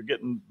you're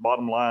getting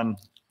bottom line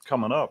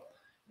coming up.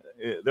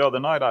 The other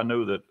night, I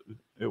knew that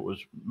it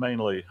was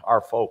mainly our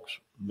folks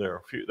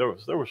there.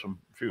 There were some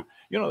few.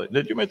 You know,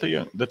 did you meet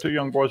the two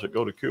young boys that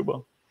go to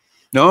Cuba?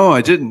 No,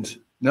 I didn't.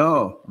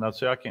 No. Now,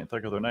 see, I can't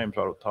think of their names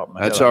right off the top of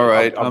my head. That's all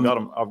right.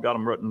 I've got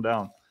them written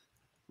down.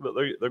 But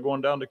they're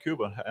going down to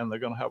Cuba, and they're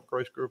going to have a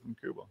grace group in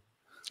Cuba.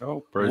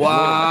 Oh,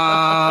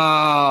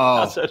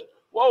 wow! I said,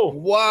 "Whoa,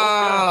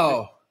 wow,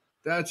 okay.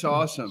 That's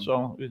awesome."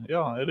 So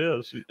yeah, it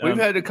is. We've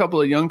had a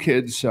couple of young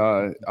kids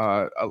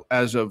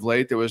as of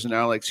late. There was an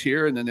Alex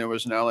here, and then there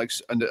was an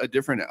Alex,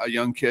 a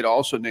young kid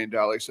also named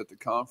Alex at the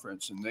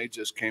conference, and they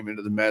just came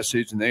into the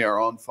message, and they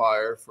are on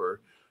fire for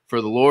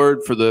the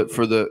Lord, for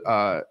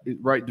the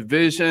right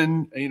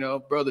division, you know,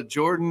 Brother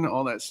Jordan,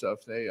 all that stuff.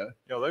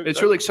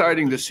 It's really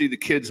exciting to see the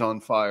kids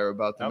on fire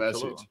about the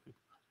message.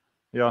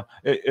 Yeah,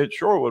 it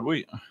sure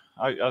would.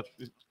 I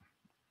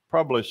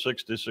probably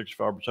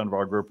 60-65% of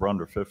our group are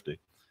under 50,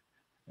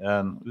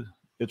 and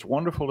it's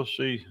wonderful to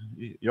see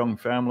young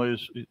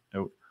families. You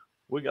know,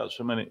 we got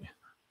so many.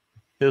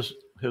 His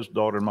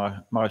daughter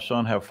and my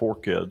son have 4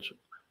 kids.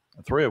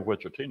 3 of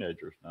which are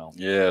teenagers now.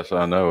 Yes,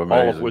 I know.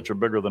 Amazing. All of which are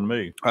bigger than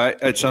me.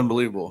 It's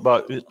unbelievable.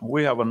 But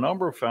we have a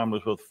number of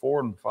families with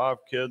 4 and 5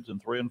 kids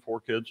and 3 and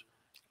 4 kids.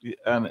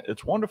 And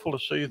it's wonderful to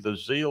see the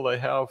zeal they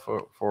have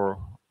for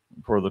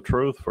the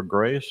truth, for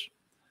grace.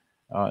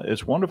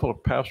 It's wonderful to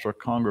pastor a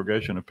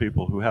congregation of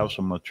people who have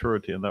some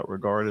maturity in that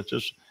regard. It's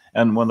just,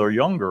 and when they're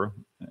younger,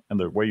 and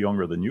they're way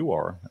younger than you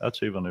are,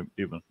 that's even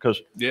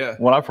because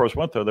when I first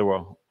went there,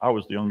 I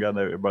was the young guy, and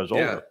everybody's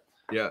older.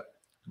 Yeah.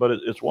 But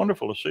it's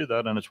wonderful to see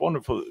that, and it's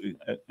wonderful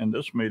in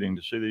this meeting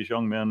to see these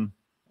young men.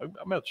 I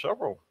met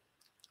several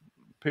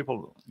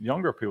people,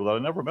 younger people that I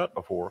never met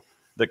before,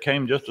 that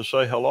came just to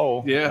say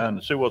hello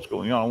and see what's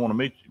going on. I want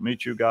to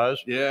meet you guys.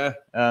 Yeah.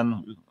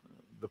 And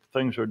the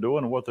things they're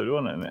doing and what they're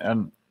doing,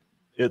 and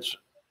it's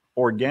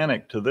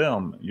organic to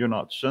them. You're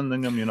not sending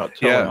them. You're not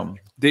telling them.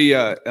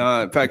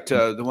 In fact,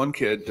 the one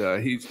kid,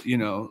 he's, you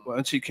know,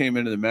 once he came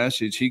into the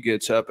message, he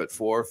gets up at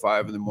 4 or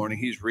 5 in the morning.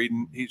 He's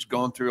reading. He's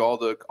going through all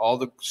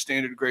the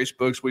standard grace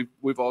books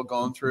we've all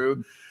gone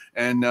through,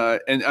 and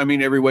I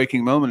mean, every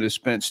waking moment is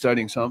spent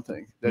studying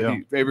something.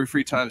 Every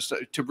free time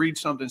to read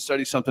something,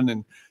 study something,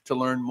 and to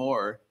learn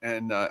more.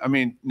 And I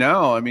mean,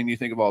 you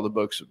think of all the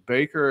books of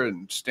Baker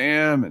and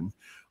Stam and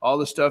all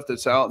the stuff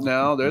that's out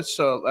now. That's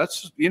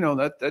you know,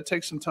 that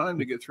takes some time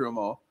to get through them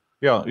all.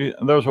 Yeah,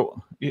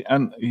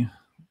 and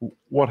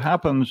what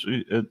happens,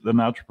 the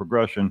natural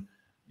progression,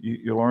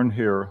 you learn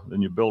here, then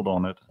you build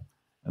on it,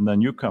 and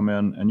then you come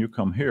in and you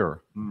come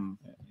here,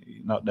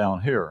 not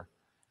down here.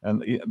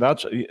 And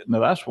that's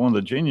one of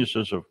the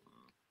geniuses of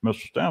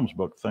Mr. Stam's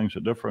book, Things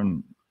That Differ,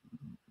 in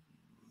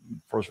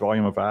first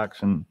volume of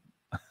Acts and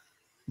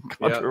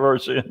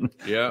Controversy and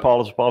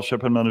Paul's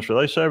apostleship and ministry.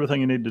 They say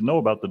everything you need to know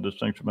about the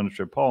distinction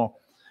ministry of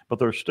Paul, but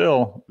there's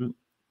still,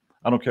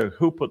 I don't care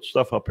who puts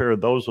stuff up here,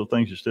 those are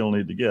things you still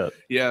need to get.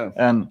 Yeah.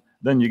 And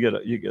then you get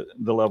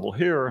the level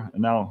here,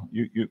 and now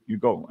you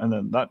go, and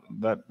then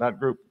that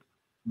group,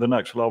 the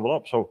next level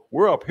up. So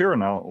we're up here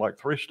now, like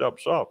 3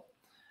 steps up,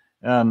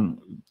 and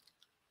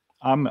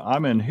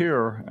I'm in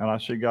here, and I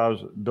see guys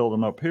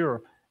building up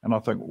here, and I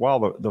think,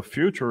 wow, the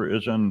future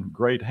is in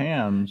great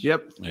hands.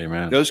 Yep.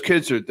 Amen. Those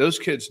kids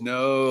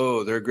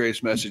know their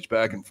grace message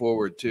back and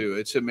forward too.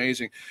 It's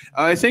amazing.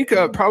 I think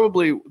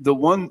probably the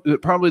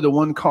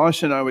one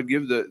caution I would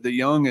give the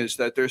young is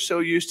that they're so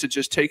used to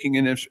just taking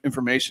in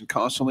information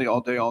constantly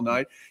all day, all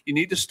night. You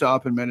need to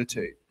stop and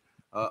meditate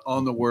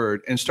on the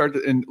Word and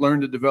and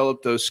learn to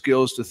develop those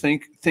skills to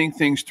think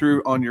things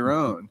through on your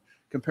own,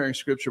 comparing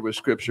Scripture with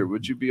Scripture.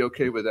 Would you be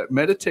okay with that?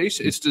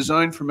 Meditation, it's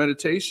designed for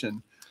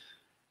meditation.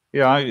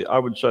 Yeah, I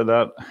would say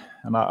that,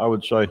 and I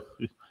would say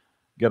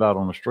get out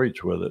on the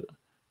streets with it,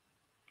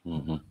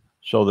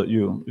 so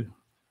that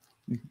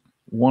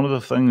one of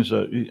the things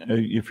that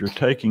if you're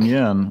taking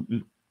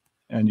in,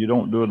 and you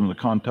don't do it in the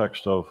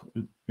context of,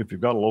 if you've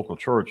got a local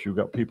church, you've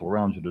got people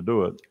around you to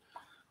do it,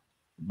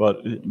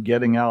 but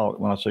getting out,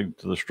 when I say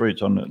to the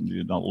streets, I'm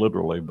not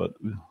literally, but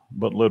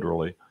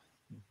literally,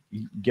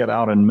 get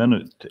out and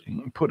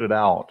put it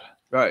out.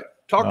 Right,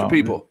 talk to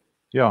people.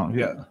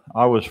 Yeah.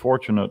 I was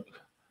fortunate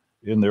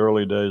in the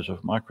early days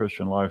of my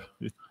Christian life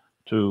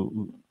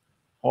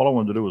all I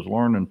wanted to do was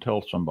learn and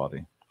tell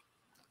somebody.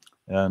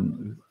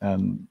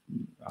 And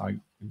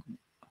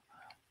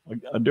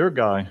a dear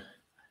guy,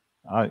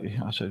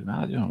 I said,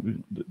 nah, you know,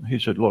 he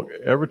said, look,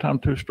 every time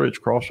two streets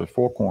cross at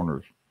four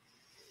corners,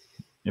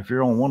 if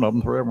you're on one of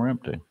them, three of them are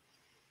empty.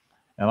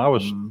 And I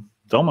was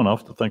dumb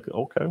enough to think,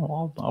 okay,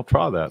 well, I'll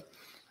try that.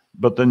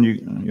 But then you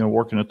know,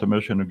 working at the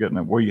mission and getting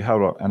it where you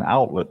have an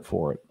outlet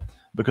for it,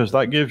 because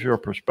that gives you a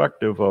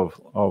perspective of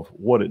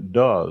what it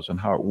does and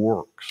how it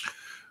works.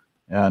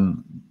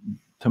 And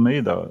to me,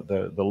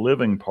 the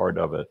living part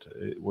of it,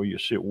 where you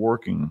see it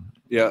working.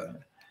 Yeah.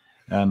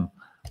 And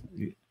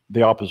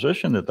the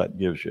opposition that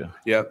gives you.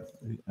 Yeah.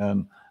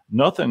 And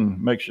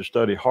nothing makes you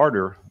study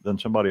harder than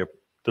somebody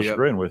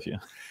disagreeing with you.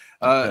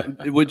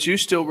 Would you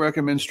still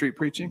recommend street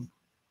preaching?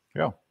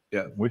 Yeah.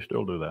 Yeah. We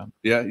still do that.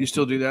 Yeah. You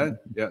still do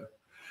that? Yeah.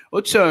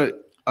 Let's,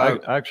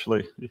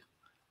 actually,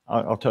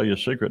 I'll tell you a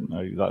secret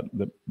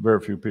that very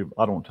few people,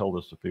 I don't tell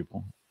this to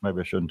people.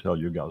 Maybe I shouldn't tell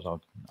you guys.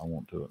 I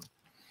won't do it.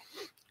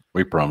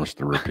 We promise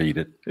to repeat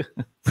it.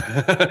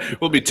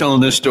 We'll be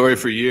telling this story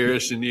for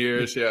years and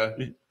years. Yeah.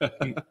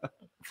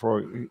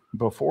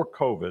 Before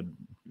COVID,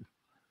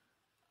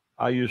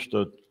 I used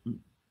to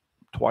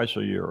twice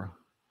a year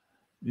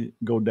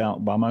go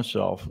down by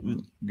myself,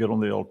 get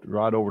on the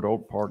ride over to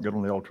Oak Park, get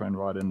on the L train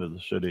right into the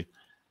city,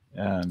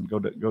 and go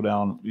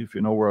down. If you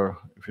know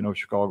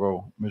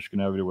Chicago, Michigan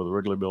Avenue, where the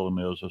Wrigley Building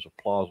is, there's a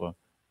plaza,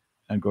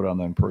 and go down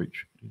there and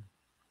preach.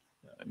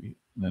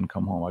 Then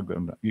come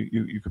home.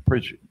 You could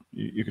preach.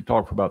 You could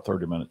talk for about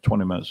 30 minutes,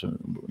 20 minutes,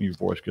 and your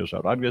voice gives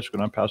out. I'd just go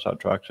down, pass out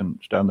tracts, and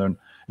stand there. And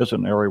it's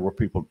an area where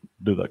people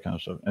do that kind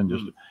of stuff. And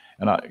just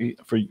and I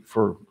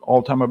for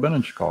all the time I've been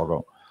in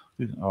Chicago,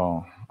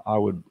 I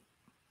would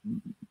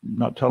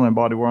not tell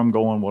anybody where I'm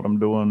going, what I'm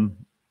doing.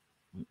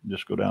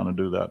 Just go down and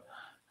do that,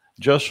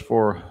 just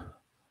for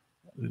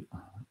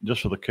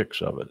the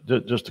kicks of it,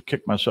 just to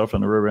kick myself in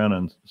the rear end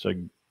and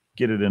say,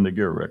 get it into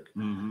gear, Rick,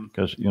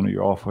 because you know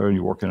you're off here,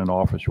 you're working in an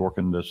office, you're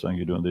working this thing,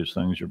 you're doing these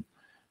things.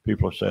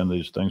 People are saying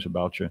these things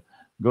about you.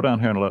 Go down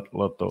here and let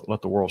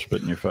the world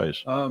spit in your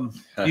face. What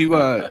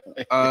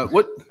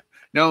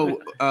now?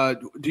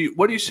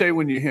 What do you say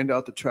when you hand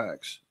out the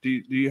tracts? Do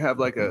you have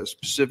like a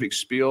specific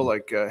spiel,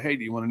 like, hey,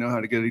 do you want to know how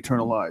to get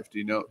eternal life? Do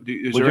you know? Would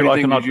you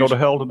like to not go to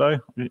hell today?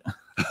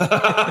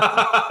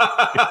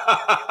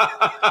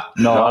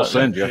 No, I'll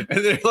send you. And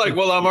they're like,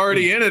 well, I'm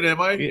already in it, am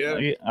I?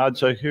 Yeah. I'd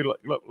say, here,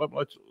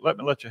 let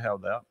me let you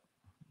have that.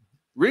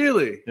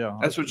 Really? Yeah.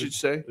 That's what you'd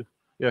say?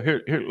 Yeah,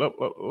 here,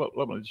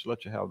 let me just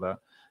let you have that.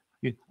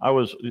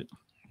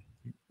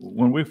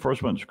 When we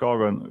first went to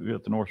Chicago and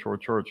at the North Shore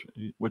Church,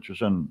 which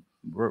is in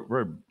very,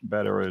 very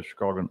bad area of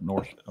Chicago,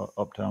 north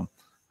uptown,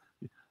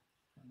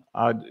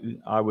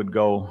 I would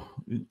go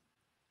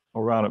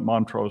around at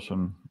Montrose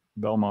and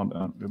Belmont,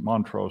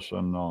 Montrose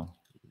and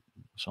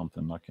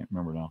something, I can't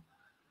remember now.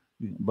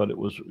 But it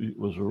was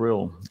a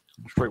real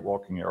straight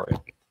walking area.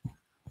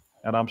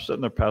 And I'm sitting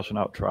there passing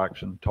out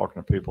tracts and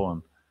talking to people,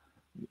 and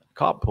a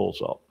cop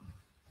pulls up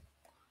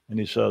and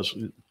he says,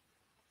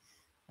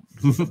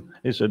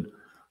 he said,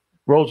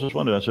 rolls this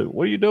window. I said,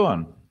 what are you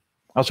doing?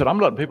 I said, I'm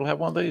letting people have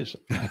one of these.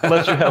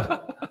 Let you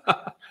have.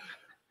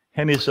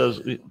 And he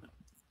says,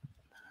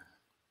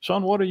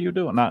 son, what are you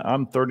doing?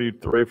 I'm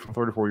 33,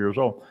 34 years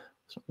old.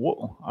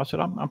 I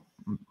said, I'm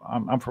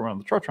from around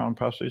the church. I'm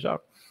pass these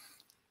out.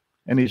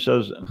 And he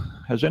says,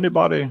 has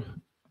anybody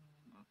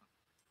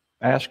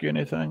asked you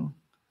anything?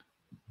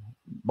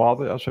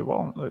 Bother? I said,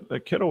 well, the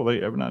kiddo,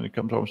 every night he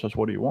comes over and says,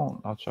 what do you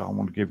want? I said, I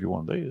want to give you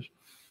one of these.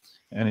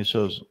 And he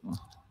says,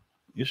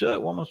 you see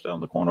that woman's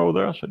down the corner over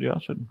there? I said, yeah. I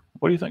said,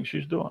 what do you think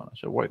she's doing? I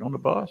said, waiting on the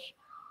bus.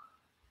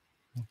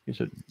 He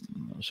said,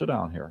 sit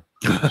down here.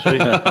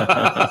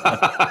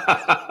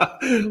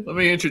 Let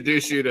me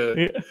introduce you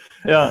to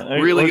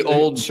really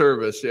old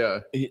service. Yeah.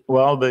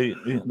 Well,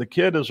 the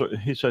kid is,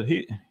 he said,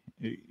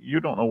 you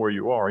don't know where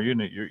you are. You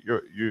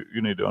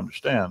need to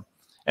understand.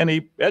 And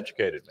he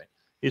educated me.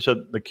 He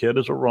said, the kid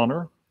is a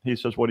runner. He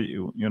says, what do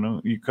you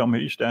come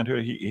here, you stand here.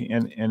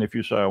 And if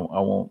you say, I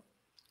want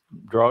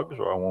drugs,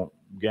 or I want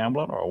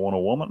gambling, or I want a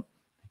woman,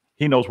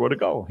 he knows where to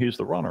go. He's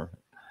the runner.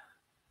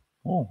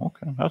 Oh,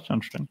 okay. That's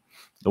interesting.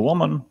 The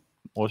woman,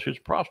 well, she's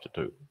a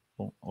prostitute.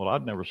 Well,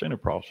 I'd never seen a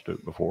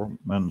prostitute before.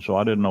 And so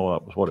I didn't know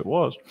that was what it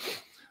was.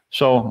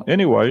 So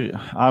anyway,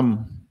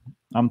 I'm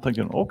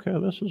thinking, okay,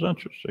 this is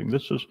interesting.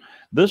 This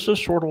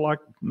is sort of like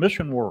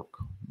mission work,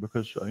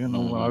 because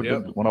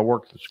when I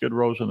worked at Skid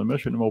Rows in the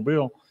mission in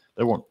Mobile,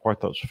 they weren't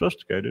quite that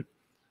sophisticated.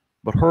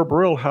 But Herb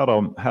Rill had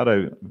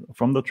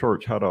from the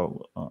church had a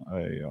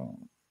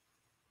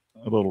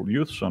little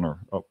youth center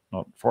up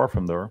not far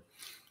from there,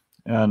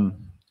 and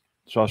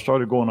so I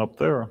started going up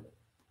there.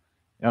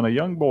 And a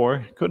young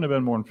boy, couldn't have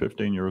been more than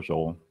 15 years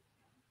old.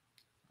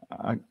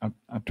 I'm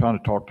trying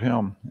to talk to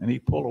him, and he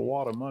pulled a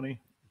wad of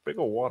money. Big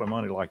old wad of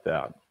money like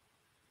that,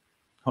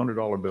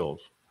 $100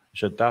 bills. He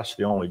said, that's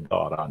the only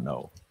God I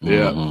know.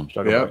 Yeah.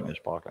 Stuck it right in his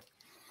pocket.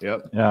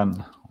 Yep.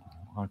 And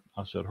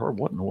I said, Herb,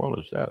 what in the world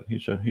is that? He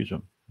said, he's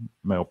a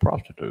male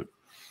prostitute,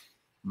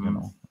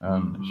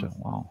 And he said,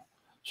 wow.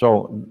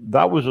 So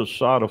that was a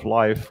side of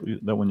life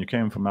that when you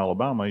came from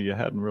Alabama, you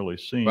hadn't really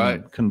seen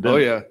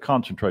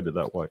concentrated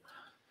that way.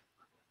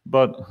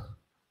 But,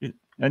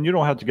 and you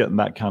don't have to get in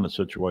that kind of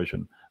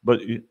situation, but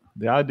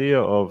the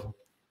idea of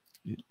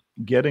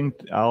getting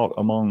out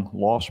among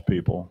lost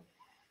people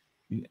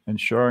and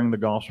sharing the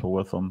gospel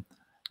with them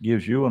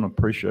gives you an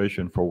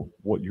appreciation for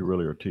what you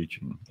really are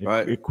teaching.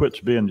 It quits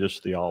being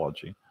just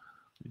theology.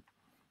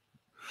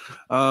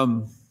 I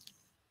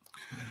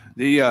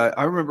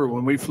remember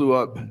when we flew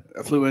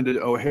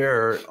into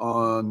O'Hare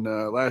on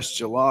last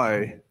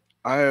July.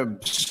 I am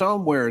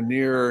somewhere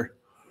near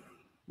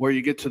where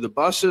you get to the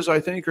buses, I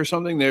think, or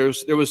something. There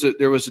was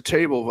a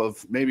table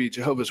of maybe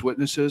Jehovah's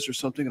Witnesses or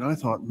something, and I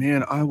thought,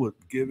 man, I would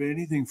give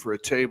anything for a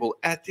table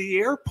at the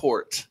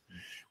airport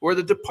where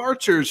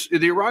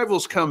the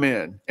arrivals come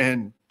in,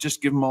 and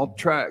just give them all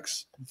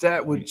tracks.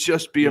 That would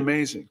just be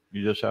amazing.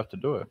 You just have to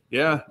do it.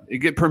 Yeah, you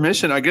get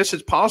permission. I guess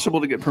it's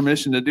possible to get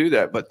permission to do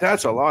that, but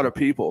that's a lot of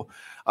people.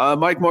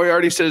 Mike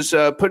Moriarty says,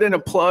 put in a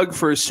plug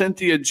for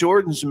Cynthia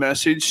Jordan's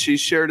message she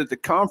shared at the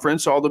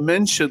conference. All the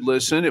men should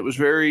listen. It was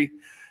very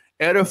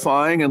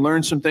edifying and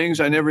learned some things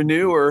I never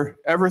knew or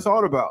ever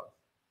thought about.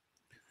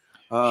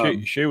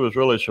 She was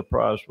really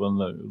surprised when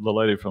the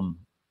lady from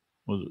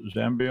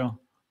Zambia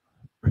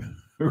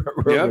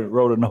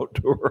wrote a note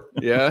to her.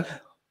 Yeah.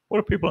 What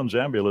are people in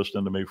Zambia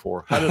listening to me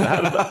for? How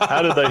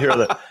did they hear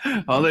that?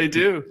 Oh, they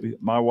do.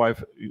 My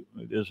wife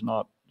is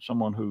not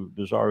someone who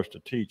desires to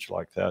teach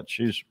like that.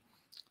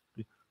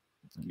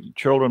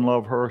 Children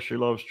love her. She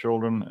loves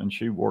children, and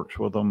she works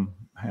with them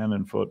hand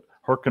and foot.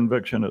 Her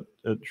conviction at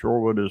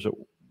Shorewood is that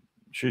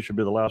she should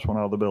be the last one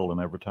out of the building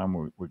every time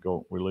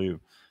we leave.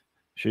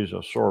 She's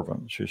a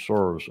servant. She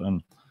serves,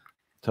 and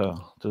to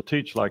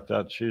teach like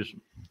that, she's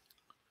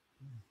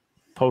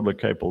totally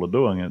capable of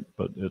doing it,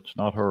 but it's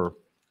not her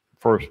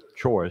first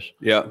choice.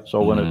 Yeah.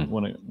 So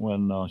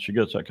when she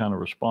gets that kind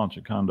of response,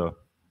 it kind of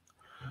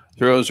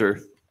throws her.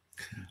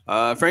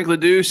 Frank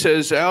Ledoux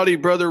says, "Howdy,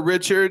 brother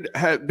Richard.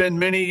 Had been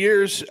many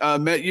years.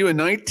 Met you in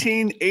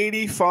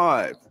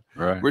 1985.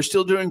 Right. We're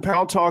still doing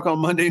Pal Talk on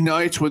Monday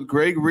nights with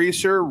Greg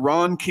Reeser,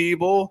 Ron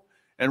Keeble,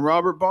 and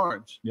Robert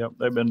Barnes." Yep,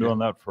 they've been doing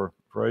that for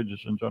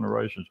ages and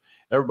generations.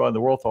 Everybody in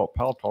the world thought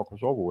Pal Talk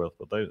was over with,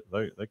 but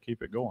they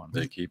keep it going.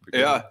 They keep it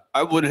going. Yeah,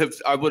 I would have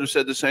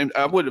said the same.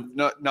 I would have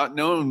not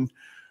known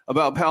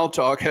about Pal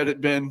Talk had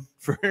it been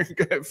for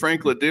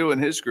Frank Ledoux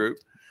and his group.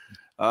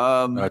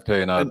 I tell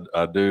you, and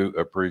I do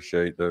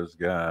appreciate those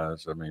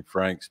guys. I mean,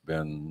 Frank's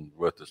been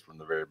with us from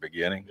the very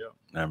beginning.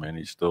 Yeah. I mean,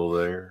 he's still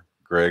there.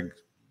 Greg,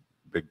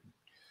 big,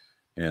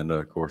 and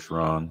of course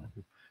Ron.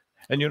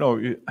 And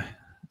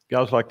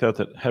guys like that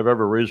have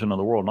every reason in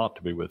the world not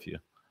to be with you.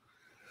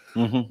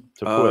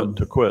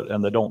 To quit,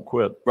 and they don't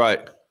quit.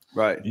 Right.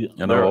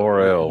 And they're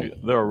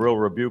a real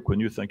rebuke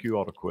when you think you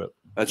ought to quit.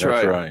 That's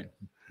right.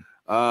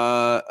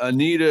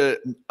 Anita's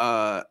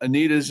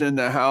in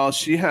the house.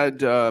 She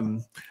had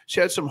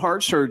some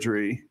heart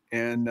surgery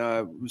and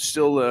was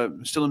still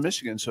in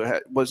Michigan, so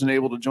wasn't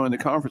able to join the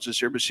conference this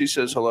year. But she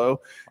says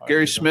hello.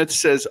 Gary Smith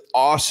says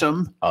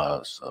awesome.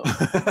 Awesome.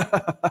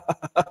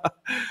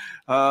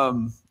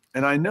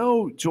 And I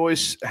know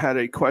Joyce had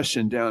a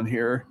question down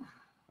here.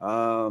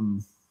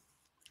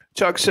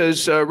 Chuck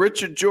says,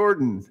 Richard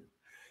Jordan.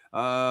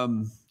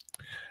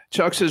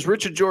 Chuck says,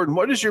 Richard Jordan,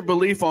 what is your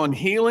belief on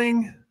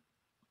healing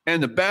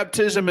and the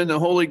baptism in the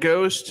Holy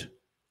Ghost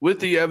with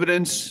the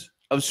evidence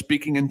of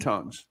speaking in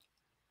tongues?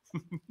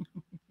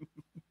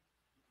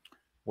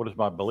 What is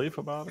my belief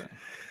about it?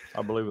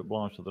 I believe it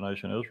belongs to the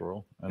nation of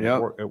Israel, and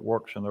it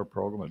works in their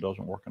program. It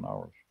doesn't work in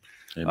ours.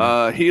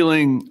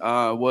 Healing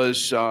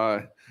was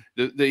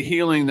the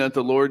healing that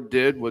the Lord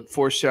did would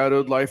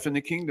foreshadowed life in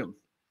the kingdom.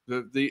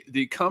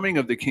 The coming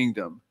of the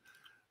kingdom,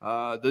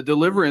 the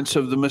deliverance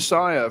of the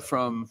Messiah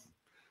from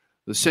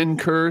the sin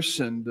curse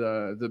and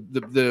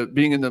the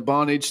being in the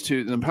bondage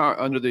to the power,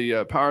 under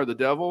the power of the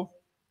devil,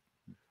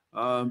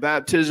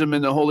 baptism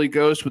in the Holy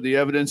Ghost with the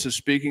evidence of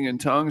speaking in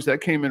tongues,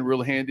 that came in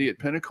real handy at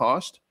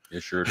Pentecost.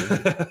 It sure did.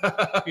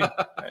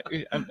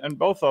 and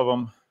both of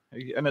them,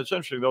 and it's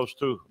interesting, those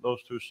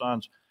two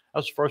signs.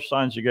 That's the first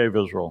signs he gave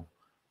Israel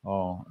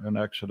in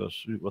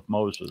Exodus with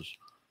Moses.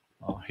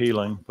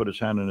 Healing, put his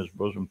hand in his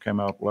bosom, came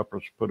out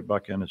leprous, put it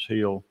back in his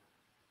heel,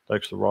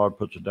 takes the rod,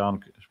 puts it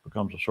down,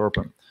 becomes a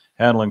serpent.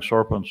 Handling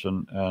serpents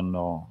and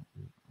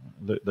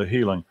the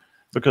healing,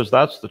 because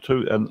that's the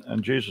two.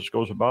 And Jesus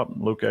goes about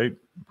in Luke 8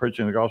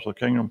 preaching the gospel of the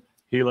kingdom,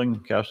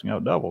 healing, casting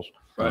out devils.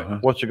 Right.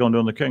 What's he going to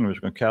do in the kingdom? He's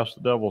going to cast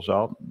the devils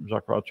out.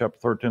 Zechariah chapter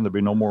 13, there'll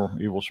be no more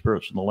evil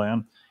spirits in the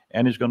land,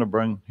 and he's going to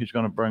bring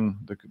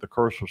the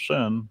curse of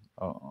sin,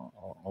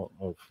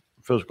 of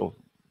physical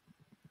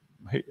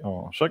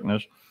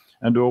sickness,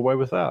 and do away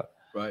with that.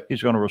 Right.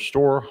 He's going to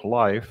restore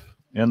life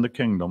in the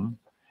kingdom,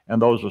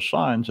 and those are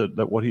signs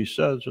that what he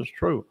says is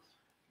true.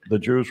 The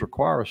Jews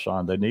require a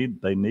sign. They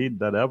need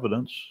that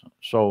evidence.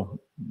 So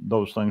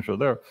those things are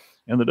there.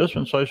 In the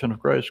dispensation of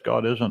grace,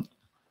 God isn't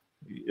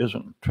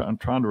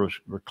trying to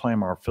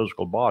reclaim our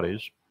physical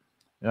bodies.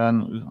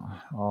 And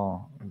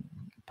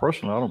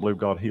personally, I don't believe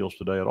God heals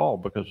today at all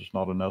because it's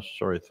not a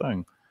necessary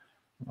thing.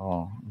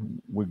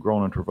 We've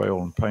grown in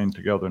travail and pain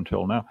together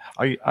until now.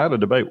 I had a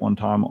debate one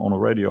time on a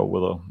radio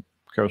with a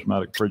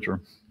charismatic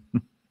preacher.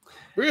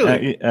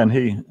 Really? And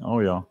he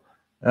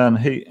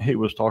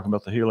was talking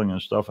about the healing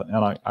and stuff.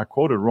 And I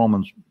quoted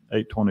Romans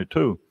 8:22,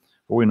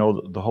 for we know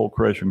that the whole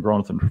creation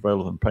groaneth and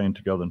travaileth in pain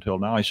together until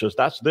now. He says,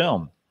 that's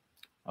them.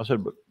 I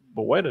said,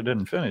 but wait, I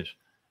didn't finish.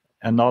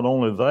 And not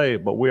only they,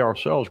 but we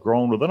ourselves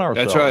groan within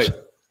ourselves. That's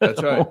right.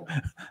 That's right.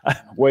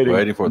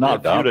 waiting for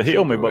not for you to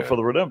heal me, but for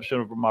the redemption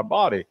of my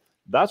body.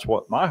 That's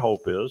what my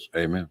hope is.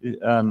 Amen.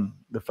 And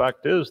the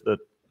fact is that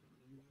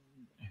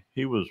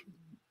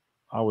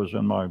I was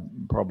in my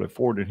probably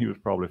 40, and he was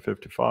probably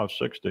 55,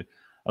 60.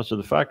 I said,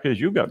 the fact is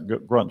you got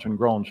grunts and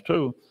groans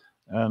too.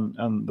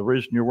 And the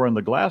reason you're wearing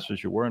the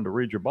glasses you're wearing to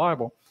read your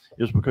Bible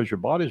is because your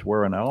body's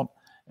wearing out.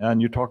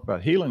 And you talk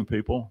about healing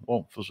people.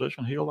 Well,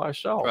 physician, heal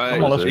thyself. Right.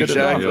 Come on, let's get it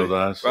done. Heal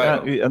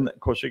thyself. Right. And of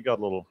course, he got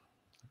a little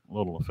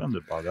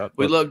offended by that.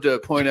 We'd love to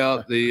point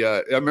out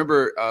I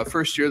remember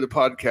first year of the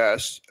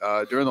podcast,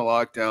 during the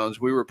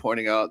lockdowns, we were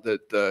pointing out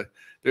that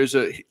there's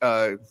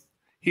a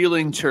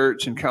healing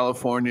church in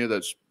California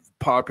that's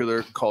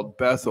popular called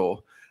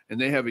Bethel, and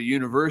they have a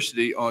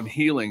university on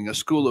healing, a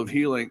school of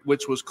healing,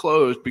 which was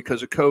closed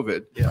because of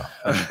COVID. Yeah.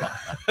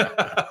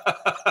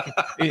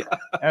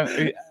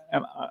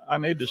 And I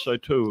need to say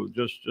too,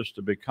 just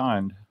to be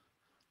kind,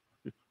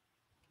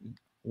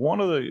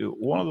 one of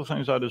the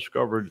things I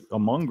discovered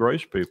among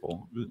grace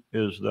people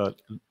is that,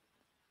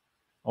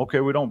 okay,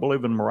 we don't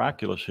believe in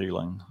miraculous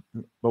healing,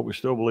 but we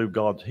still believe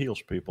God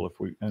heals people if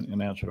we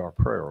and answered our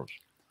prayers.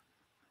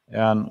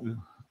 And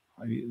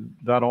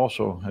that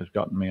also has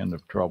gotten me into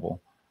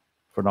trouble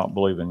for not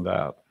believing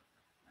that.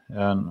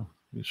 And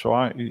so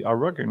I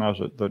recognize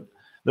that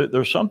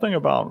there's something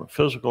about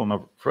physical,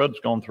 and Fred's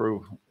gone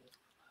through.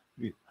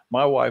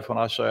 My wife, when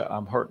I say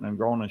I'm hurting and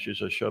groaning, she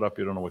says, shut up,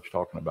 you don't know what you're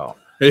talking about.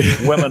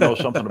 Women know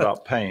something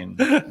about pain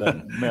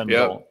than men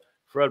don't.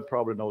 Fred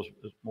probably knows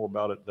more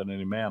about it than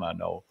any man I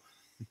know,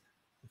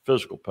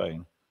 physical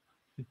pain.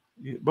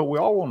 But we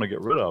all want to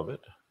get rid of it.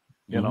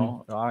 You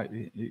know,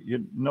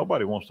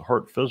 nobody wants to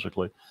hurt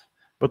physically.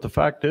 But the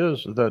fact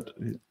is that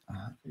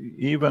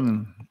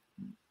even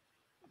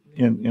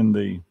in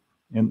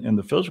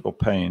the physical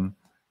pain,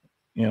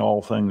 in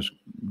all things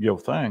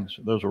give thanks.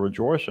 There's a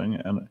rejoicing,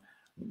 and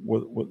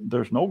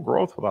there's no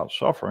growth without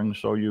suffering.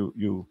 So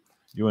you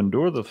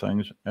endure the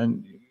things,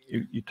 and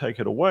you take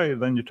it away.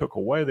 Then you took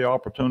away the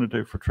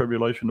opportunity for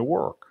tribulation to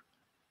work.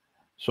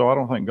 So I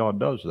don't think God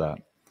does that.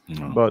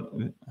 No. But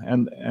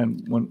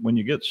and when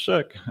you get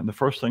sick, and the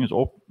first thing is,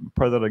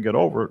 pray that I get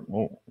over it.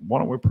 Well, why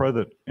don't we pray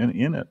that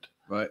in it?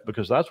 Right.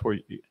 Because that's where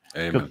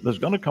there's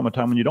going to come a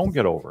time when you don't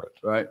get over it.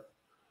 Right.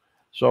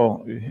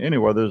 So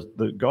anyway, there's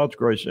God's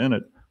grace in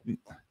it.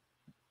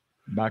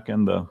 Back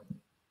in the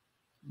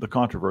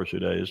controversy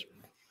days,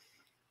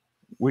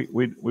 we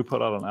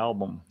put out an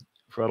album.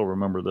 Fred will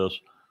remember this.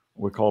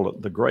 We called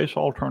it The Grace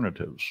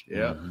Alternatives.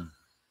 Yeah.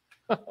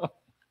 Mm-hmm.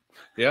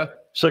 Yeah.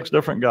 6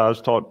 different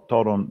guys taught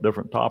on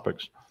different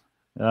topics,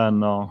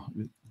 and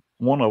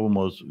one of them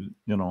was,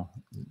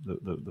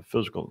 the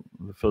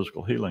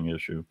physical healing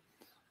issue.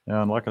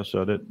 And like I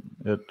said,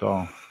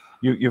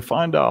 you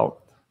find out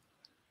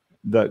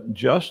that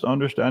just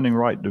understanding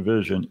right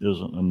division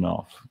isn't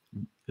enough.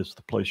 It's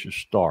the place you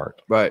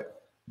start. Right.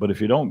 But if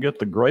you don't get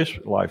the grace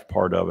life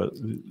part of it,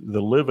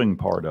 the living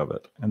part of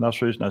it, and that's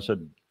the reason I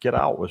said get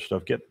out with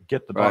stuff, get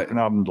the doctrine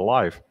out into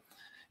life.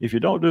 If you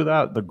don't do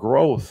that, the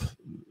growth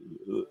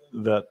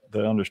that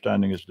the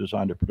understanding is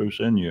designed to produce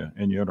in your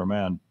inner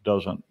man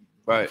doesn't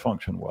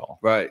function well.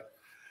 Right.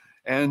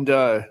 And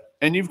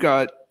you've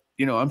got,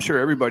 I'm sure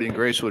everybody in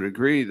grace would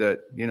agree that,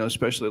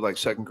 especially like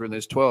 2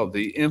 Corinthians 12,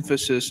 the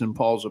emphasis in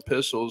Paul's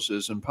epistles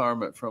is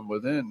empowerment from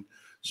within,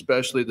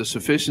 especially the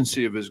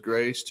sufficiency of his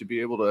grace to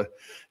be able to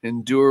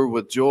endure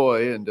with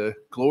joy and to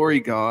glory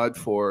God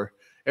for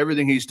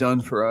everything he's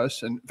done for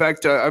us. And in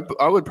fact,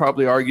 I would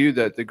probably argue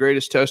that the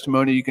greatest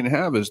testimony you can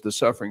have is the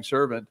suffering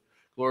servant,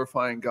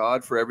 glorifying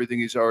God for everything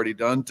he's already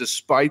done,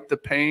 despite the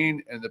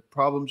pain and the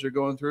problems you're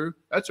going through.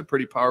 That's a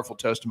pretty powerful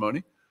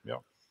testimony. Yeah.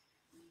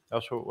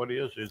 That's what he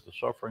is. He's the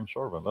suffering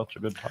servant. That's a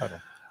good title.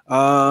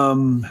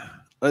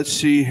 Let's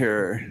see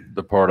here.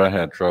 The part I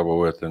had trouble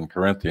with in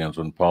Corinthians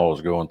when Paul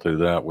was going through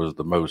that was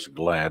the most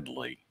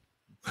gladly.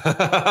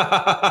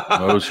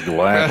 Most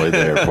gladly,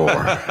 therefore.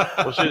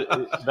 Well, see,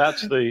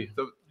 that's the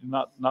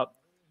not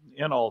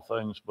in all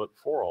things, but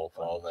for all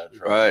things. Oh, that's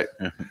right.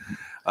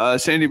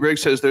 Sandy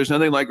Briggs says, there's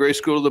nothing like Grace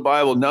School of the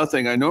Bible.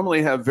 Nothing. I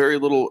normally have very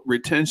little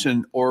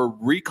retention or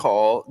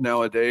recall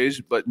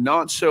nowadays, but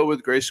not so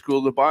with Grace School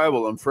of the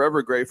Bible. I'm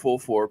forever grateful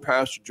for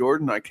Pastor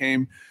Jordan. I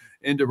came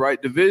into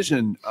Right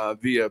Division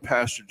via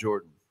Pastor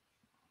Jordan.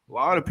 A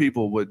lot of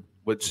people would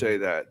say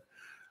that.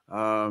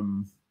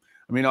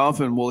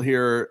 Often we'll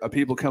hear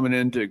people coming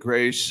into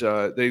Grace.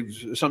 They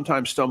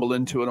sometimes stumble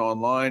into it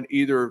online,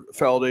 either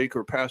Feldake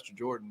or Pastor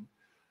Jordan.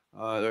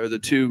 They're the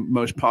 2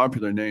 most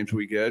popular names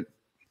we get.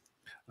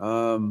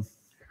 Les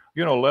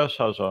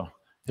has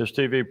his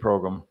TV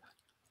program.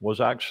 was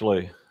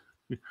actually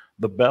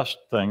the best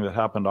thing that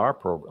happened to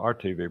our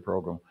TV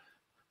program.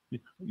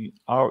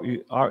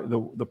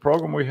 The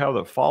program we have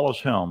that follows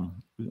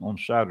him on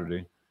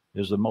Saturday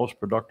is the most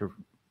productive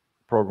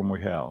program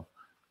we have.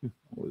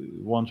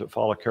 The ones that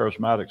follow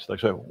charismatics, they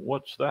say,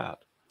 "What's that?"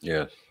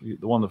 Yes.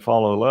 The one that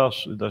follow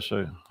Les, they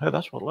say, "Hey,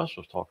 that's what Les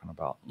was talking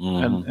about."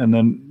 And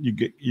then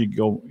you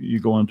go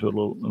into a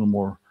little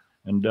more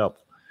in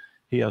depth.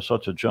 He has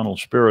such a gentle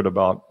spirit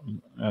about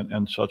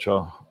and such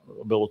a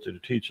ability to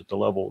teach at the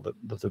level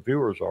that the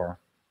viewers are.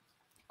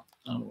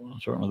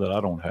 Certainly that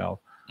I don't have.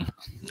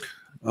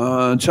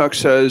 Chuck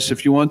says,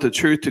 if you want the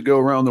truth to go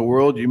around the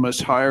world, you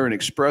must hire an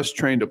express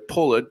train to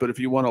pull it. But if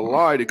you want a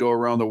lie to go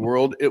around the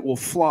world, it will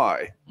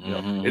fly.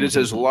 It is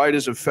as light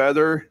as a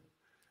feather,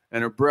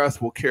 and a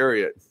breath will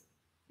carry it.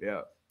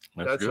 Yeah,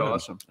 that's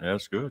awesome.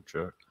 That's good,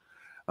 Chuck.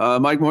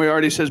 Mike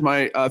Moriarty says,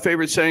 my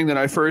favorite saying that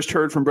I first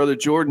heard from Brother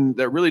Jordan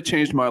that really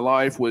changed my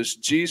life was,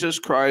 Jesus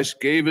Christ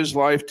gave his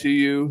life to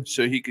you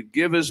so he could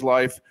give his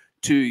life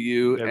to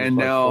you and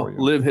now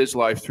live his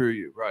life through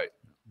you. Right.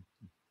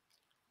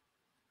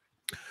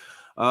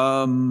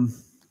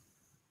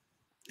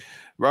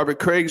 Robert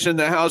Craig's in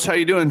the house. How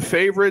you doing?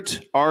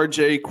 Favorite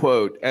RJ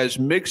quote: as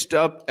mixed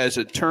up as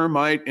a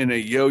termite in a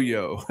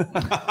yo-yo.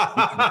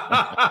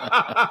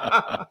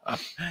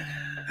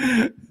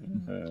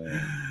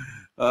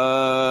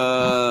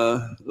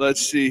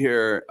 Let's see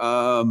here.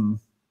 That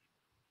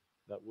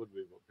would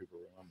be what people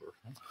remember.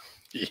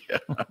 Yeah.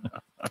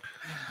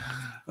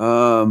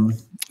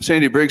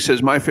 Sandy Briggs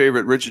says, my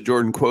favorite Richard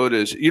Jordan quote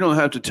is, you don't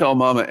have to tell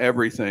mama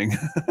everything.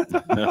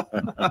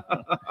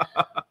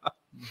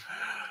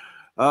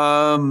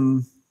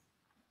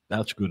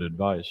 That's good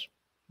advice.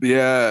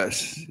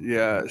 Yes.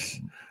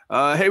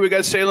 Hey, we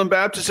got Salem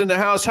Baptist in the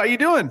house. How you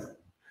doing?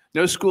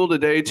 No school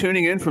today.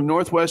 Tuning in from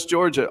Northwest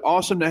Georgia.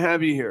 Awesome to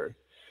have you here.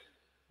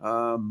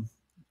 Did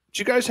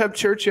you guys have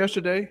church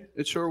yesterday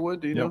at Shorewood?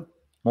 Do you know?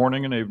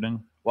 Morning and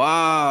evening.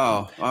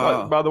 Wow.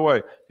 By the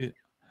way,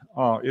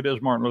 it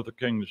is Martin Luther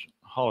King's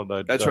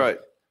holiday. That's right.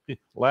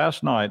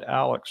 Last night,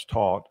 Alex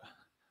taught,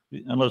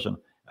 and listen,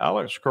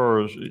 Alex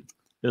Kurz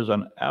is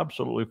an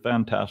absolutely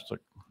fantastic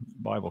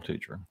Bible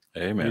teacher.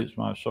 Amen. He's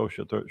my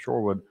associate at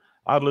Shorewood.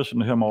 I'd listen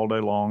to him all day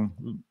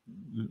long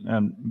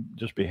and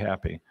just be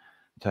happy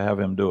to have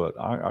him do it.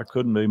 I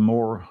couldn't be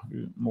more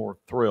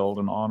thrilled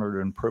and honored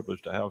and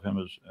privileged to have him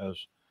as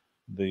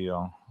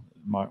the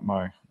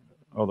my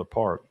other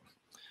part.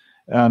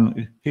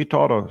 And he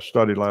taught a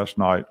study last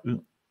night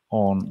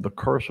on the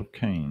curse of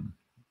Cain.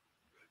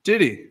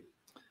 Did he?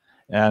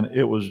 And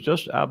it was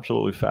just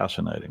absolutely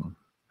fascinating.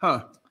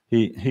 Huh.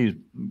 He's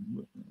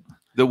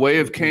the way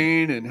of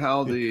Cain and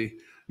how the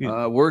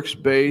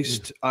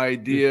works-based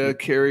idea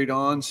carried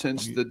on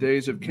since the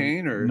days of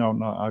Cain, or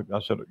no, I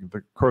said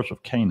the curse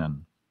of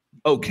Canaan.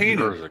 Oh, Canaan.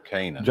 The curse of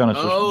Canaan.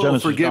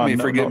 Genesis. Forgive me.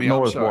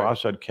 I'm sorry. I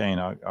said Cain.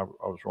 I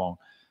was wrong.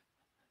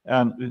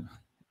 And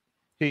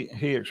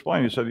he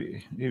explained. He said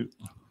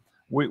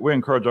we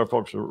encourage our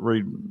folks to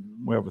read.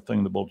 We have a thing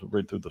in the book to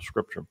read through the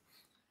scripture.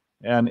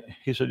 And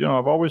he said,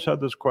 I've always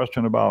had this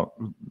question about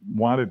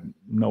why did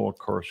Noah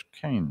curse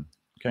Canaan?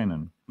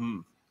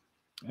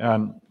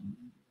 And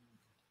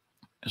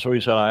so he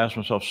said, I asked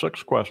myself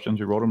 6 questions.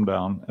 He wrote them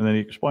down, and then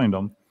he explained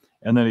them,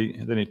 and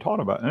then he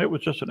taught about it. And it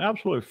was just an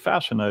absolutely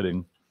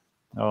fascinating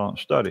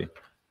study.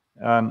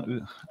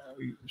 And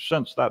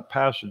since that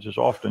passage is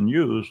often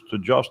used to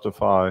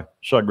justify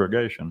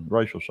segregation,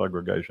 racial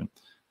segregation,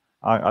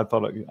 I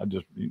thought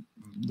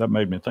that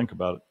made me think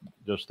about it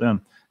just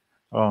then.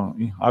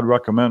 I'd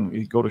recommend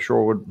you go to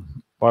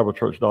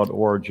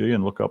ShorewoodBibleChurch.org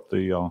and look up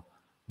the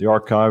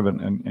archive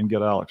and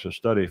get Alex's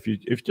study. If you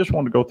just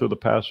want to go through the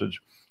passage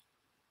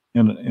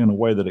in a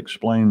way that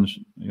explains,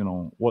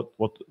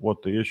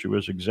 what the issue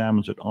is,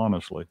 examines it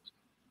honestly.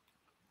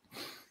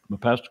 The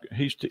pastor,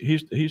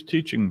 he's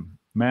teaching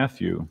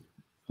Matthew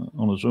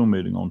on a Zoom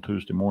meeting on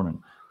Tuesday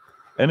morning,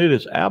 and it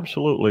is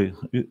absolutely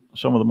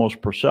some of the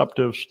most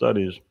perceptive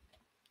studies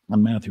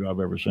on Matthew I've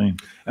ever seen.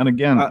 And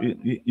again,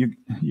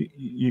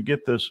 you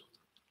get this.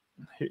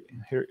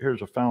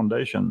 Here's a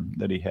foundation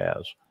that he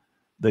has,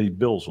 that he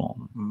builds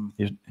on.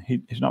 He's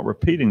not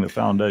repeating the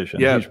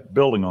foundation. He's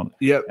building on it.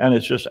 Yep. And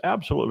it's just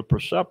absolutely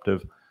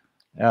perceptive.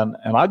 And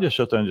I just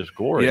sit there and just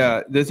glory.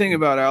 Yeah. The thing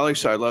about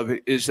Alex I love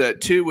is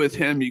that too, with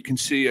him, you can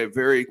see a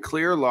very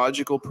clear,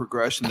 logical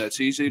progression that's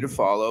easy to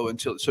follow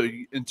until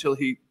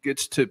he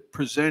gets to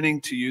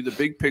presenting to you the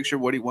big picture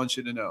of what he wants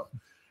you to know.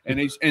 And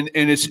it's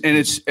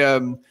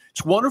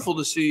wonderful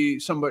to see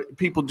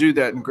people do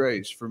that in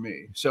Grace for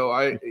me.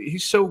 So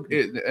he's so,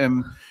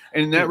 and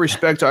in that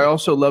respect, I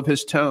also love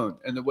his tone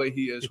and the way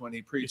he is when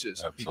he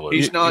preaches. Absolutely.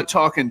 He's not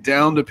talking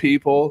down to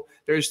people.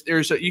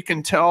 You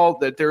can tell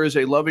that there is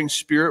a loving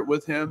spirit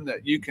with him,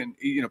 that you can,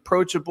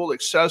 approachable,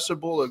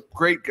 accessible, a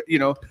great,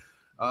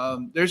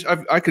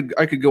 I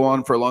could go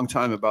on for a long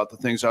time about the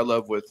things I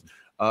love with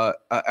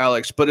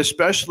Alex, but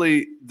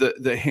especially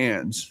the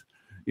hands.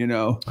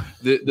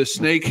 The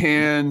snake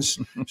hands.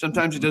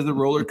 Sometimes he does the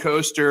roller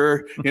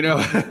coaster,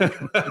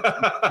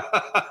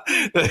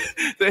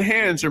 the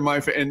hands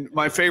are and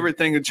my favorite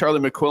thing of Charlie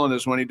McQuillan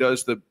is when he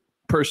does the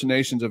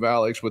impersonations of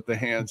Alex with the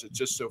hands. It's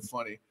just so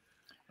funny.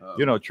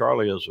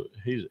 Charlie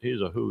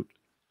he's a hoot,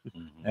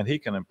 and he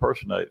can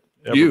impersonate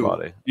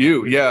everybody.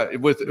 Yeah.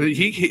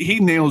 He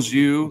nails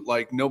you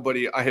like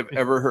nobody I have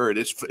ever heard.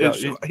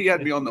 He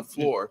had me on the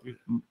floor.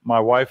 My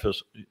wife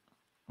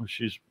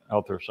she's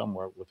out there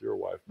somewhere with your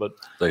wife, but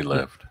they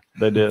left.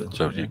 They did.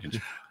 So you can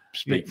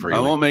speak freely.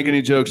 I won't make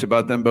any jokes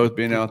about them both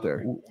being out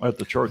there. At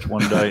the church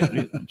one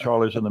day,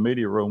 Charlie's in the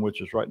media room,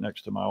 which is right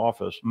next to my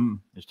office.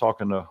 He's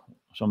talking to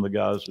some of the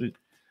guys,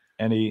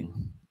 and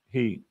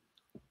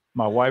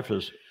my wife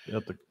is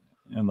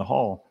in the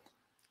hall,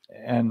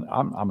 and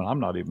I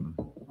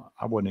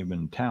wasn't even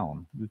in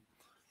town,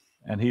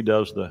 and he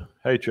does the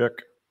 "Hey, chick."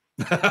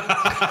 I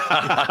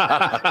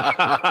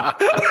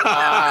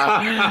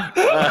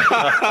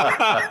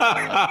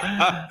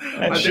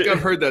think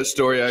I've heard that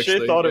story, actually.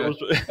 She thought it was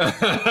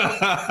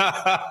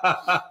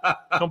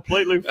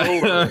completely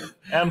fooled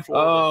and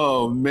floored.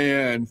 Oh,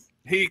 man.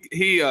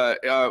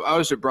 I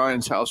was at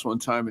Brian's house one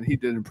time, and he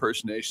did an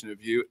impersonation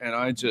of you, and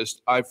I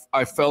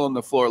fell on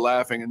the floor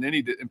laughing, and then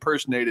he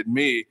impersonated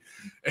me,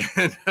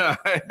 and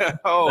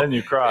then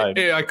you cried.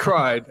 Yeah, I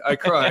cried.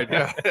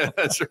 Yeah,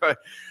 that's right.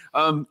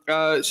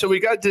 So we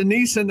got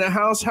Denise in the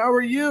house. How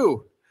are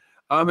you?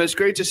 It's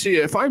great to see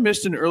you. If I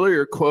missed an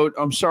earlier quote,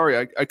 I'm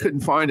sorry, I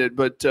couldn't find it,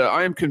 but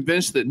I am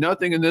convinced that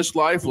nothing in this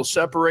life will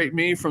separate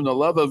me from the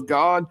love of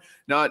God,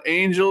 not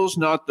angels,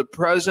 not the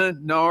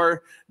present,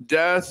 nor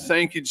death.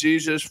 Thank you,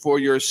 Jesus, for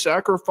your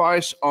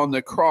sacrifice on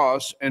the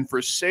cross and for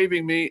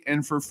saving me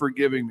and for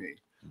forgiving me.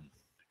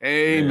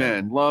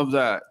 Amen. Yeah. Love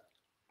that.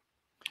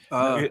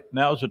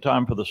 Now's the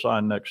time for the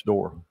sign next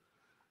door.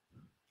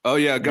 Oh,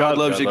 yeah. God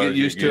loves you. Get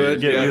used to it.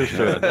 Get used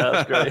to it.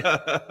 That's great.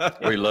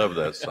 We love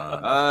that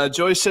sign.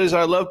 Joyce says,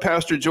 I love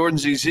Pastor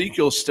Jordan's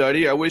Ezekiel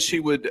study. I wish he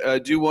would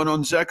do one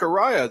on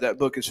Zechariah. That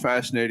book is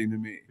fascinating to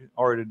me.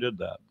 Already did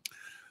that.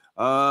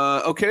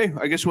 Okay.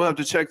 I guess we'll have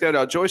to check that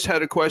out. Joyce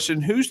had a question.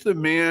 Who's the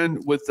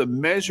man with the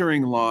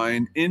measuring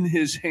line in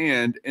his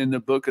hand in the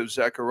book of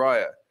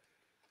Zechariah?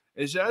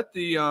 Is that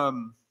the,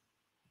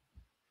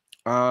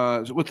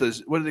 what do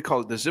they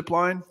call it? The zip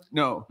line?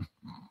 No.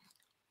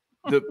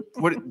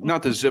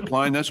 Not the zip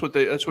line. That's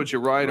what you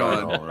ride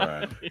on. All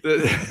right.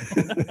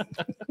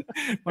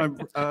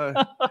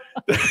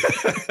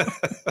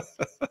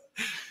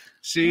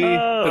 See,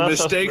 the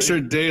mistakes are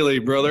daily,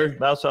 brother.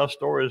 That's how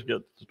stories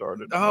get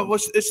started. Oh,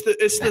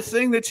 it's the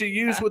thing that you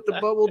use with the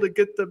bubble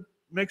to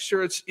make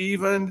sure it's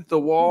even, the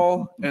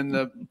wall and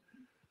the.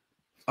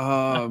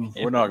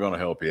 We're not going to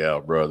help you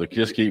out, brother.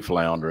 Just keep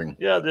floundering.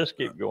 Yeah, just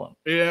keep going.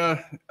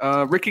 Yeah,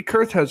 Ricky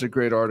Kurth has a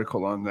great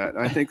article on that.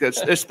 I think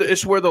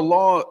it's where the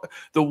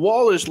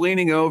wall is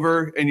leaning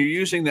over, and you're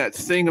using that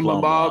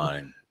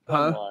thingamabob.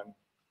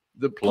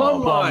 The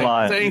plumb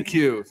line. Thank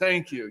you.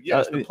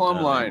 Yes, the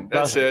plumb line.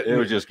 That's it. It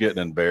was just getting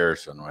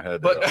embarrassing. I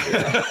had but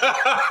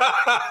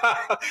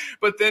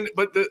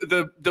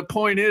the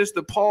point is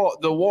the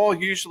wall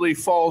usually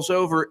falls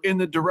over in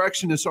the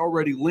direction it's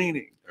already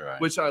leaning,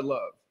 right. Which I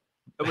love.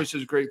 Which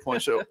is a great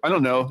point. So I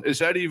don't know. Is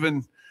that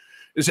even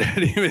in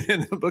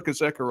the book of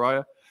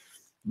Zechariah?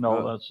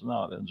 No, that's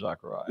not in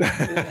Zechariah.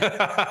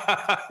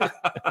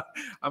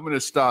 I'm going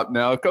to stop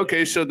now.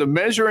 Okay, so the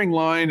measuring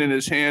line in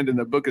his hand in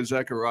the book of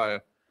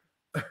Zechariah.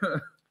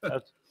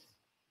 It's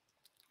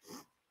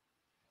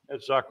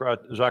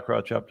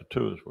Zechariah chapter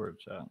 2 is where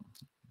it's at.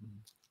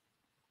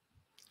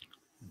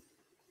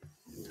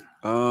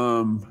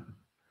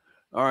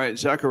 All right,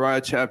 Zechariah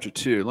chapter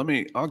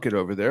 2. I'll get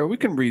over there. We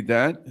can read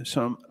that.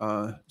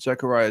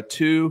 Zechariah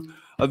 2,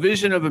 a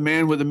vision of a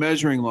man with a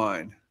measuring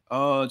line.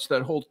 It's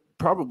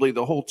probably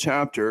the whole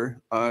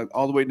chapter,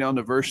 all the way down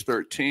to verse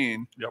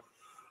 13. Yep.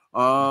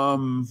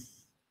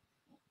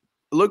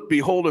 Look,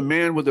 behold, a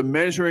man with a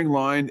measuring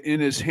line in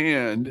his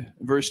hand.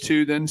 Verse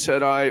 2, then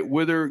said I,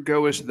 whither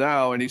goest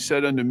thou? And he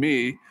said unto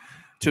me,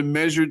 to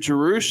measure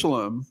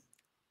Jerusalem,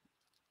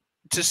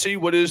 to see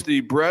what is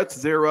the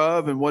breadth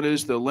thereof and what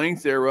is the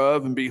length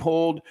thereof. And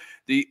behold,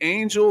 the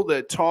angel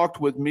that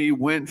talked with me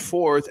went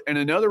forth, and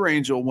another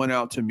angel went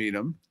out to meet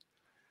him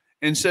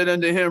and said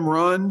unto him,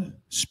 run,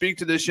 speak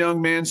to this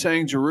young man,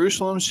 saying,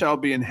 Jerusalem shall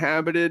be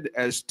inhabited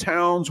as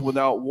towns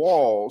without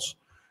walls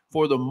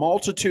for the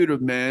multitude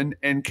of men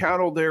and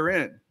cattle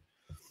therein.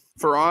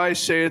 For I,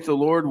 saith the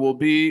Lord, will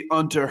be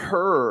unto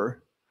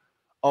her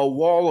a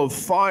wall of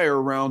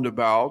fire round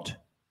about,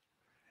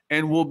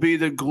 and will be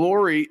the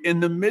glory in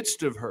the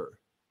midst of her.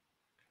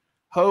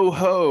 Ho,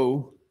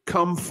 ho,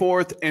 come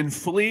forth and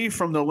flee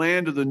from the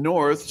land of the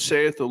north,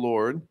 saith the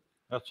Lord.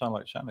 That sounds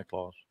like Santa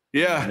Claus.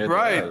 Yeah,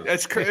 right.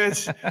 That's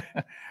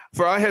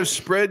for I have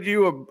spread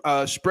you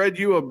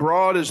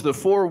abroad as the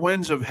four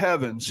winds of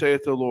heaven,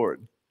 saith the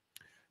Lord.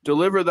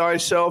 Deliver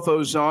thyself,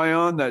 O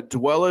Zion, that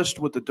dwellest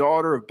with the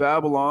daughter of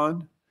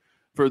Babylon.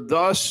 For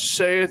thus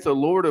saith the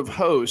Lord of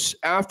hosts,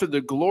 after the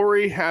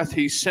glory hath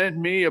he sent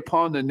me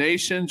upon the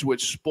nations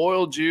which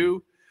spoiled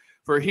you.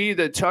 For he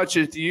that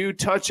toucheth you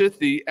toucheth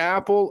the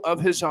apple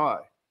of his eye.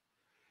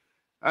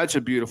 That's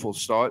a beautiful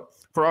thought.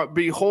 For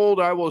behold,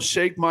 I will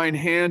shake mine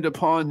hand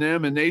upon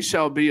them, and they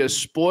shall be a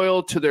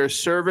spoil to their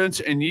servants,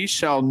 and ye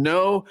shall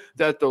know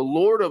that the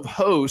Lord of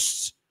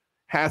hosts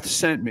hath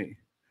sent me.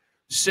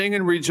 Sing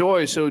and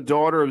rejoice, O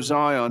daughter of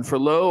Zion, for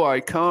lo, I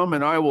come,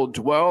 and I will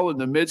dwell in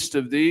the midst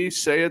of thee,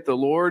 saith the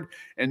Lord,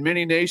 and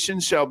many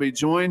nations shall be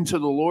joined to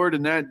the Lord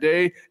in that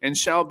day, and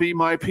shall be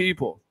my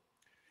people.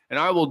 And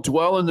I will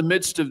dwell in the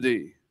midst of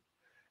thee.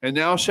 And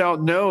thou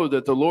shalt know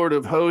that the Lord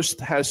of hosts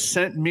has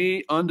sent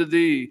me unto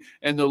thee,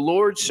 and the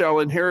Lord shall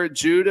inherit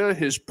Judah,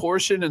 his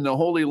portion in the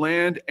Holy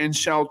Land, and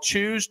shall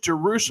choose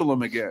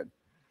Jerusalem again.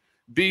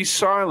 Be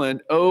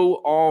silent, O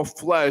all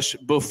flesh,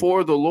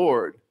 before the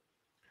Lord,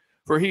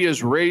 for he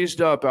is raised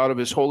up out of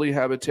his holy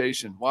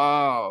habitation.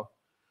 Wow.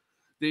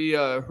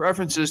 The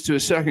references to a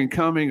second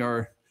coming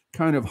are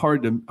kind of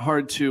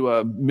hard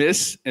to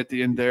miss at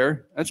the end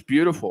there. That's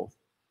beautiful.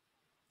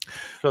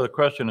 So the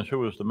question is, who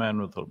was the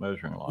man with the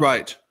measuring line?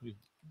 Right.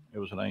 It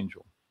was an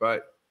angel.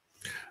 Right.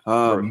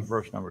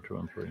 Verse number 2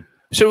 and 3.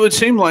 So it would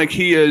seem like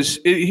he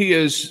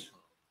is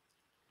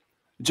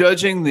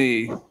judging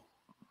the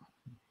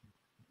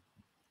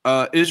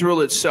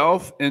Israel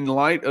itself in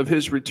light of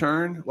his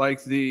return,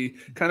 like the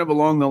kind of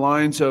along the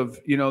lines of,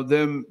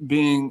 them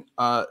being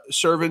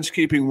servants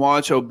keeping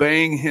watch,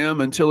 obeying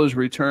him until his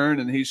return,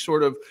 and he's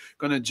sort of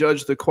going to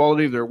judge the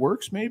quality of their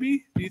works,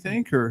 maybe, do you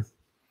think? Or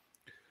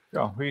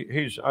yeah,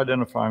 he's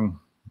identifying,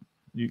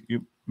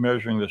 you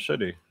measuring the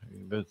city.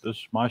 This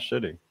is my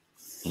city.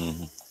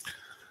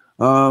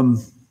 Mm-hmm.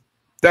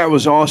 That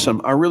was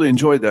awesome. I really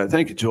enjoyed that.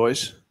 Thank you,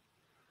 Joyce.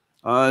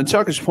 And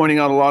Chuck is pointing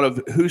out a lot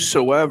of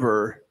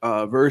whosoever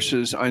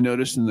verses I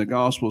noticed in the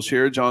Gospels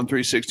here. John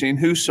 3:16,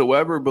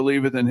 whosoever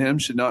believeth in him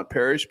should not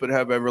perish, but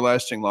have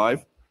everlasting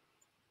life.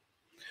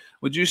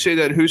 Would you say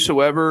that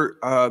whosoever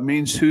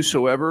means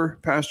whosoever,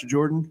 Pastor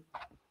Jordan?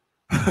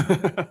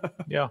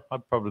 Yeah,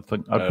 I'd probably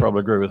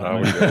agree with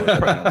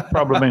that.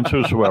 Probably means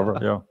whosoever,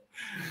 yeah.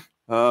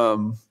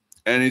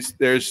 And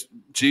there's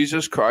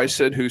Jesus Christ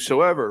said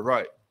whosoever,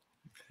 right?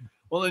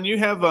 Well, and you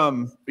have,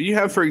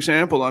 for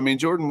example,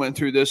 Jordan went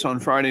through this on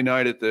Friday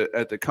night at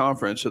the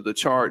conference of the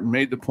chart and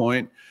made the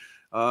point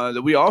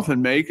that we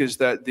often make, is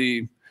that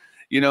the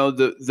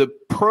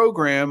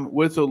program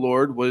with the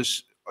Lord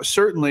was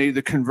certainly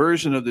the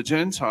conversion of the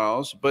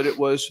Gentiles, but it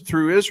was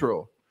through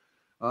Israel.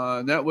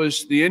 And that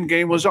was the end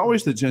game, was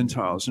always the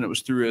Gentiles, and it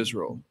was through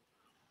Israel.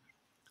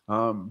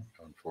 John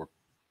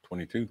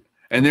 4:22.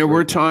 And there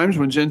were times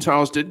when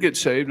Gentiles did get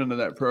saved under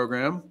that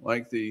program,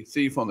 like the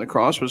thief on the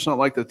cross. But it's not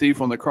like the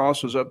thief on the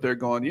cross was up there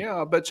going, "Yeah,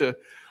 I'll bet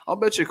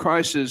you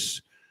Christ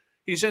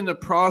he's in the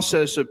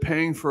process of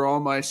paying for all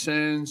my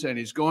sins, and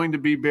he's going to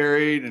be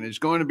buried, and he's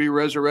going to be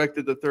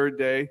resurrected the third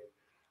day."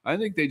 I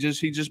think he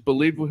just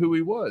believed who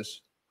he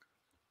was.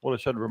 Well,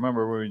 he said,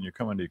 "Remember when you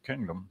come into your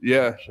kingdom."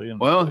 Yeah.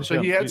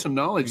 So he had some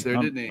knowledge there,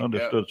 didn't he?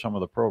 Understood some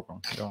of the program.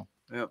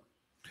 Yeah.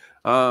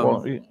 Yeah.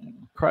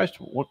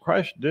 What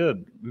Christ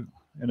did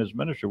in his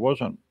ministry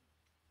wasn't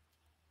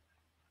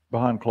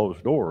behind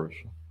closed doors.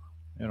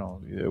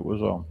 It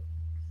was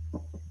a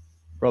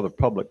rather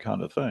public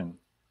kind of thing.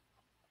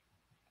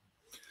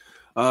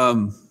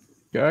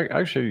 Yeah,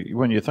 actually,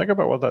 when you think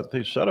about what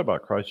he said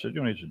about Christ, he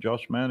said, he's a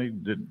just man. He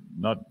did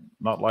not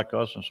like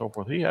us and so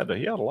forth. He had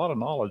a lot of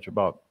knowledge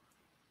about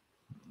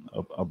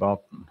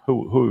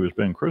who he was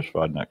being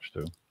crucified next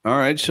to. All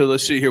right, so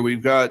let's see here.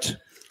 We've got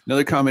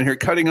another comment here.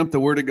 Cutting up the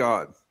word of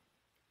God.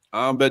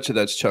 I'll bet you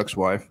that's Chuck's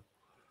wife.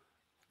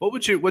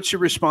 What's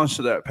your response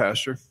to that,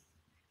 Pastor?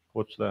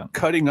 What's that?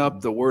 Cutting up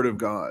the word of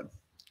God.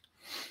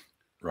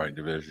 Right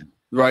division.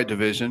 Right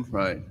division.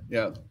 Right.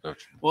 Yeah.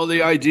 Well,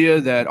 the idea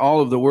that all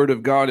of the word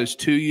of God is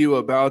to you,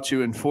 about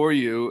you, and for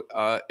you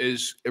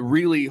is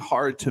really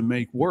hard to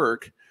make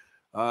work,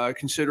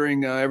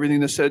 considering everything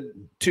that's said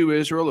to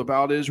Israel,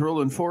 about Israel,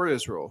 and for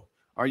Israel.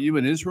 Are you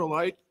an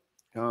Israelite?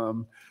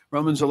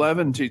 Romans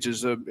 11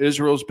 teaches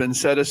Israel's been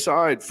set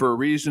aside for a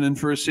reason and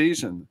for a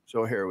season,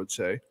 so O'Hare would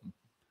say.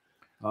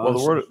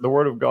 Well, the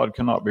word of God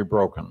cannot be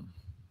broken,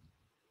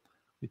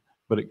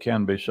 but it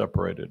can be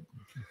separated.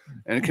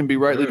 And it can be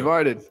rightly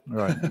divided.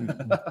 Right.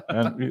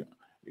 And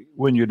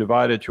when you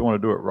divide it, you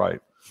want to do it right.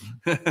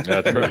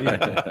 That's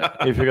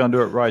right. If you're going to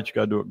do it right, you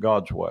got to do it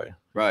God's way.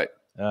 Right.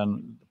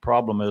 And the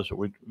problem is that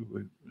we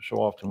so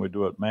often we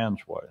do it man's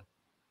way.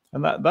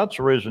 And that's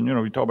the reason,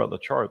 we talk about the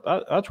chart.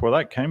 That's where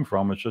that came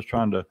from. It's just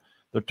trying to,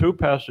 there are two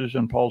passages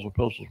in Paul's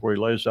epistles where he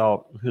lays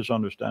out his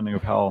understanding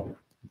of how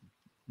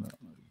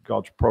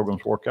God's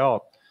programs work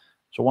out.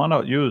 So why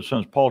not use,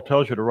 since Paul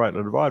tells you to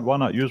rightly divide, why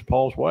not use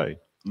Paul's way?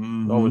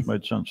 Mm-hmm. It always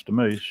made sense to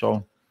me.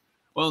 So,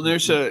 well,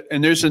 there's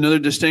another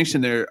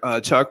distinction there,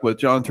 Chuck, with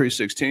John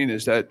 3:16,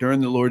 is that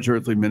during the Lord's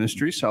earthly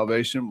ministry,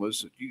 salvation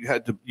was you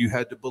had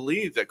to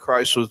believe that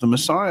Christ was the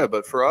Messiah.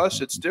 But for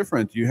us, it's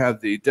different. You have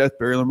the death,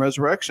 burial, and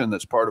resurrection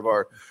that's part of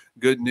our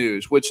good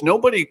news, which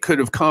nobody could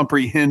have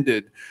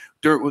comprehended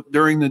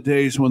during the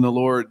days when the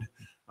Lord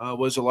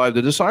was alive.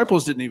 The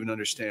disciples didn't even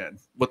understand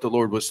what the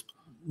Lord was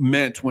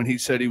meant when he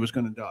said he was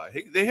going to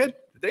die. They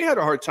had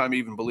a hard time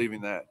even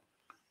believing that.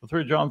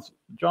 John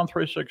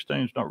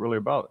 3:16 is not really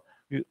about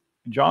it.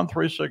 John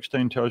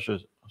 3:16 tells you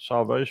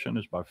salvation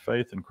is by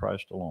faith in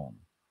Christ alone.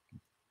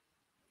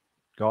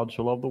 God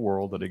so loved the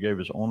world that he gave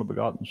his only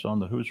begotten Son,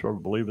 that whosoever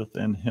believeth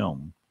in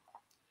him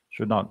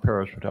should not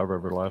perish but have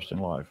everlasting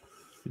life.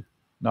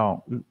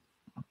 Now,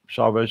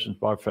 salvation is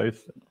by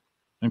faith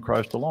in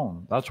Christ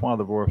alone. That's why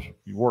the verse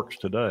works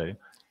today.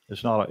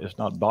 It's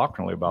not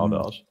doctrinally about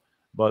us,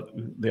 but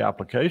the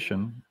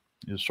application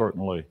is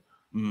certainly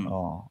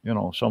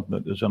something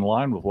that is in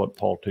line with what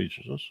Paul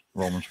teaches us,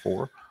 Romans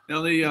 4.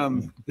 Now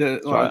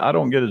so I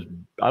don't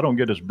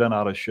get as bent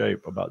out of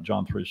shape about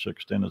John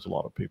 3:16 as a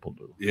lot of people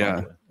do.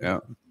 Yeah,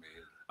 frankly.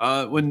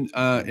 When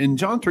in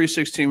John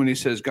 3:16, when he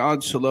says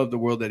God so loved the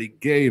world that he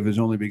gave his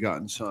only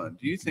begotten Son,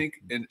 do you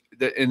think in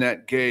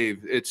that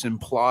gave, it's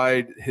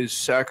implied his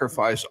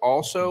sacrifice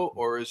also,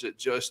 or is it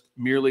just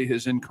merely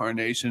his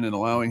incarnation and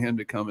allowing him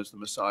to come as the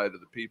Messiah to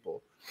the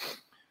people?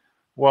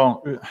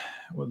 Well,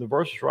 the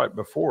verses right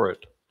before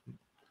it,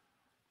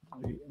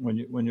 when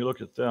you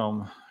look at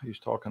them, he's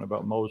talking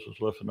about Moses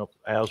lifting up,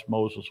 as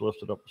Moses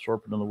lifted up the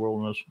serpent in the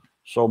wilderness,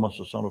 so must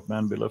the Son of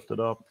Man be lifted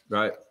up.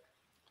 Right.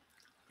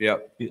 Yeah.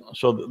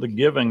 So the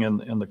giving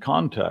in the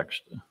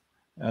context,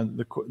 and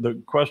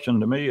the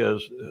question to me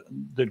is,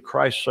 did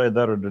Christ say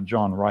that or did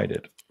John write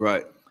it?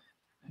 Right.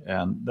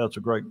 And that's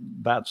the question,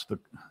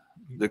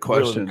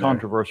 really the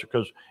controversy,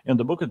 because in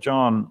the book of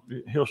John,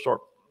 he'll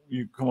start.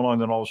 You come along,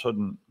 then all of a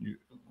sudden,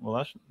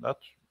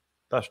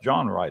 that's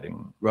John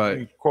writing, right?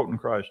 He's quoting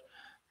Christ,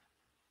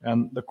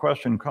 and the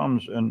question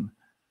comes in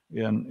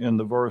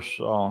the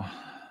verse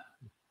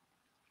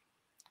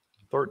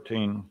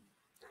 13.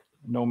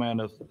 No man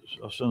has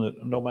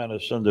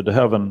ascended to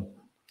heaven,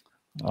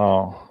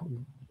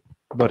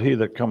 but he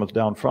that cometh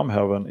down from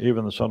heaven,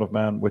 even the Son of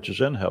Man which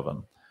is in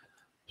heaven.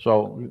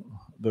 So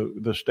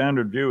the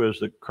standard view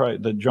is that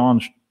Christ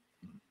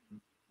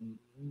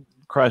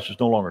is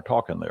no longer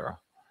talking there.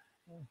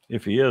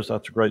 If he is,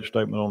 that's a great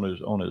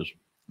statement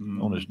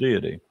on his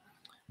deity,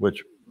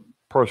 which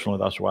personally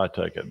that's why I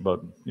take it.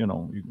 But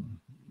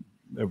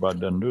everybody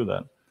doesn't do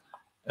that.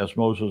 As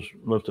Moses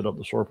lifted up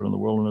the serpent in the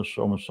wilderness,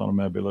 so must the Son of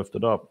Man be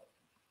lifted up,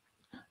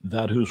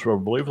 that whosoever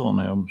believeth on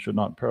him should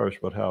not perish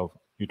but have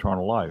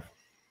eternal life.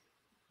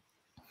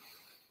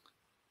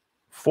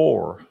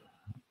 Let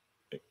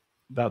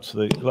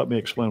me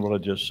explain what I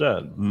just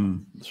said.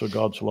 So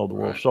God so loved the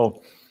world. Right.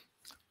 So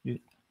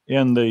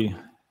in the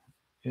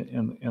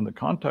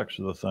context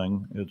of the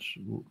thing, it's,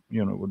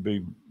 it would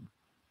be,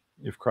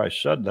 if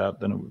Christ said that,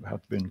 then it would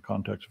have to be in the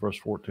context of verse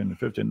 14 and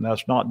 15. And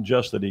that's not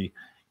just that he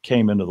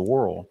came into the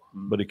world,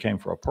 but he came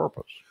for a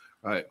purpose.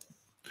 Right.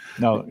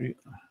 Now,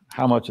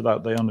 how much of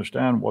that they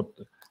understand,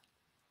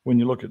 when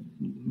you look at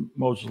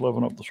Moses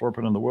lifting up the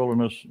serpent in the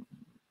wilderness,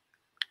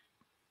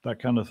 that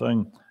kind of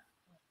thing,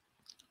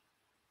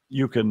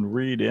 you can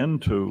read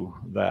into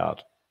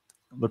that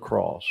the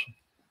cross,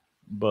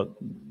 but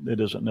it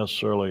isn't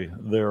necessarily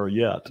there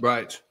yet.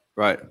 Right.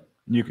 I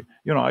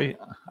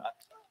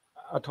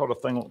taught a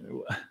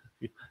thing.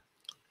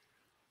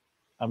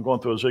 I'm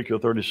going through Ezekiel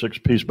 36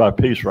 piece by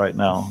piece right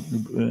now,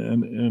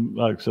 and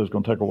like I said, it's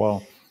going to take a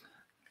while.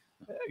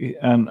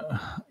 And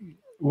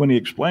when he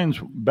explains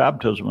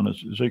baptism in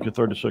Ezekiel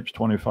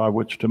 36:25,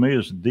 which to me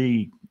is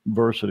the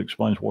verse that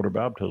explains water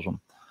baptism,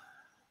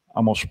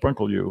 I'm going to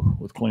sprinkle you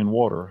with clean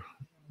water,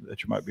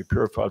 that you might be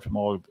purified from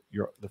all of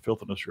the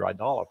filthiness of your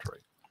idolatry.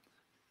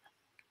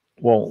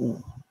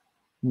 Well,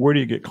 where do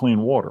you get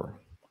clean water?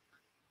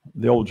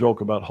 The old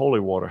joke about holy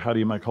water. How do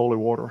you make holy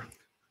water?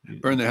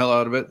 Burn the hell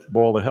out of it.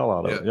 Boil the hell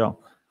out of it, yeah.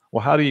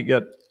 Well, how do you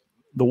get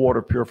the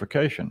water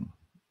purification?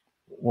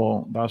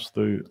 Well, that's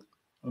the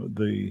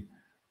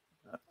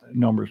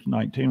Numbers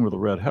 19 with the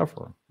red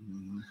heifer.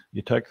 Mm-hmm.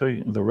 You take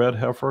the red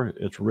heifer,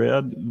 it's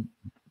red,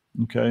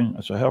 okay?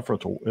 It's a heifer,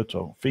 it's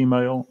a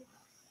female.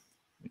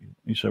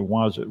 You say,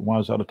 why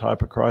is that a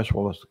type of Christ?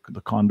 Well, it's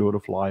the conduit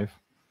of life.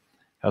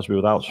 Has to be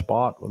without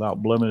spot,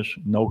 without blemish,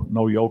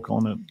 no yoke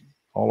on it.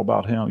 All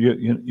about him.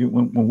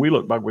 When we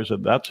look back, we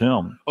said that's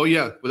him. Oh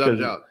yeah, without a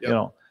doubt.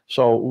 Yeah.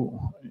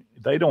 So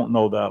they don't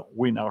know that.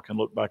 We now can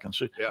look back and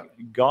see. Yeah.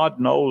 God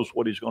knows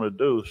what he's going to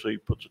do, so he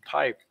puts a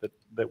type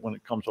that when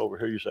it comes over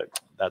here, you say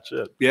that's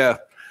it. Yeah.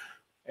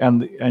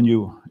 And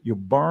you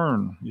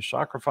burn, you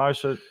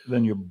sacrifice it,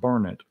 then you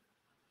burn it,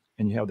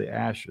 and you have the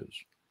ashes.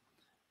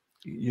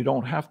 You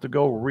don't have to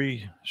go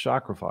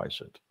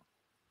re-sacrifice it.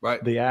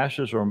 Right. The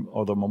ashes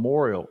are the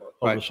memorial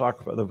of the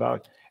sacrifice, the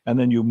value. And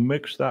then you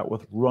mix that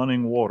with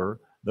running water.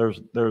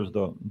 There's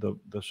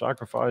the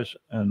sacrifice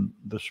and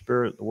the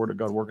Spirit, the Word of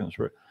God working in the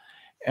Spirit,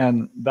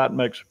 and that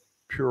makes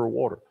pure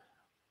water.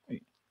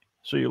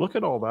 So you look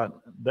at all that.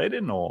 They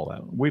didn't know all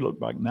that. We look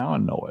back now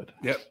and know it.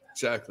 Yep,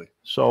 exactly.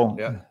 So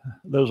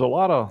there's a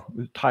lot of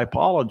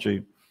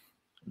typology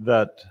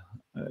that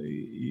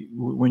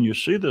when you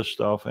see this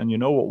stuff and you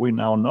know what we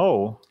now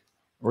know,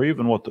 or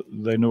even what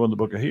they knew in the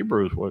book of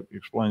Hebrews, what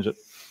explains it,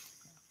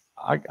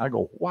 I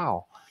go,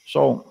 wow.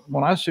 So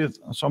when I see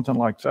something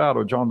like that,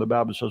 or John the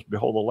Baptist says,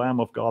 behold, the Lamb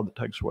of God that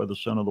takes away the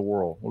sin of the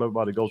world. Well,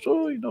 everybody goes,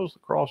 oh, he knows the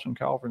cross and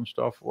Calvary and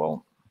stuff.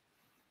 Well,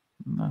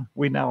 no,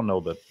 we now know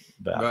that.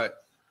 Right.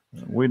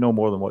 We know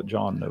more than what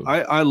John knows.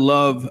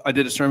 I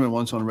did a sermon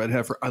once on red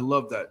heifer. I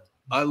love that.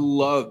 I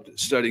loved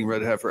studying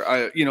red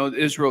heifer.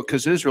 Israel,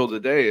 because Israel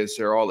today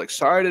they're all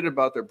excited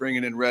about they're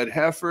bringing in red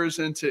heifers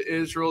into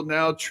Israel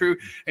now. True,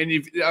 and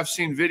I've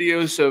seen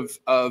videos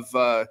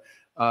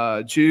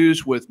of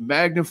Jews with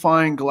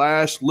magnifying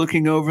glass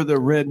looking over the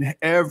red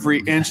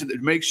every inch to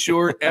make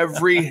sure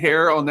every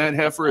hair on that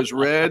heifer is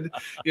red.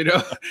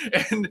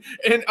 And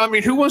I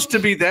mean, who wants to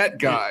be that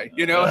guy?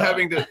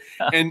 Having to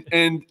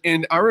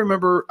and I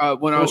remember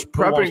when I was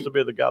prepping. Who wants to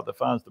be the guy that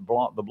finds the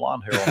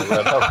blonde hair on the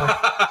red heifer?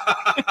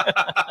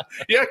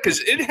 Yeah,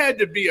 because it had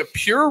to be a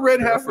pure red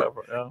heifer.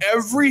 Yeah.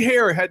 Every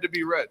hair had to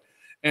be red.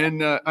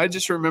 And I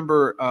just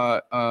remember,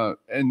 I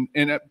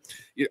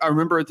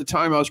remember at the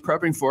time I was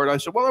prepping for it, I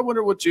said, well, I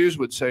wonder what Jews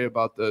would say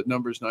about the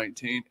Numbers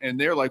 19. And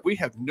they're like, we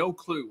have no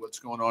clue what's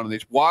going on in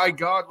these. Why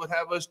God would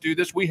have us do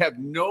this, we have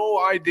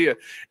no idea.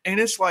 And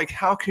it's like,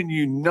 how can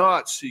you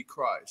not see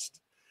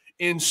Christ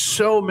in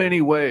so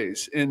many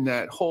ways in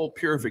that whole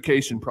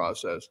purification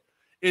process?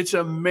 It's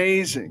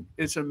amazing.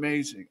 It's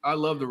amazing. I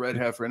love the red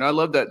heifer. And I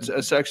love that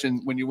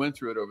section when you went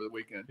through it over the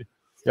weekend.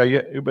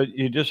 Yeah, but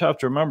you just have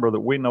to remember that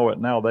we know it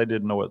now. They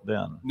didn't know it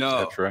then. No,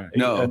 that's right.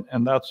 No,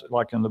 and that's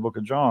like in the book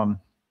of John.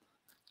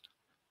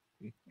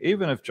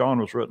 Even if John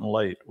was written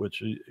late,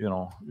 which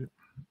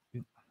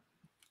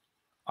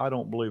I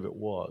don't believe it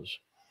was,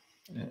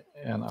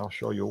 and I'll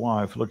show you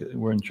why. If you look at,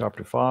 we're in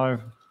chapter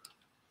 5.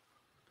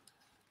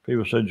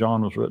 People say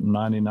John was written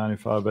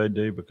 95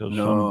 AD because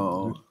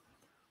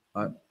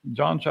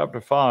John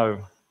chapter 5.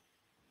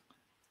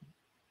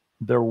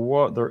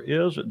 There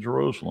is at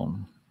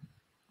Jerusalem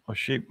a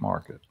sheep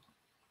market.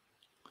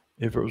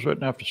 If it was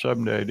written after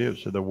 70 AD, it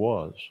said there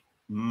was.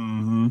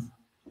 Mm-hmm.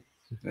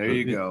 There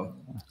you go.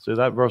 See,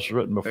 that verse was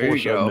written before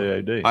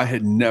 70 AD. I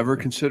had never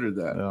considered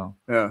that.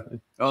 Yeah.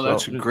 Oh,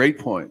 that's a great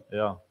point.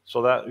 Yeah.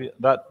 So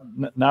that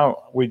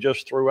now we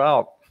just threw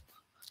out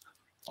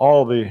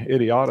all the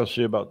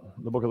idiocy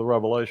about the book of the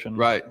Revelation.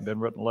 Right. Been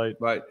written late.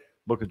 Right.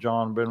 Book of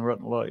John been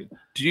written late.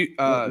 Do you?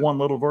 One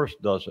little verse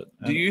does it.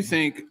 Do you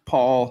think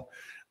Paul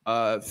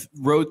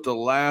wrote the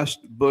last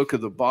book of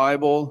the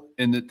Bible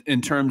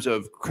in terms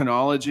of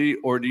chronology,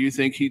 or do you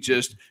think he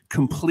just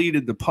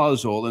completed the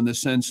puzzle in the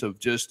sense of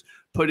just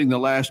putting the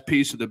last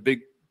piece of the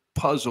big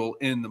puzzle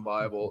in the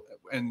Bible,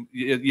 and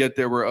yet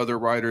there were other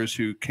writers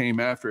who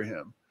came after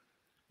him?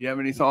 You have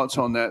any thoughts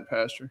on that,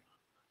 Pastor?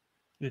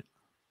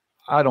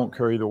 I don't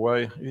care either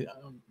way.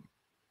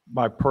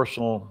 My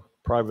personal,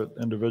 private,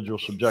 individual,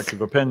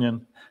 subjective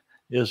opinion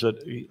is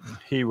that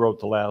he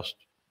wrote the last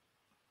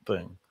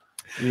thing.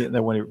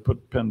 Then when he put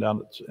the pen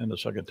down in the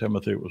 2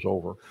 Timothy, it was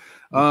over.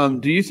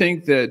 Do you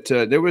think that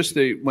there was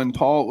when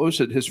Paul, what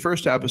was it, his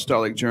first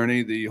apostolic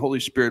journey, the Holy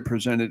Spirit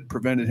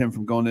prevented him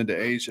from going into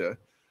Asia?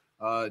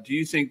 Do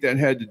you think that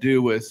had to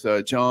do with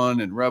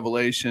John and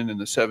Revelation and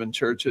the 7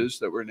 churches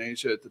that were in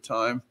Asia at the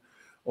time?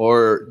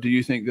 Or do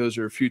you think those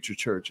are future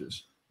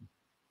churches?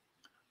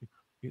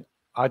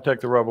 I take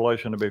the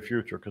Revelation to be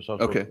future because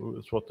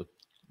that's what the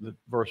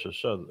verses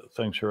said,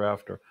 things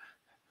hereafter.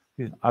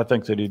 I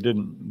think that he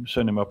didn't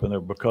send him up in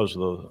there because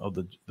of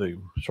the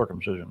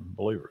circumcision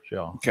believers.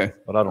 Yeah. Okay.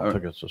 But I don't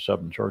think it's the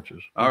 7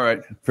 churches. All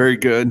right. Very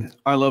good.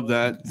 I love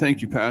that.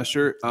 Thank you,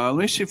 Pastor. Let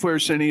me see if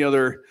there's any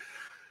other.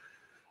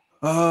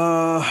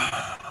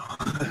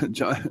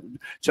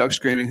 Chuck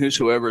screaming,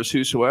 "Whosoever is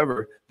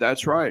whosoever."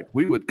 That's right.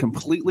 We would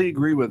completely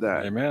agree with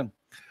that. Amen.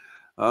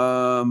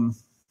 All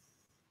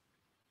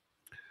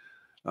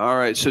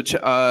right. So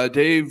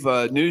Dave,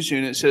 News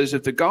Unit says,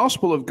 if the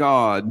gospel of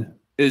God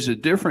is a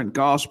different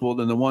gospel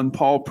than the one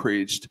Paul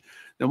preached,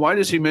 then why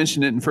does he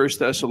mention it in 1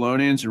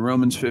 Thessalonians and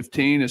Romans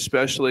 15,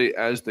 especially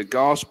as the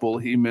gospel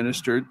he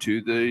ministered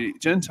to the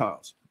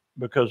Gentiles?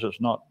 Because it's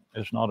not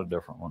a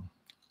different one.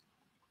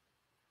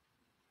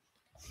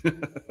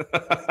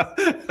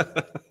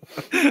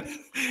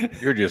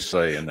 You're just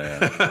saying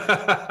that.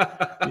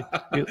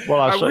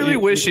 Well, I really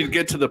wish you'd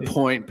get to the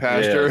point,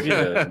 Pastor.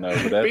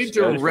 Be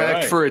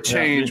direct for a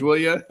change, will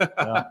you?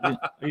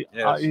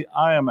 I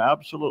am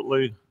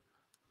absolutely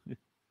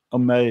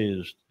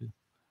amazed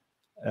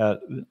at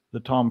the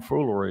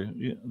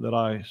tomfoolery that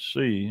I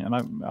see, and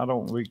I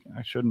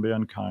shouldn't be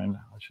unkind.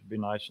 I should be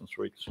nice and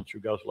sweet since you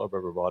guys love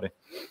everybody.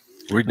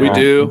 We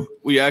do.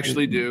 We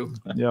actually do.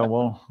 Yeah.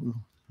 Well.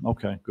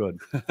 Okay. Good.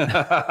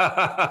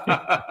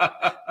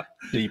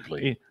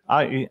 Deeply.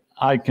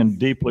 I can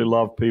deeply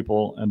love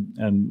people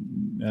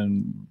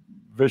and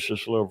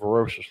viciously or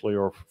ferociously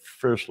or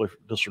fiercely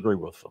disagree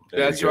with them.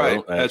 That's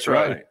right. That's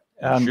right.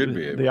 And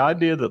the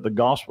idea that the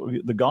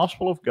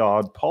gospel of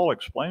God, Paul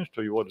explains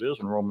to you what it is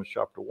in Romans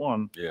chapter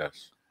 1.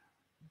 Yes.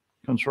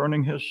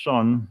 Concerning his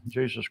Son,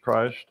 Jesus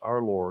Christ,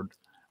 our Lord,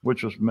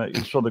 which was made.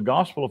 So the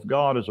gospel of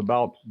God is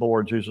about the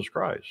Lord Jesus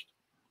Christ.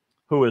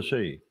 Who is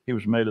he? He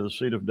was made of the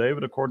seed of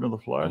David according to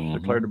the flesh,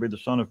 declared to be the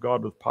Son of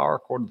God with power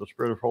according to the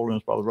Spirit of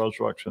holiness by the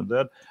resurrection of the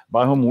dead,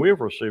 by whom we have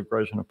received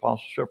grace and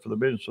apostleship for the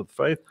obedience of the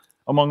faith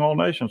among all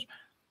nations.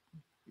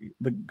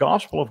 The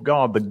gospel of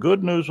God, the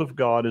good news of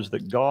God, is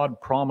that God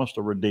promised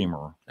a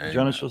redeemer. Amen.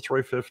 Genesis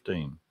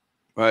 3:15.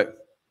 Right.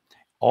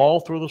 all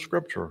through the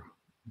scripture,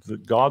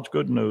 God's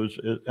good news,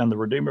 and the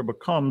Redeemer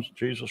becomes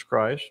Jesus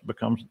Christ,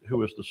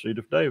 who is the seed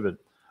of David,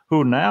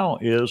 who now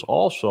is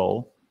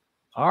also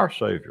our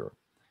Savior.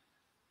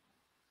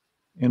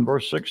 In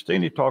verse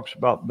 16, he talks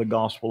about the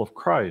gospel of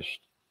Christ.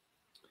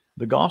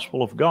 The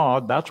gospel of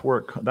God,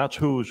 that's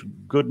whose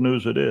good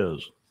news it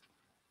is.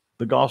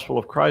 The gospel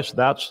of Christ,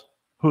 that's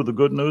who the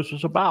good news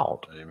is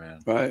about. Amen.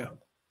 Right.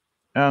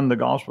 And the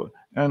gospel,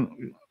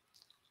 and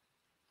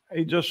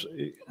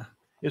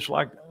it's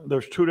like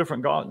there's two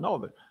different gods.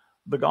 No,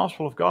 the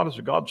gospel of God is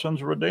that God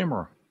sends a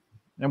Redeemer.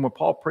 And when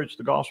Paul preached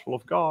the gospel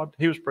of God,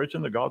 he was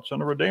preaching that God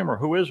sent a Redeemer.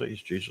 Who is he?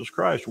 He's Jesus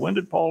Christ. When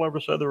did Paul ever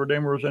say the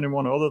Redeemer was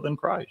anyone other than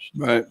Christ?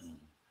 Right.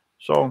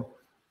 So,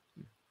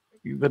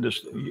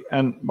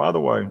 and by the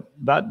way,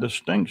 that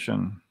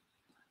distinction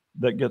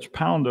that gets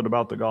pounded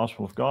about the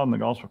gospel of God and the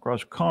gospel of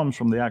Christ comes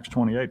from the Acts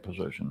 28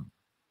 position.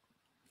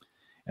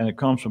 And it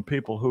comes from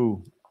people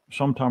who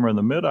sometime are in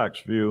the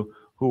mid-Acts view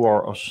who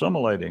are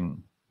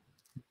assimilating.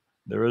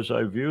 There is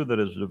a view that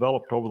has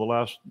developed over the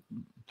last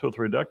 2 or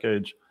 3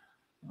 decades.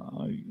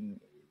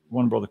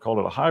 One brother called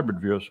it a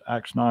hybrid view, it's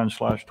Acts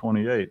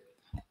 9/28,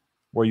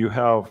 where you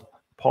have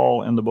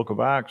Paul in the book of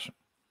Acts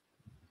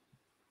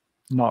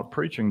not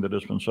preaching the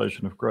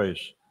dispensation of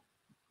grace.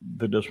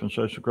 The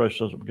dispensation of grace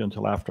doesn't begin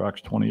until after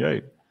Acts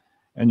 28.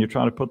 And you're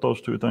trying to put those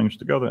two things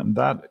together. And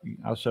that,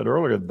 I said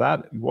earlier,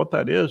 that what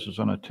that is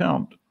an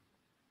attempt,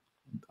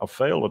 a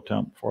failed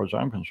attempt, as far as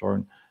I'm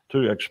concerned,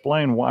 to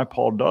explain why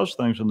Paul does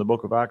things in the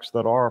book of Acts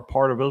that are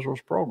part of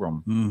Israel's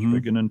program,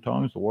 speaking in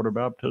tongues, the water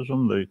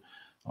baptism,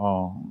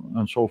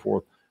 and so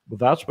forth. But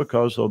that's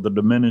because of the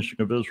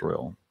diminishing of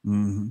Israel.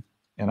 In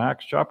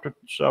Acts chapter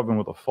 7,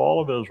 with the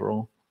fall of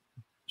Israel,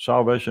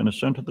 salvation is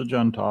sent to the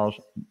Gentiles.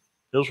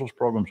 Israel's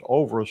program's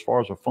over as far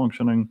as a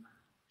functioning,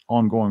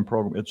 ongoing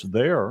program. It's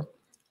there.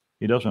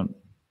 I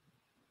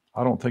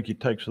don't think he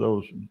takes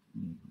those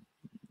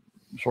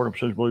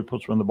circumcision belief,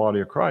 puts them in the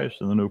body of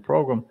Christ in the new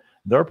program.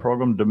 Their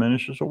program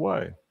diminishes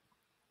away,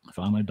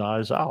 finally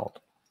dies out.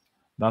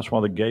 That's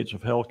why the gates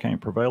of hell can't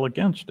prevail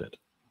against it.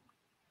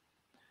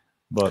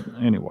 But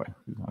anyway,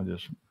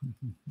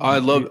 I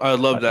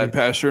love that,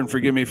 Pastor, and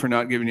forgive me for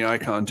not giving you eye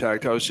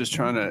contact. I was just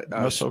trying to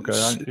that's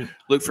okay.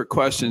 Look for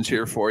questions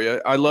here for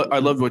you. I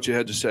loved what you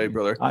had to say,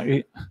 brother.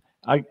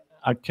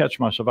 I catch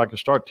myself. I could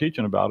start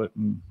teaching about it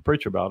and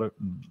preach about it,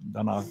 and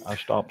then I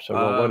stop and say,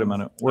 "Well, wait a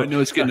minute." I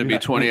know it's getting to be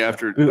 20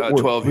 after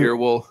 12 here.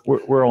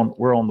 We're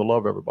on the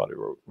Love Everybody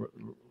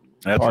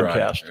that's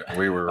podcast. Right.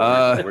 We were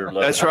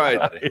that's right.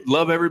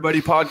 Love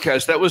Everybody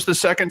podcast. That was the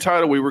second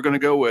title we were going to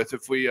go with.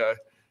 If we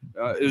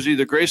it was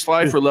either Grace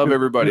Life or Love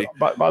Everybody.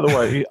 By the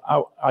way,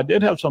 I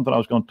did have something I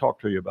was going to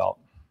talk to you about.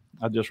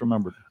 I just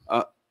remembered.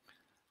 I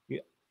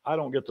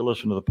don't get to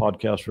listen to the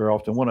podcast very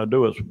often. When I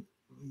do, it's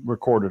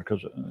recorded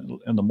because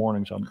in the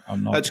mornings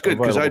I'm not. That's good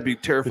because I'd be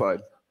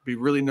terrified, be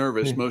really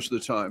nervous most of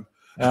the time.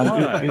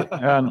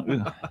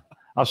 And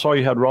I saw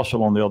you had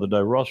Russell on the other day.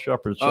 Russ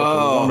Shepard's such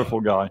a wonderful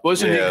guy.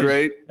 Wasn't he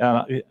great?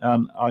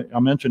 And I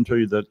mentioned to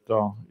you that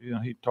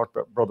he talked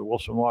about Brother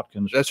Wilson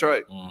Watkins. That's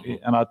right.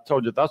 And I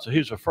told you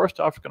he's the first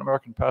African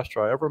American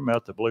pastor I ever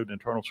met that believed in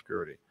eternal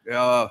security.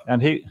 Yeah.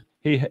 And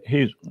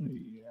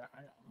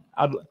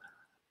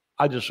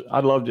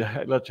I'd love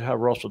to let you have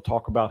Russell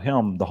talk about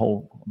him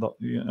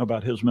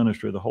about his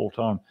ministry the whole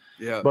time.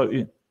 Yeah. But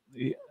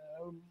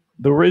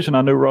the reason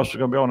I knew Russ was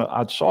going to be on it,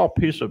 I saw a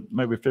piece of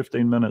maybe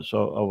 15 minutes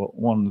of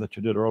one that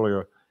you did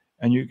earlier,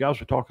 and you guys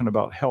were talking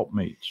about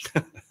helpmeets.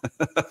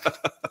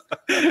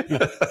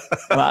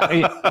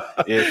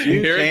 If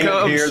you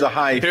can't hear the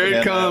hyphen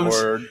in that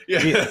word,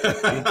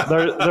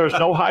 there's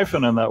no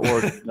hyphen in that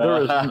word.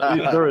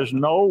 There is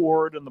no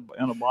word in the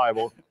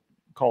Bible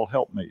called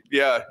helpmeet.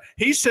 Yeah,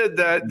 he said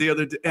that the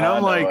other day, and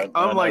I'm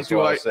like,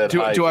 do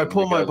I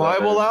pull my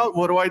Bible out?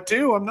 What do I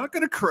do? I'm not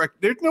going to correct.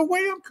 There's no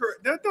way I'm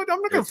correct. I'm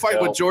not going to fight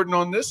with Jordan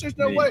on this. There's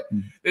no way.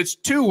 It's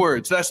 2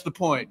 words. That's the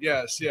point.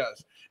 Yes.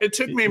 It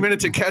took me a minute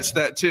to catch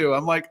that too.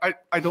 I'm like,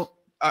 I don't.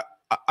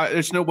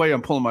 There's no way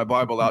I'm pulling my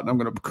Bible out and I'm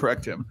going to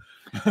correct him.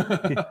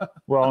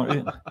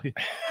 Well,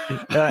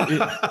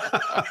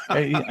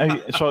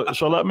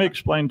 so let me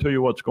explain to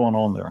you what's going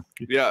on there.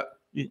 Yeah.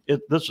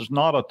 This is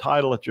not a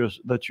title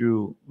that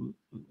you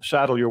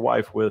saddle your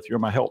wife with. You're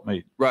my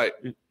helpmeet. Right.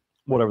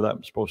 Whatever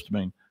that's supposed to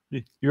mean.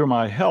 You're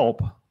my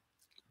help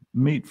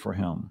meet for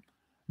him.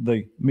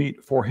 The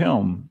meet for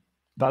him.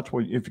 That's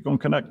what, if you're going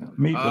to connect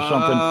meet with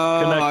something,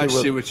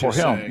 connect it with for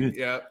him.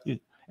 Yeah.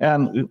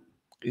 And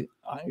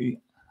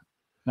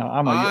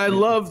I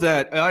love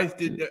that. I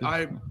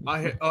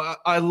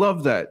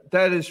love that.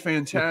 That is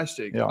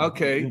fantastic. Yeah.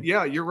 Okay.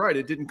 Yeah, you're right.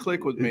 It didn't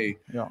click with me.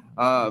 Yeah.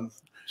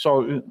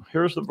 So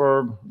here's the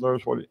verb.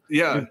 There's what.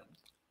 Yeah.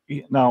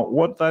 Now,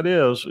 what that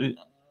is,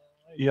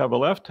 you have a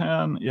left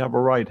hand, you have a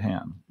right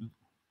hand.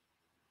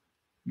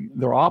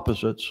 They're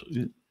opposites,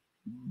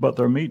 but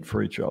they're meet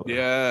for each other.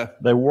 Yeah.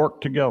 They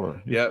work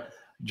together. Yep.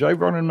 J.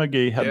 Vernon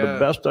McGee had the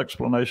best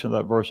explanation of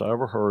that verse I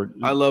ever heard.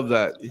 I love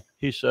that.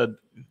 He said,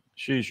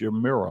 "She's your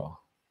mirror."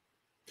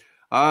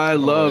 I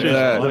love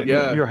that.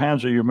 Yeah. Your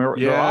hands are your mirror.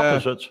 Yeah. They're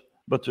opposites,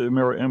 but to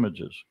mirror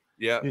images.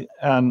 Yeah.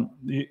 And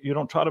you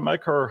don't try to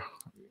make her.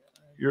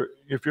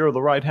 If you're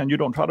the right hand, you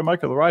don't try to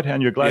make her the right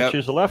hand. You're glad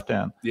she's the left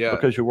hand. Yeah.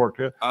 Because you worked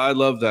here. I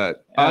love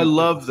that. I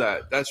love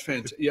that. That's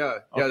fantastic. Yeah.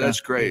 Yeah. Okay.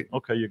 That's great.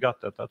 Okay. You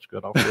got that. That's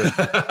good.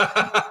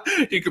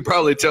 You could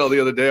probably tell the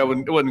other day it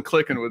wasn't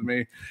clicking with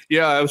me.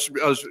 Yeah. I was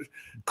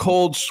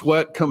cold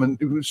sweat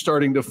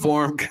starting to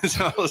form because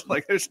I was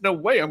like, there's no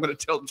way I'm going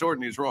to tell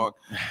Jordan he's wrong.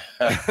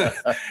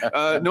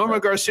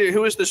 Norma Garcia,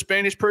 who is the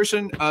Spanish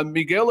person?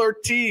 Miguel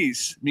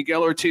Ortiz.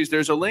 Miguel Ortiz.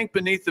 There's a link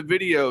beneath the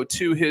video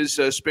to his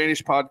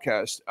Spanish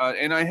podcast.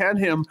 And I had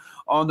him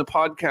on the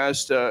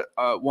podcast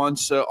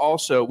once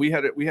also. We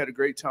had a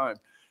great time.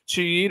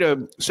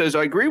 Chiita says,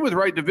 I agree with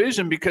right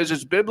division because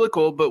it's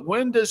biblical, but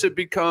when does it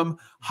become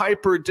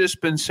hyper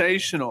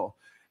dispensational?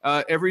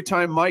 Every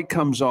time Mike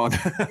comes on.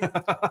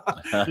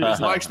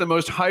 Mike's the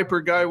most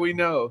hyper guy we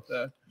know.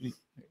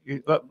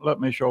 Let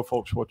me show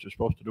folks what you're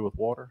supposed to do with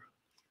water.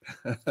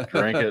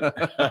 Drink it.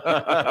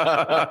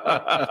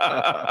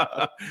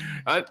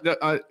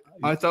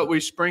 I thought we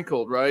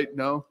sprinkled, right?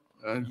 No?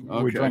 Okay.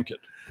 We drink it.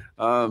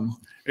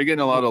 You're getting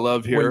a lot of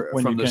love here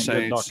when from you the can't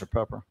Saints. get Dr.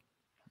 Pepper.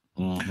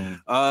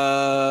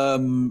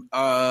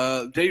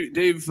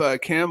 Dave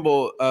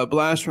Campbell,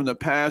 blast from the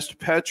past,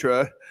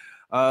 Petra.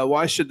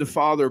 Why should the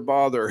Father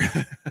bother?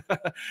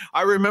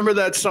 I remember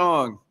that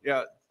song.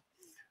 Yeah.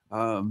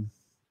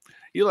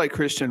 You like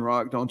Christian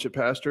rock, don't you,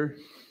 Pastor?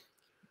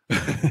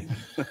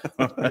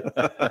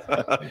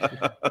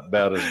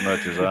 About as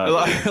much as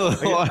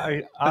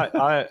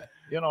I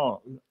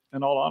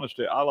in all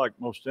honesty, I like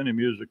most any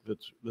music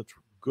that's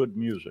good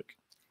music.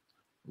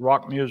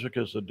 Rock music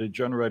is a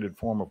degenerated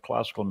form of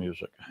classical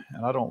music,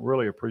 and I don't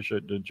really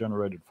appreciate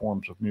degenerated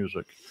forms of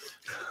music.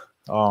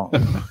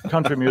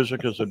 Country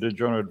music is a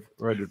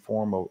degenerated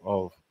form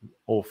of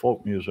old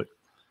folk music,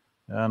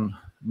 and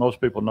most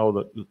people know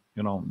that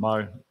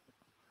my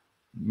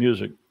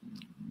music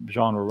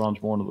genre runs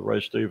more into the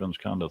Ray Stevens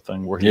kind of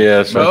thing, where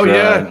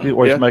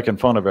he's making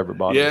fun of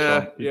everybody.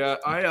 Yeah, so.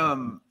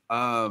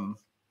 Yeah.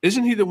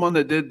 Isn't he the one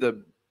that did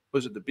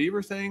was it the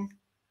beaver thing?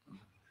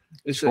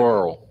 The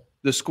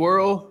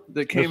squirrel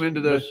that came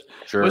into the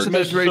wasn't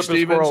this Ray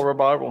Stevens Squirrel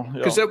revival?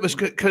 Because that was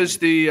because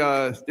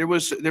there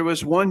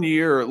was 1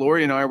 year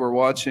Lori and I were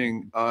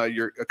watching a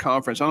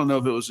conference. I don't know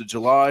if it was a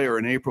July or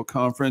an April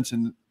conference,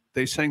 and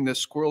they sang this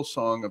squirrel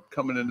song of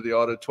coming into the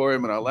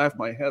auditorium, and I laughed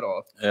my head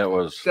off. That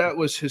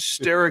was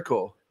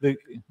hysterical.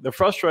 The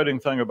frustrating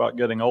thing about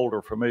getting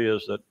older for me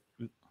is that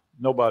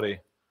nobody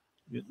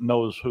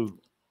knows who.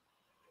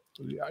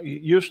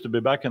 It used to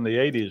be back in the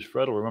 80s,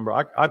 Fred will remember,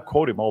 I'd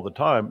quote him all the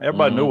time.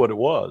 Everybody knew what it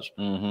was.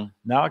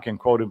 Now I can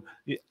quote him.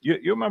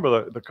 You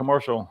remember the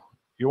commercial,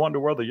 you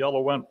wonder where the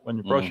yellow went when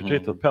you brush your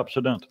teeth with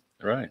Pepsodent?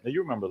 Right.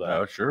 You remember that?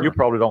 Oh, sure. You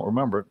probably don't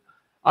remember it.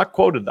 I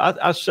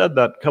said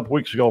that a couple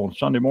weeks ago on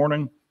Sunday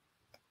morning.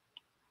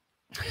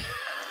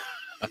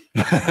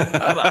 and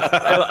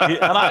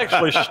I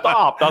actually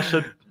stopped. I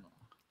said,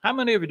 how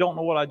many of you don't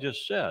know what I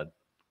just said?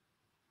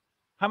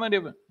 How many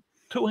of you?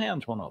 2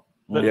 hands went up.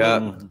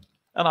 Yeah.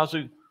 And I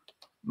said,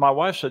 my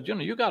wife said,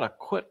 you got to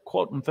quit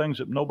quoting things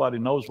that nobody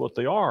knows what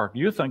they are.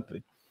 You think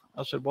that?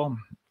 I said, well,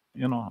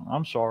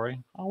 I'm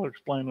sorry. I'll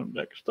explain it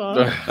next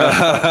time.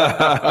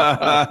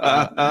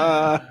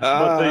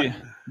 But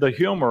the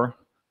humor,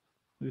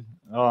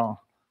 for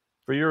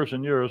years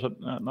and years,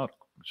 not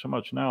so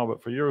much now,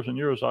 but for years and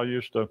years, I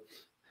used to,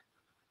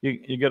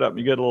 you get up,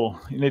 you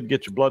need to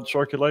get your blood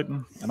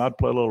circulating, and I'd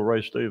play a little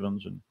Ray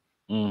Stevens, and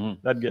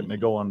that'd get me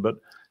going. But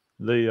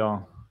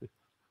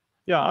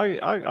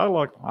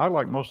I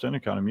like most any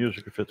kind of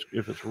music if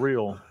it's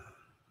real.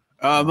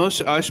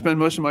 I spend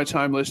most of my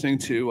time listening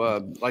to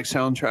like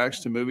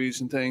soundtracks to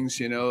movies and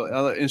things,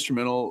 other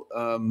instrumental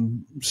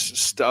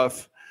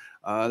stuff.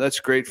 That's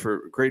great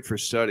for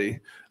study.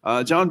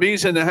 John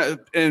B's and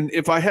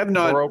if I have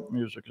not, Baroque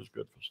music is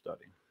good for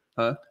study.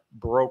 Huh?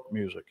 Baroque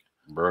music.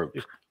 Baroque.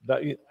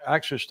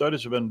 Actually,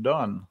 studies have been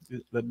done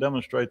that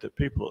demonstrate that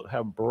people that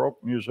have Baroque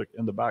music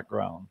in the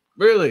background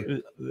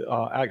really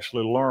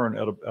actually learn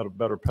at a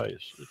better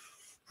pace.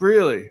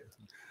 Really?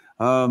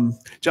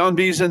 John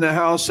B's in the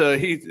house.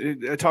 He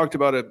talked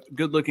about a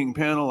good-looking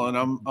panel, and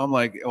I'm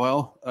like,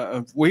 well,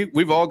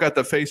 we've all got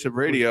the face of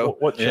radio.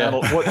 What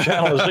channel? What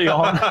channel is he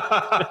on?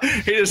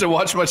 He doesn't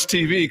watch much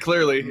TV.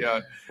 Clearly,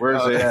 yeah.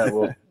 Where's he at?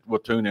 We'll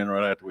tune in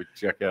right after we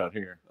check out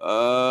here.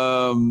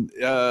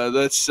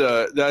 That's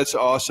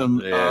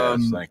awesome.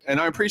 Yes, thank you. And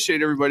I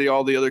appreciate everybody,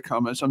 all the other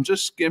comments. I'm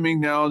just skimming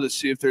now to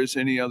see if there's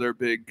any other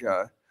big.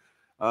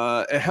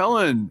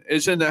 Helen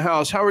is in the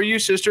house. How are you,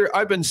 sister?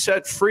 I've been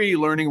set free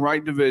learning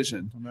right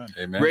division.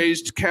 Amen.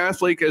 Raised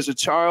Catholic as a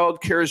child,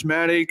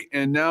 charismatic,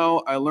 and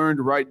now I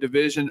learned right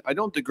division. I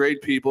don't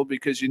degrade people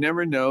because you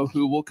never know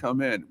who will come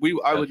in.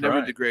 I would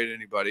never degrade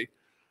anybody.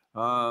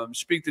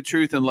 Speak the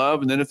truth in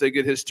love, and then if they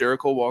get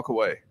hysterical, walk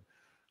away.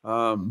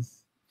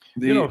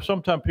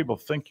 Sometimes people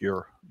think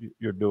you're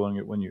doing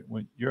it when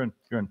your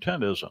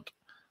intent isn't.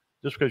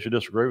 Just because you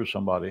disagree with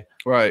somebody,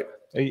 right?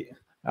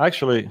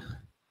 Actually,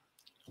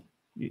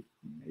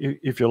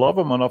 if you love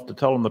them enough to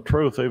tell them the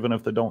truth, even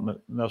if they don't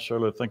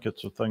necessarily think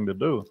it's a thing to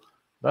do,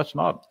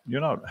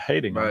 you're not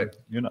hating them.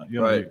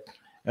 Right.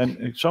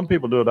 And some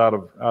people do it out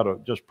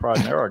of just pride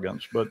and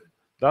arrogance, but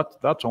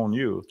that's on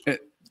you.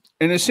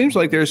 And it seems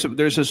like there's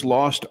this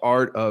lost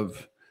art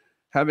of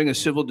having a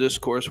civil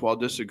discourse while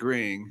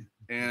disagreeing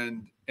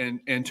and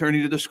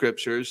turning to the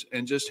scriptures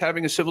and just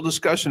having a civil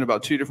discussion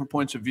about two different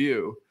points of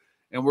view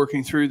and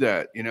working through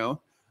that, So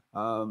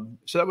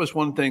that was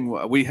one thing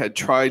we had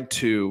tried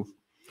to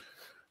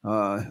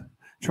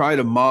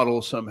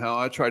model somehow.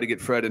 I tried to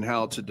get Fred and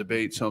Hal to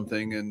debate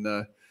something, and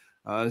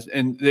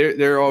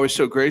they're always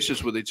so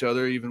gracious with each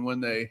other, even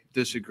when they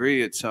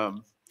disagree. It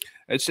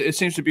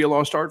seems to be a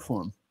lost art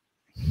form.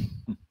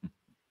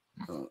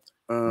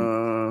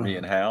 Me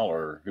and Hal,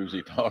 or who's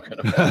he talking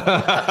about?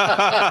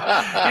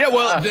 Yeah,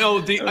 well, no,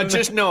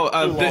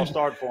 lost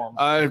art form.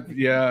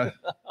 Yeah,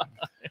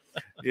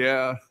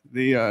 yeah,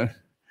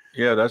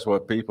 that's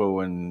what people,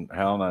 when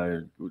Hal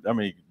and I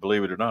mean,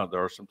 believe it or not,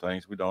 there are some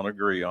things we don't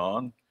agree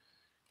on,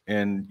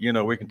 and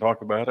we can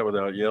talk about it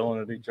without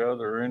yelling at each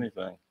other or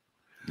anything.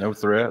 No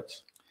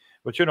threats.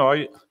 But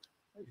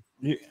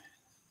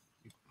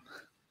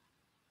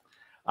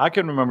I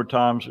can remember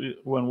times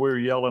when we were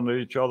yelling at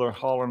each other,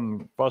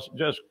 hollering, fussing,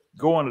 just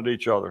going at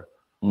each other.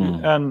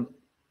 And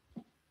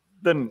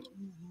then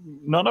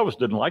none of us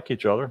didn't like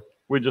each other.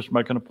 We're just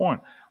making a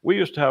point. We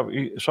used to have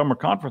summer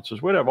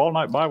conferences. We'd have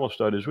all-night Bible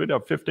studies. We'd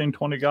have 15,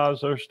 20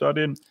 guys there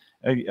studying,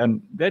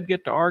 and they'd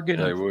get to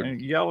arguing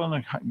and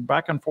yelling and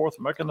back and forth,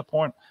 making the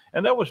point.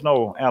 And there was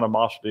no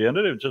animosity in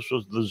it. It just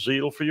was the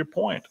zeal for your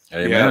point.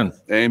 Amen.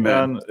 Yeah. Amen.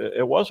 And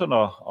it wasn't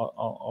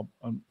a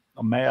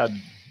mad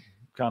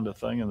kind of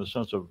thing in the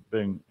sense of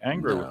being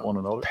angry with one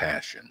another.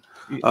 Passion.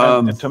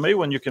 And to me,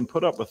 when you can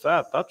put up with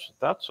that,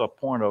 that's a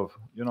point of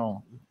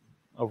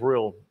of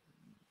real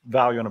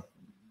value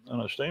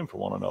and esteem for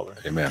one another.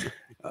 Amen.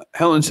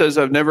 Helen says,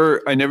 I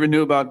never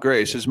knew about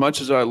grace. As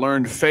much as I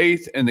learned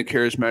faith in the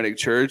charismatic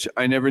church,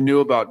 I never knew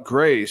about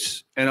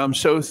grace. And I'm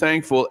so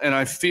thankful, and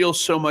I feel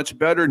so much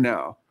better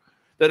now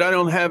that I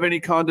don't have any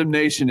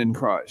condemnation in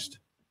Christ.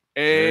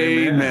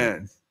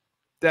 Amen.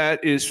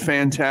 That is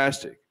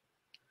fantastic.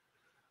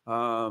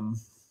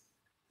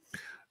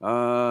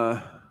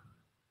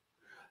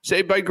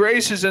 Saved by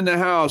Grace is in the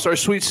house. Our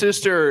sweet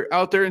sister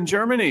out there in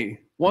Germany.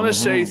 Want to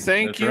say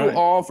thank you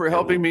all for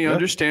helping me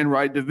understand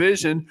right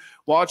division.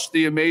 Watch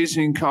the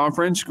amazing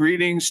conference.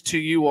 Greetings to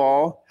you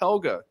all.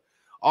 Helga.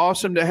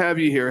 Awesome to have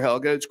you here,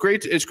 Helga. It's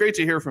great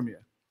to hear from you.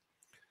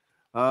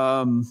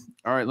 All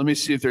right, let me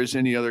see if there's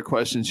any other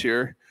questions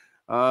here.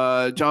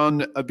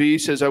 John B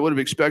says, I would have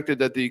expected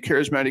that the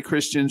charismatic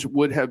Christians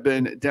would have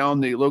been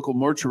down the local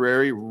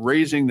mortuary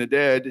raising the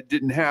dead. It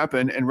didn't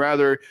happen. And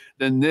rather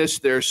than this,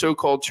 their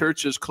so-called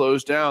churches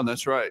closed down.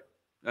 That's right.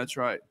 That's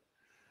right.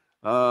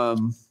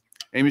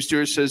 Amy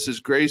Stewart says his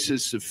grace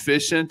is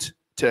sufficient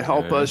to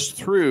help us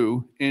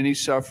through any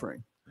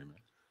suffering.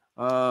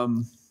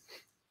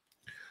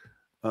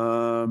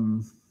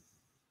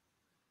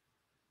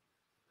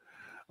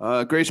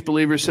 Grace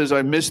Believer says,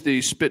 I missed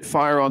the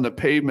Spitfire on the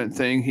pavement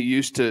thing he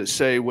used to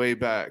say way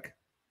back.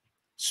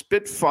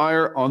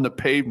 Spitfire on the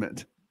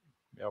pavement.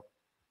 Yep.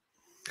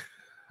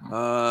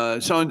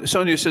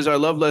 Sonia says, I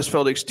love Les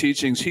Feldick's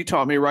teachings. He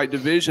taught me right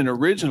division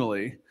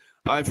originally.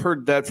 I've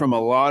heard that from a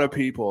lot of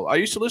people. I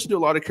used to listen to a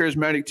lot of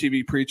charismatic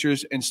TV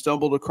preachers and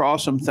stumbled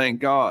across them,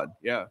 thank God.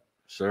 Yeah.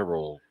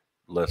 Several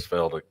Les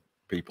Feldick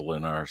people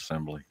in our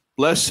assembly.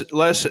 Les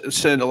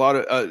sent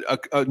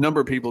a number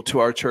of people to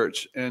our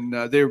church, and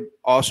they're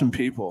awesome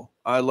people.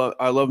 I love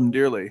them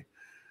dearly.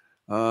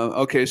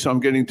 Okay, so I'm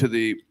getting to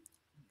the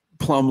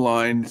plumb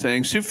line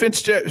thing. Sue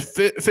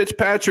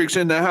Fitzpatrick's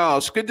in the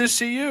house. Good to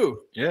see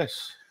you.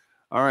 Yes.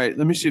 All right,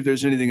 let me see if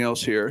there's anything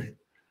else here.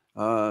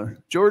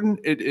 Jordan,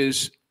 it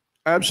is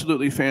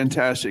absolutely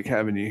fantastic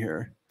having you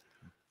here.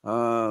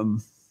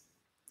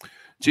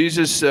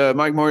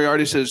 Mike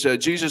Moriarty says,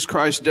 Jesus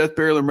Christ's death,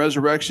 burial, and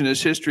resurrection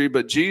is history,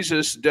 but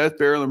Jesus' death,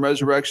 burial, and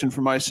resurrection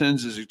for my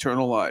sins is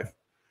eternal life.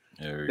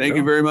 Thank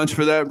you very much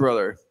for that,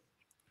 brother.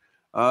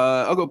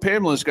 Uncle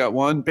Pamela's got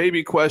one.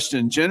 Baby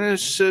question.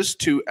 Genesis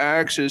to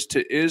Acts is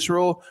to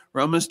Israel,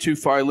 Romans to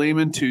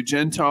Philemon to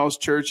Gentiles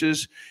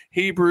churches,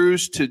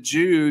 Hebrews to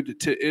Jude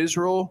to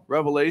Israel,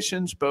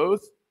 Revelations,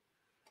 both.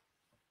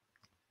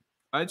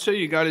 I'd say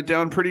you got it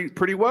down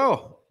pretty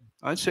well.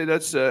 I'd say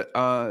that's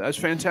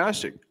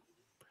fantastic.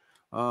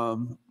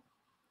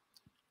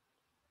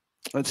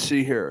 Let's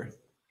see here.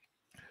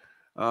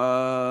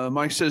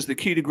 Mike says the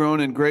key to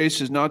growing in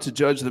grace is not to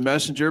judge the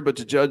messenger, but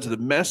to judge the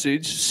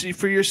message. See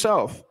for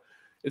yourself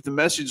if the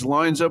message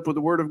lines up with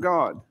the word of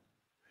God.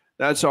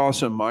 That's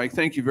awesome, Mike.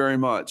 Thank you very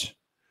much.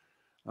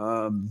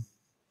 The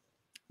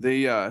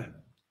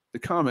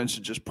comments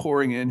are just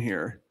pouring in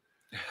here.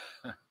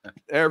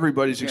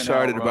 Everybody's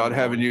excited about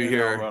having you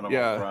here.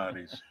 Yeah.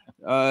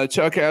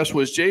 Chuck asked,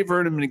 was J.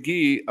 Vernon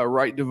McGee a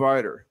right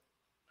divider?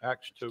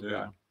 Acts 2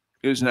 guy.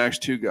 He was an Acts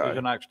 2 guy. He's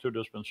an Acts 2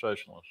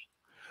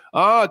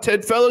 dispensationalist.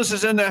 Ted Fellows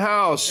is in the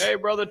house. Hey,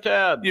 brother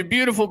Ted. You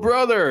beautiful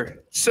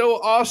brother. So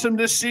awesome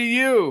to see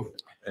you.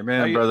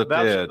 Amen, Brother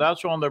Ted.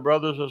 That's one of their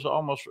brothers is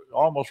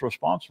almost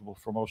responsible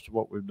for most of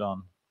what we've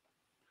done.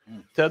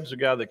 Ted's the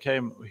guy that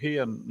came. He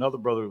and another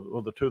brother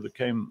were the two that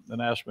came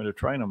and asked me to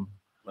train him.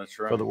 That's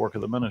right. For the work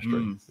of the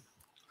ministry.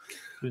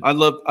 I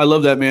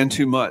love that man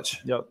too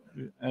much. Yeah,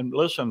 and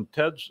listen,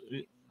 Ted's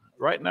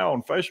right now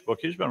on Facebook.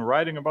 He's been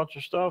writing a bunch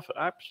of stuff.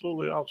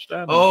 Absolutely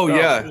outstanding. Oh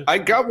stuff. Yeah, I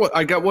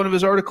got one of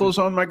his articles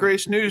on my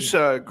Grace News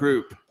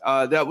group.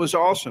 That was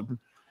awesome.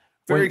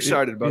 Very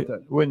excited about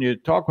that. When you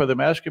talk with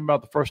him, ask him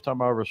about the first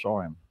time I ever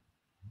saw him.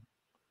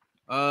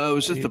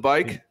 Was it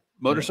the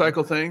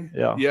motorcycle thing?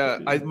 Yeah. Yeah,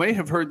 I may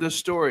have heard this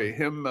story.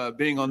 Him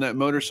being on that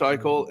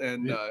motorcycle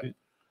and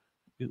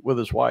with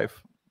his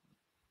wife,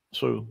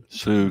 Sue.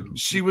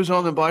 She was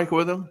on the bike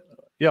with him.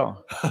 Yeah.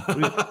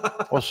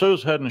 Well,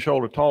 Sue's head and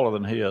shoulder taller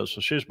than he is,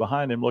 so she's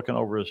behind him looking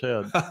over his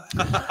head.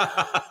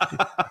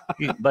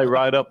 They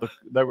ride up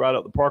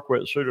the parkway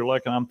at Cedar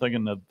Lake, and I'm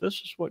thinking that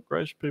this is what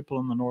Grace people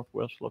in the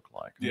Northwest look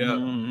like. Yeah.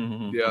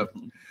 Yeah.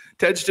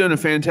 Ted's doing a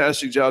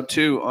fantastic job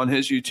too on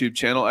his YouTube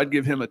channel. I'd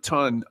give him a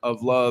ton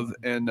of love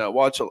and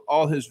watch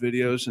all his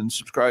videos and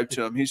subscribe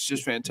to him. He's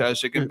just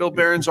fantastic. And Bill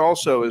Barron's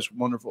also is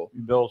wonderful.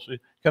 Bill,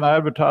 can I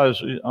advertise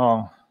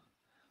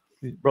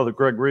Brother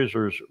Greg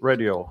Reeser's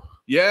radio?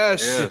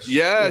 Yes.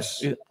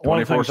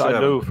 One of the things I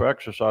do for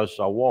exercise is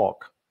I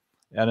walk,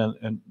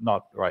 and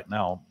not right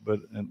now, but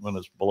when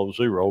it's below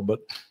zero,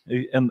 but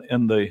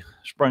in the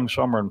spring,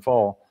 summer, and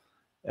fall,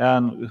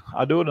 and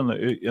I do it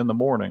in the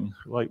morning,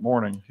 late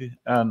morning,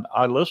 and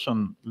I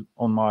listen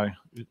on my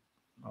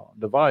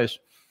device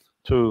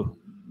to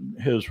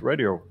his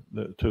radio,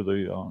 to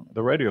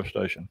the radio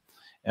station,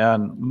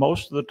 and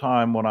most of the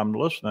time when I'm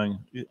listening,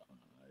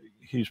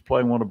 he's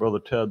playing one of Brother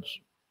Ted's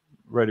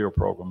radio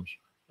programs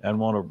and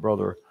one of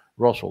Brother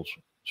Russell's.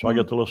 So I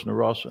get to listen to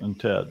Russ and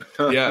Ted.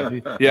 Yeah.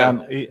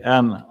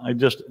 And I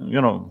just,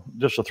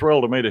 just a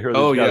thrill to me to hear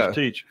these guys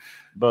teach.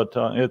 But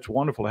it's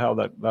wonderful to have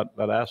that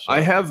asset.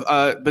 I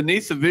have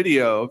beneath the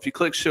video, if you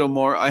click show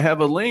more, I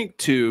have a link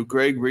to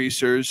Greg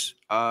Reeser's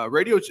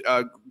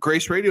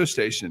Grace radio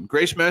station,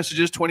 Grace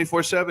Messages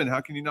 24/7.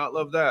 How can you not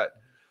love that?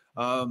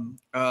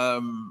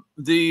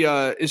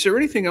 Is there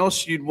anything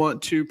else you'd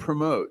want to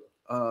promote?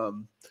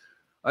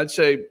 I'd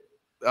say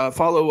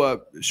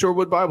follow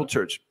Shorewood Bible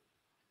Church.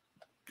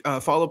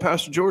 Follow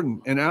Pastor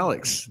Jordan and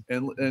Alex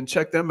and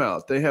check them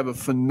out. They have a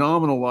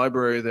phenomenal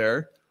library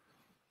there.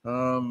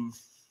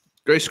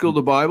 Grace School of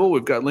the Bible.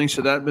 We've got links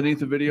to that beneath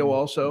the video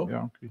also.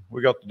 Yeah,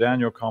 we got the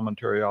Daniel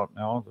commentary out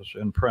now. That's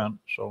in print,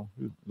 so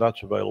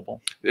that's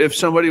available. If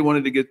somebody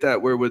wanted to get that,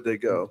 where would they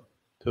go?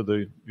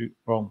 They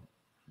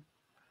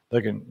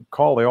can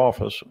call the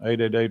office,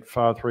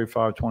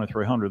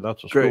 888-535-2300.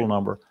 That's a school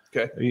number.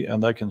 Okay.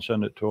 And they can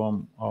send it to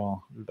them.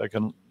 They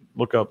can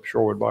look up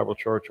Shorewood Bible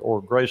Church,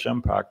 or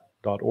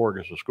graceimpact.org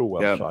is a school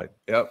website.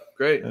 Yep.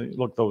 Great.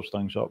 Look those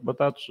things up. But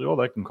they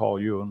can call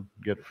you and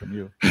get it from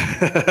you.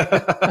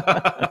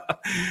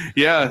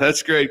 Yeah,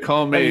 that's great.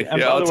 Call me.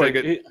 And I'll take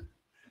it.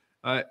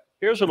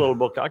 Here's a little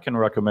book I can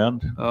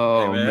recommend.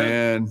 Oh,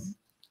 man.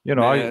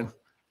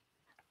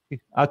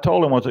 I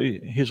told him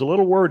he's a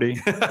little wordy,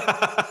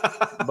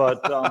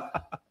 but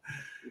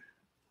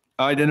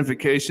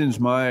identification's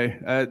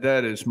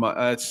that's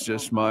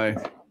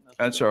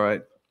all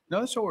right. No,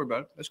 that's all worry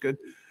about it. That's good.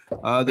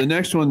 The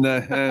next one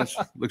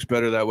looks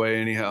better that way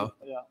anyhow.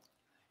 Yeah.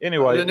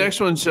 Anyway, the next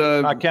one's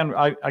I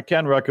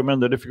can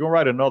recommend it. If you're gonna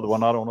write another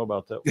one, I don't know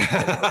about that one.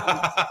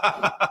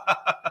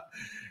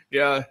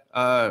 Yeah.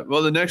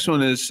 Well, the next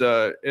one is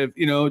if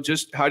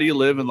just how do you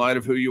live in light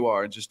of who you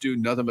are, and just do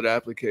nothing but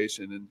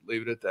application and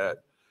leave it at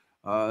that.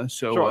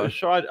 So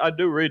I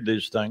do read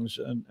these things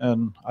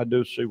and I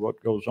do see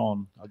what goes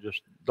on. I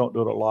just don't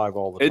do it live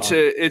all the time.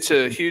 It's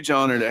a huge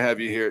honor to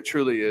have you here. It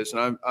truly is.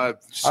 And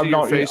I've seen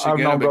your face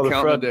again. I've been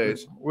counting the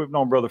days. We've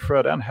known Brother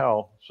Fred and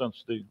Hal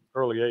since the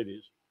early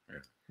 80s,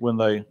 when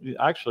they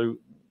actually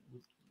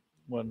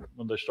when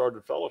they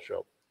started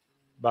fellowship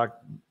back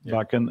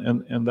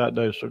in that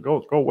day. So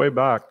go way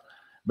back.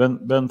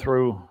 Been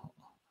through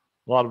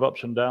a lot of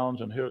ups and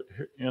downs and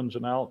ins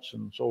and outs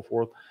and so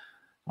forth.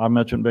 I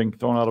mentioned being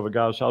thrown out of a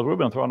guy's house. We've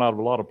been thrown out of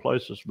a lot of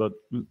places, but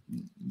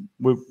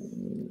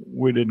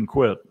we didn't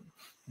quit.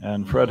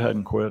 And Fred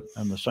hadn't quit,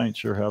 and the saints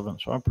here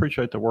haven't. So I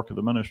appreciate the work of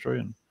the ministry,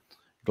 and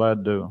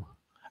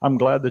I'm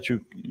glad that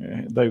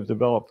they've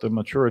developed the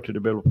maturity to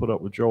be able to put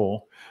up with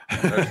Joel.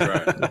 That's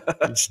right.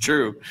 It's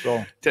true.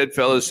 So Ted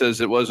Fellows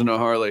says it wasn't a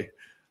Harley.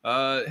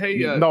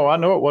 Hey, no, I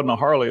know it wasn't a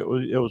Harley.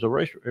 It was a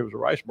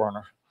rice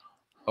burner.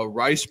 A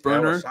rice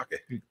burner.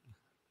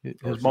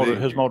 His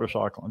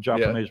motorcycle, a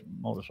Japanese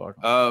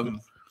motorcycle.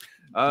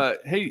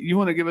 Hey, you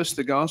want to give us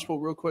the gospel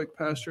real quick,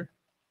 Pastor?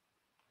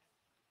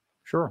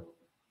 Sure.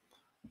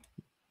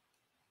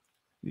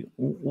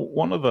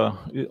 One of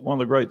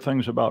the great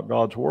things about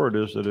God's word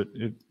is that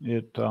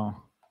it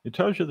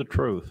tells you the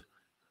truth.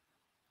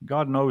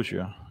 God knows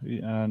you,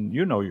 and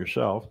you know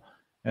yourself,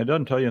 and it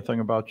doesn't tell you anything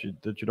about you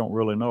that you don't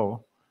really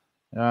know.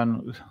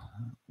 And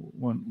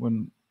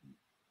when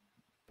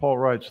Paul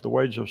writes, the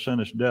wages of sin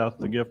is death,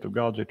 the gift of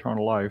God's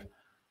eternal life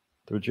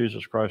through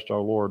Jesus Christ our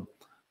Lord.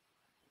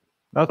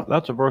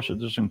 That's a verse that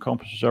just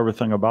encompasses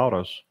everything about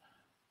us.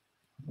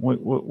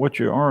 What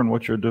you earn,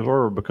 what you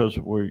deserve because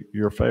of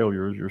your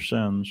failures, your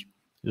sins,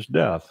 is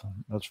death.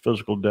 That's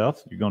physical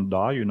death. You're going to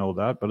die. You know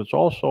that. But it's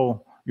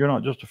also, you're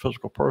not just a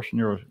physical person.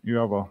 You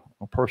have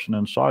a person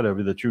inside of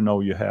you that you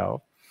know you have.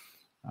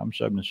 I'm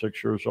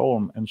 76 years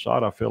old. And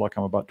inside, I feel like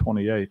I'm about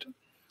 28.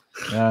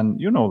 And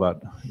you know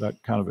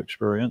that kind of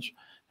experience.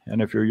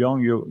 And if you're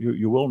young,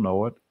 you will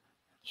know it.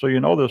 So you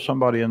know there's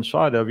somebody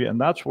inside of you. And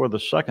that's where the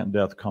second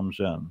death comes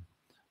in.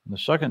 And the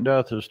second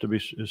death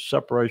is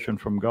separation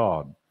from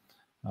God.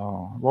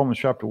 Romans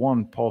chapter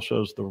 1, Paul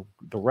says, the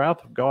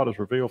wrath of God is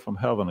revealed from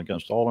heaven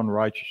against all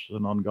unrighteousness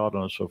and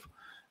ungodliness of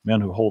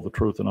men who hold the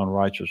truth in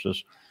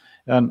unrighteousness.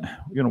 And,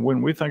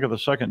 when we think of the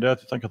second death,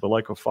 you think of the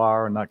lake of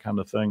fire and that kind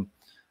of thing.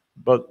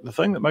 But the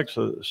thing that makes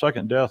the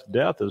second death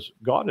is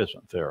God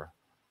isn't there.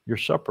 You're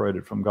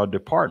separated from God.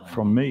 Depart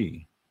from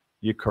me,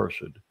 ye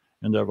cursed,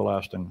 into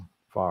everlasting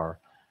fire.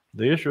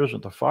 The issue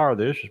isn't the fire.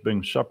 The issue is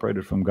being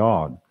separated from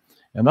God.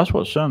 And that's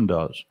what sin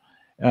does.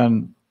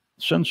 And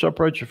sin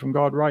separates you from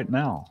God right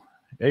now,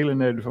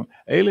 alienated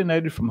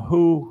from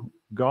who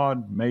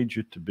God made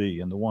you to be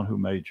and the one who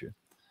made you.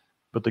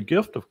 But the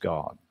gift of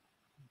God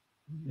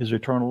is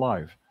eternal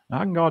life. Now,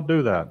 how can God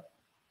do that?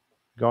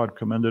 God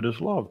commended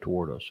his love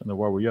toward us, and that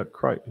while we're yet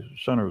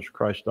sinners,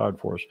 Christ died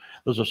for us.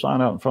 There's a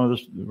sign out in front of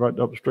this, right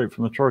up the street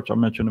from the church I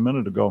mentioned a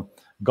minute ago.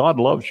 God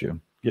loves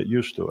you. Get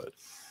used to it.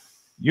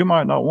 You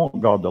might not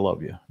want God to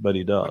love you, but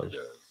he does.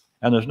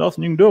 And there's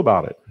nothing you can do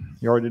about it.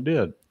 He already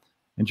did.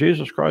 And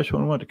Jesus Christ,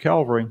 when he went to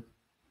Calvary,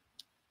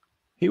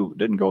 he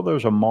didn't go there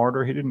as a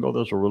martyr. He didn't go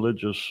there as a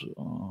religious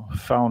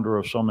founder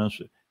of some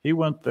institute. He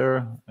went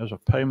there as a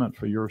payment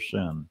for your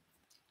sin.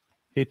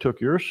 He took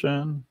your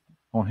sin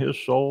on his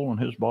soul and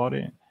his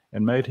body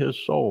and made his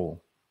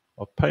soul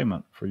a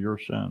payment for your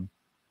sin.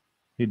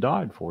 He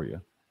died for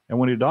you. And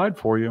when he died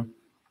for you,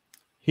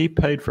 he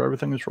paid for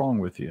everything that's wrong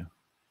with you.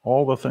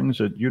 All the things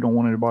that you don't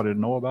want anybody to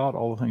know about,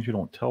 all the things you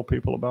don't tell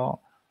people about,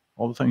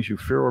 all the things you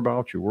fear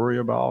about, you worry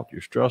about, you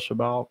stress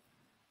about,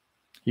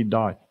 he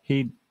died.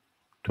 He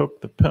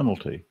took the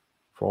penalty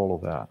for all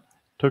of that,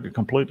 took it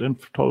completely and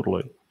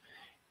totally,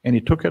 and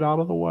he took it out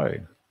of the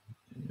way.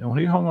 And when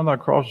he hung on that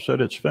cross and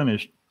said, it's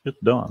finished, it's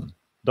done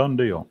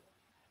deal.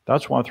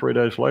 That's why 3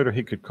 days later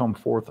he could come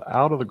forth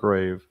out of the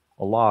grave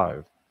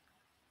alive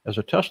as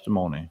a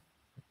testimony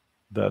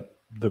that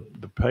the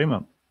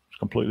payment is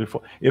completely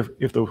full.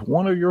 If there was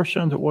one of your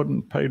sins that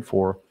wasn't paid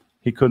for,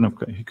 he couldn't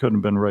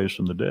have been raised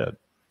from the dead.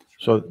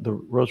 So the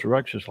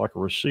resurrection is like a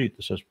receipt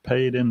that says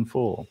paid in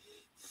full.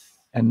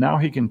 And now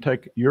he can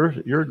take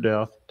your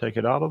death, take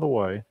it out of the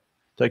way,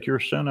 take your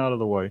sin out of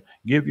the way,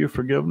 give you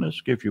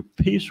forgiveness, give you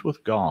peace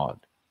with God.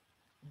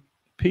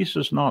 Peace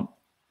is not,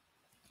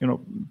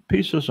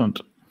 peace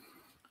isn't,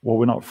 well,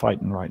 we're not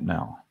fighting right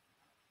now.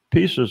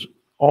 Peace is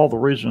all the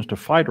reasons to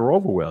fight are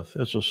over with.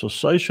 It's a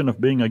cessation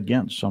of being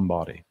against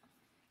somebody.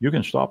 You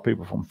can stop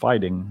people from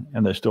fighting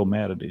and they're still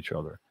mad at each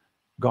other.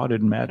 God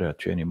isn't mad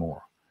at you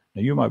anymore.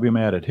 Now, you might be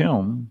mad at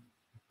him,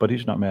 but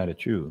he's not mad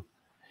at you.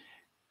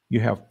 You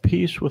have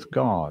peace with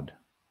God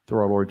through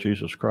our Lord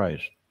Jesus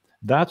Christ.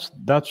 That's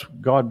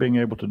God being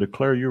able to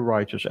declare you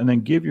righteous and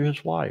then give you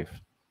his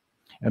life.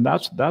 And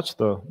that's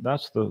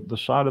the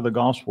side of the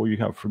gospel. You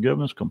have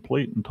forgiveness,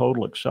 complete and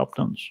total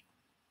acceptance,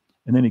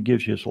 and then he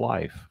gives you his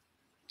life.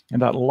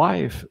 And that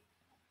life,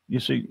 you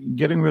see,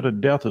 getting rid of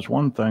death is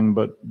one thing,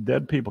 but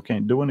dead people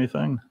can't do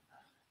anything.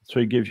 So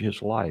he gives you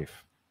his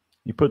life.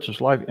 He puts his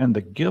life, and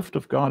the gift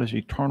of God is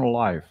eternal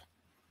life.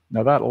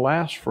 Now that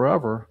lasts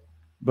forever,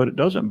 but it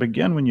doesn't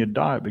begin when you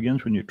die. It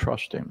begins when you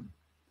trust him.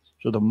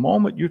 So the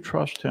moment you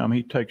trust him,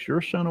 he takes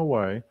your sin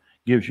away,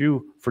 gives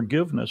you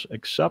forgiveness,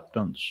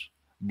 acceptance,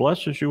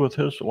 blesses you with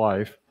his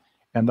life,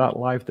 and that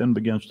life then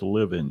begins to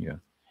live in you.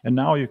 And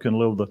now you can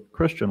live the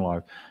Christian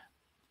life.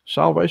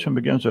 Salvation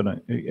begins at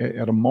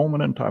a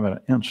moment in time, at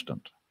an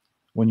instant.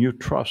 When you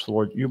trust the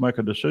Lord, you make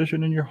a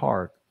decision in your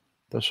heart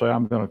to say,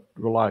 I'm going to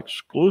rely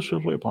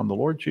exclusively upon the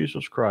Lord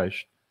Jesus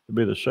Christ to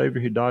be the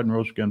Savior he died and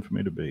rose again for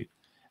me to be.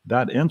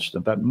 That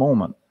instant, that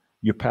moment,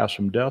 you pass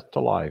from death to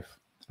life,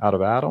 out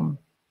of Adam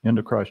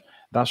into Christ.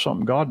 That's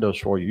something God does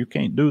for you. You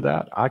can't do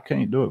that. I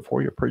can't do it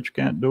for you. A preacher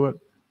can't do it.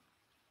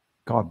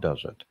 God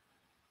does it.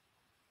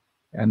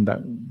 And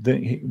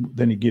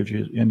then he gives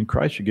you, in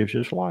Christ, he gives you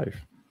his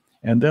life.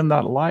 And then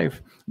that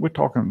life, we're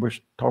talking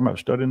about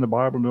studying the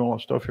Bible and doing all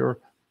that stuff here.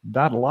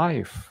 That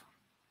life,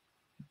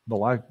 the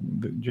life,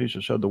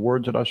 Jesus said, the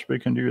words that I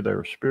speak unto you,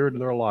 they're spirit,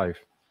 they're life.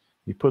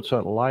 He puts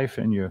that life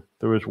in you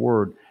through his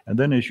word. And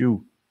then as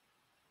you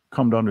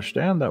come to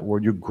understand that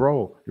word, you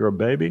grow. You're a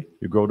baby,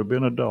 you grow to be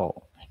an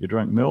adult. You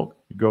drink milk,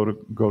 you go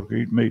to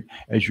eat meat.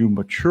 As you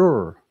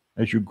mature,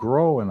 as you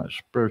grow in that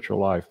spiritual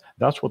life,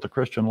 that's what the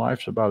Christian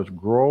life's about, is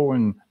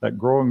growing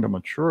to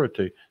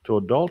maturity, to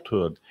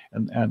adulthood,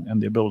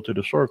 and the ability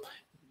to serve.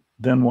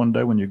 Then one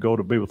day when you go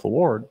to be with the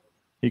Lord,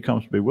 he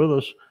comes to be with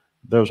us.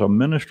 There's a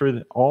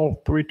ministry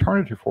all through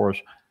eternity for us,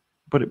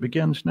 but it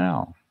begins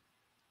now.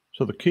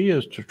 So the key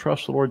is to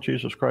trust the Lord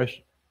Jesus Christ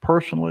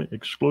personally,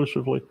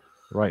 exclusively,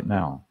 right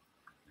now.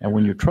 And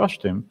when you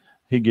trust him,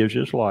 he gives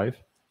you his life.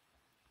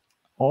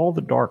 All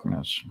the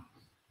darkness,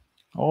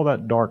 all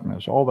that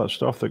darkness, all that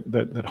stuff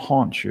that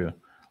haunts you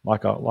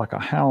like a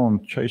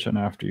hound chasing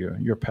after you,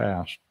 your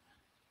past,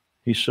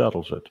 he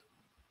settles it,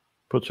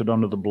 puts it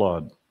under the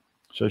blood,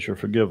 says you're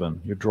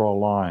forgiven, you draw a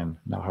line,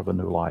 now have a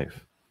new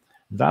life.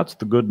 That's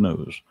the good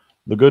news.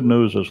 The good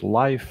news is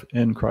life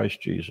in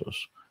Christ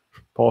Jesus.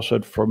 Paul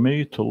said, for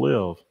me to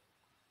live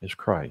is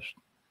Christ.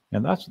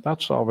 And that's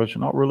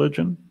salvation, not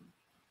religion,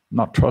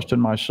 not trusting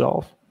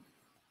myself,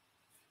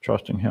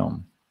 trusting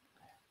him.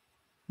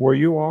 Where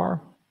you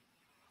are,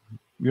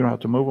 you don't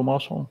have to move a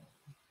muscle.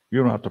 You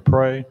don't have to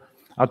pray.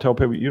 I tell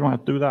people, you don't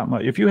have to do that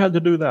much. If you had to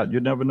do that,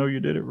 you'd never know you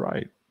did it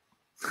right.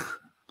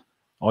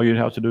 All you'd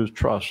have to do is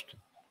trust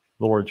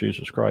the Lord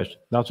Jesus Christ.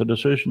 That's a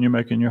decision you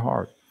make in your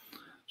heart.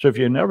 So if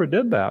you never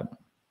did that,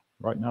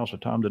 right now's the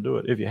time to do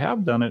it. If you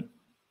have done it,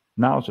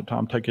 now's the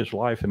time to take his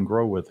life and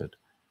grow with it.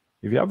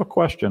 If you have a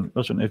question,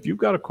 listen, if you've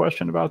got a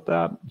question about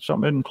that,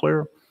 something isn't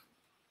clear,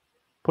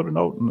 put a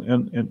note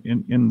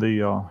in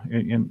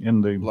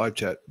the live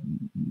chat,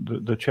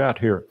 the chat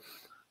here.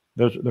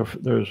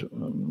 There's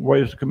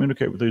ways to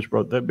communicate with these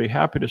brothers. They'd be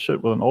happy to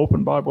sit with an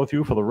open Bible with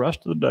you for the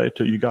rest of the day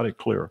till you got it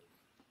clear.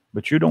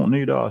 But you don't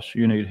need us,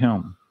 you need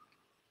him.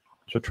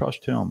 So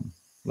trust him.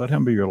 Let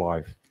him be your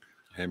life.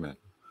 Amen.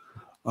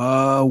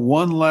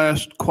 One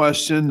last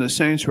question. The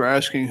Saints were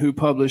asking who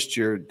published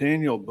your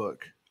Daniel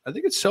book. I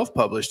think it's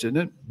self-published, isn't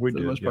it? We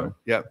did,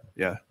 yeah.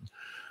 Yeah.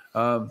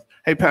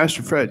 Hey,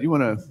 Pastor Fred, you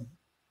want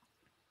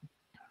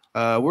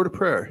a word of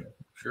prayer?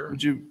 Sure.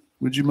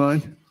 Would you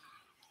mind?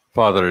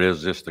 Father, it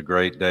is just a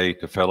great day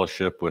to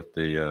fellowship with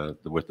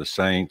the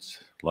saints,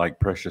 like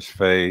Precious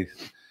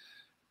Faith,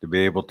 to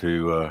be able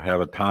to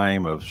have a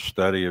time of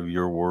study of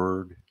your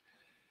word,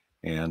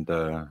 and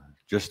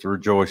just the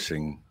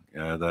rejoicing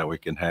that we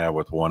can have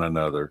with one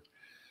another.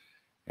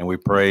 And we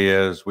pray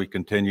as we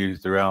continue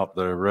throughout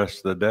the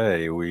rest of the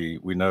day. We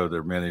know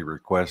there are many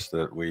requests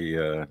that we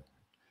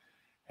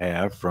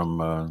have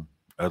from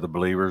other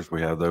believers.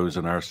 We have those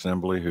in our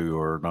assembly who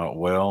are not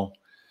well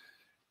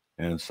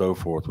and so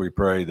forth. We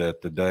pray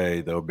that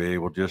today they'll be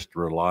able just to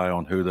rely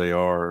on who they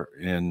are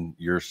in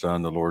your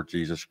Son, the Lord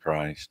Jesus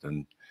Christ.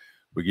 And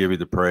we give you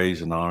the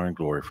praise and honor and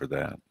glory for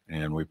that.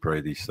 And we pray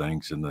these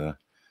things in the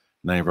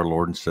name of our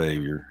Lord and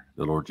Savior,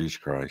 the Lord Jesus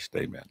Christ.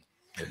 Amen.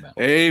 Amen.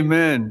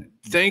 Amen.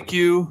 Thank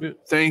you.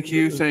 Thank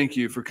you. Thank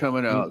you for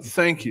coming out.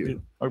 Thank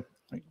you.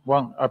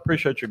 Well, I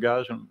appreciate you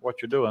guys and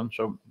what you're doing.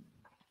 So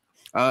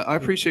I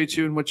appreciate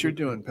you and what you're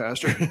doing,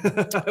 Pastor.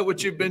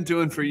 What you've been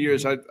doing for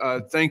years. I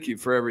thank you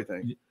for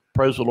everything.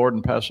 Praise the Lord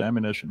and pass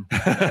ammunition.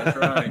 That's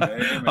right.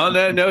 Amen. On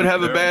that note,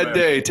 have a bad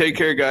day. Take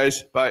care,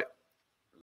 guys. Bye.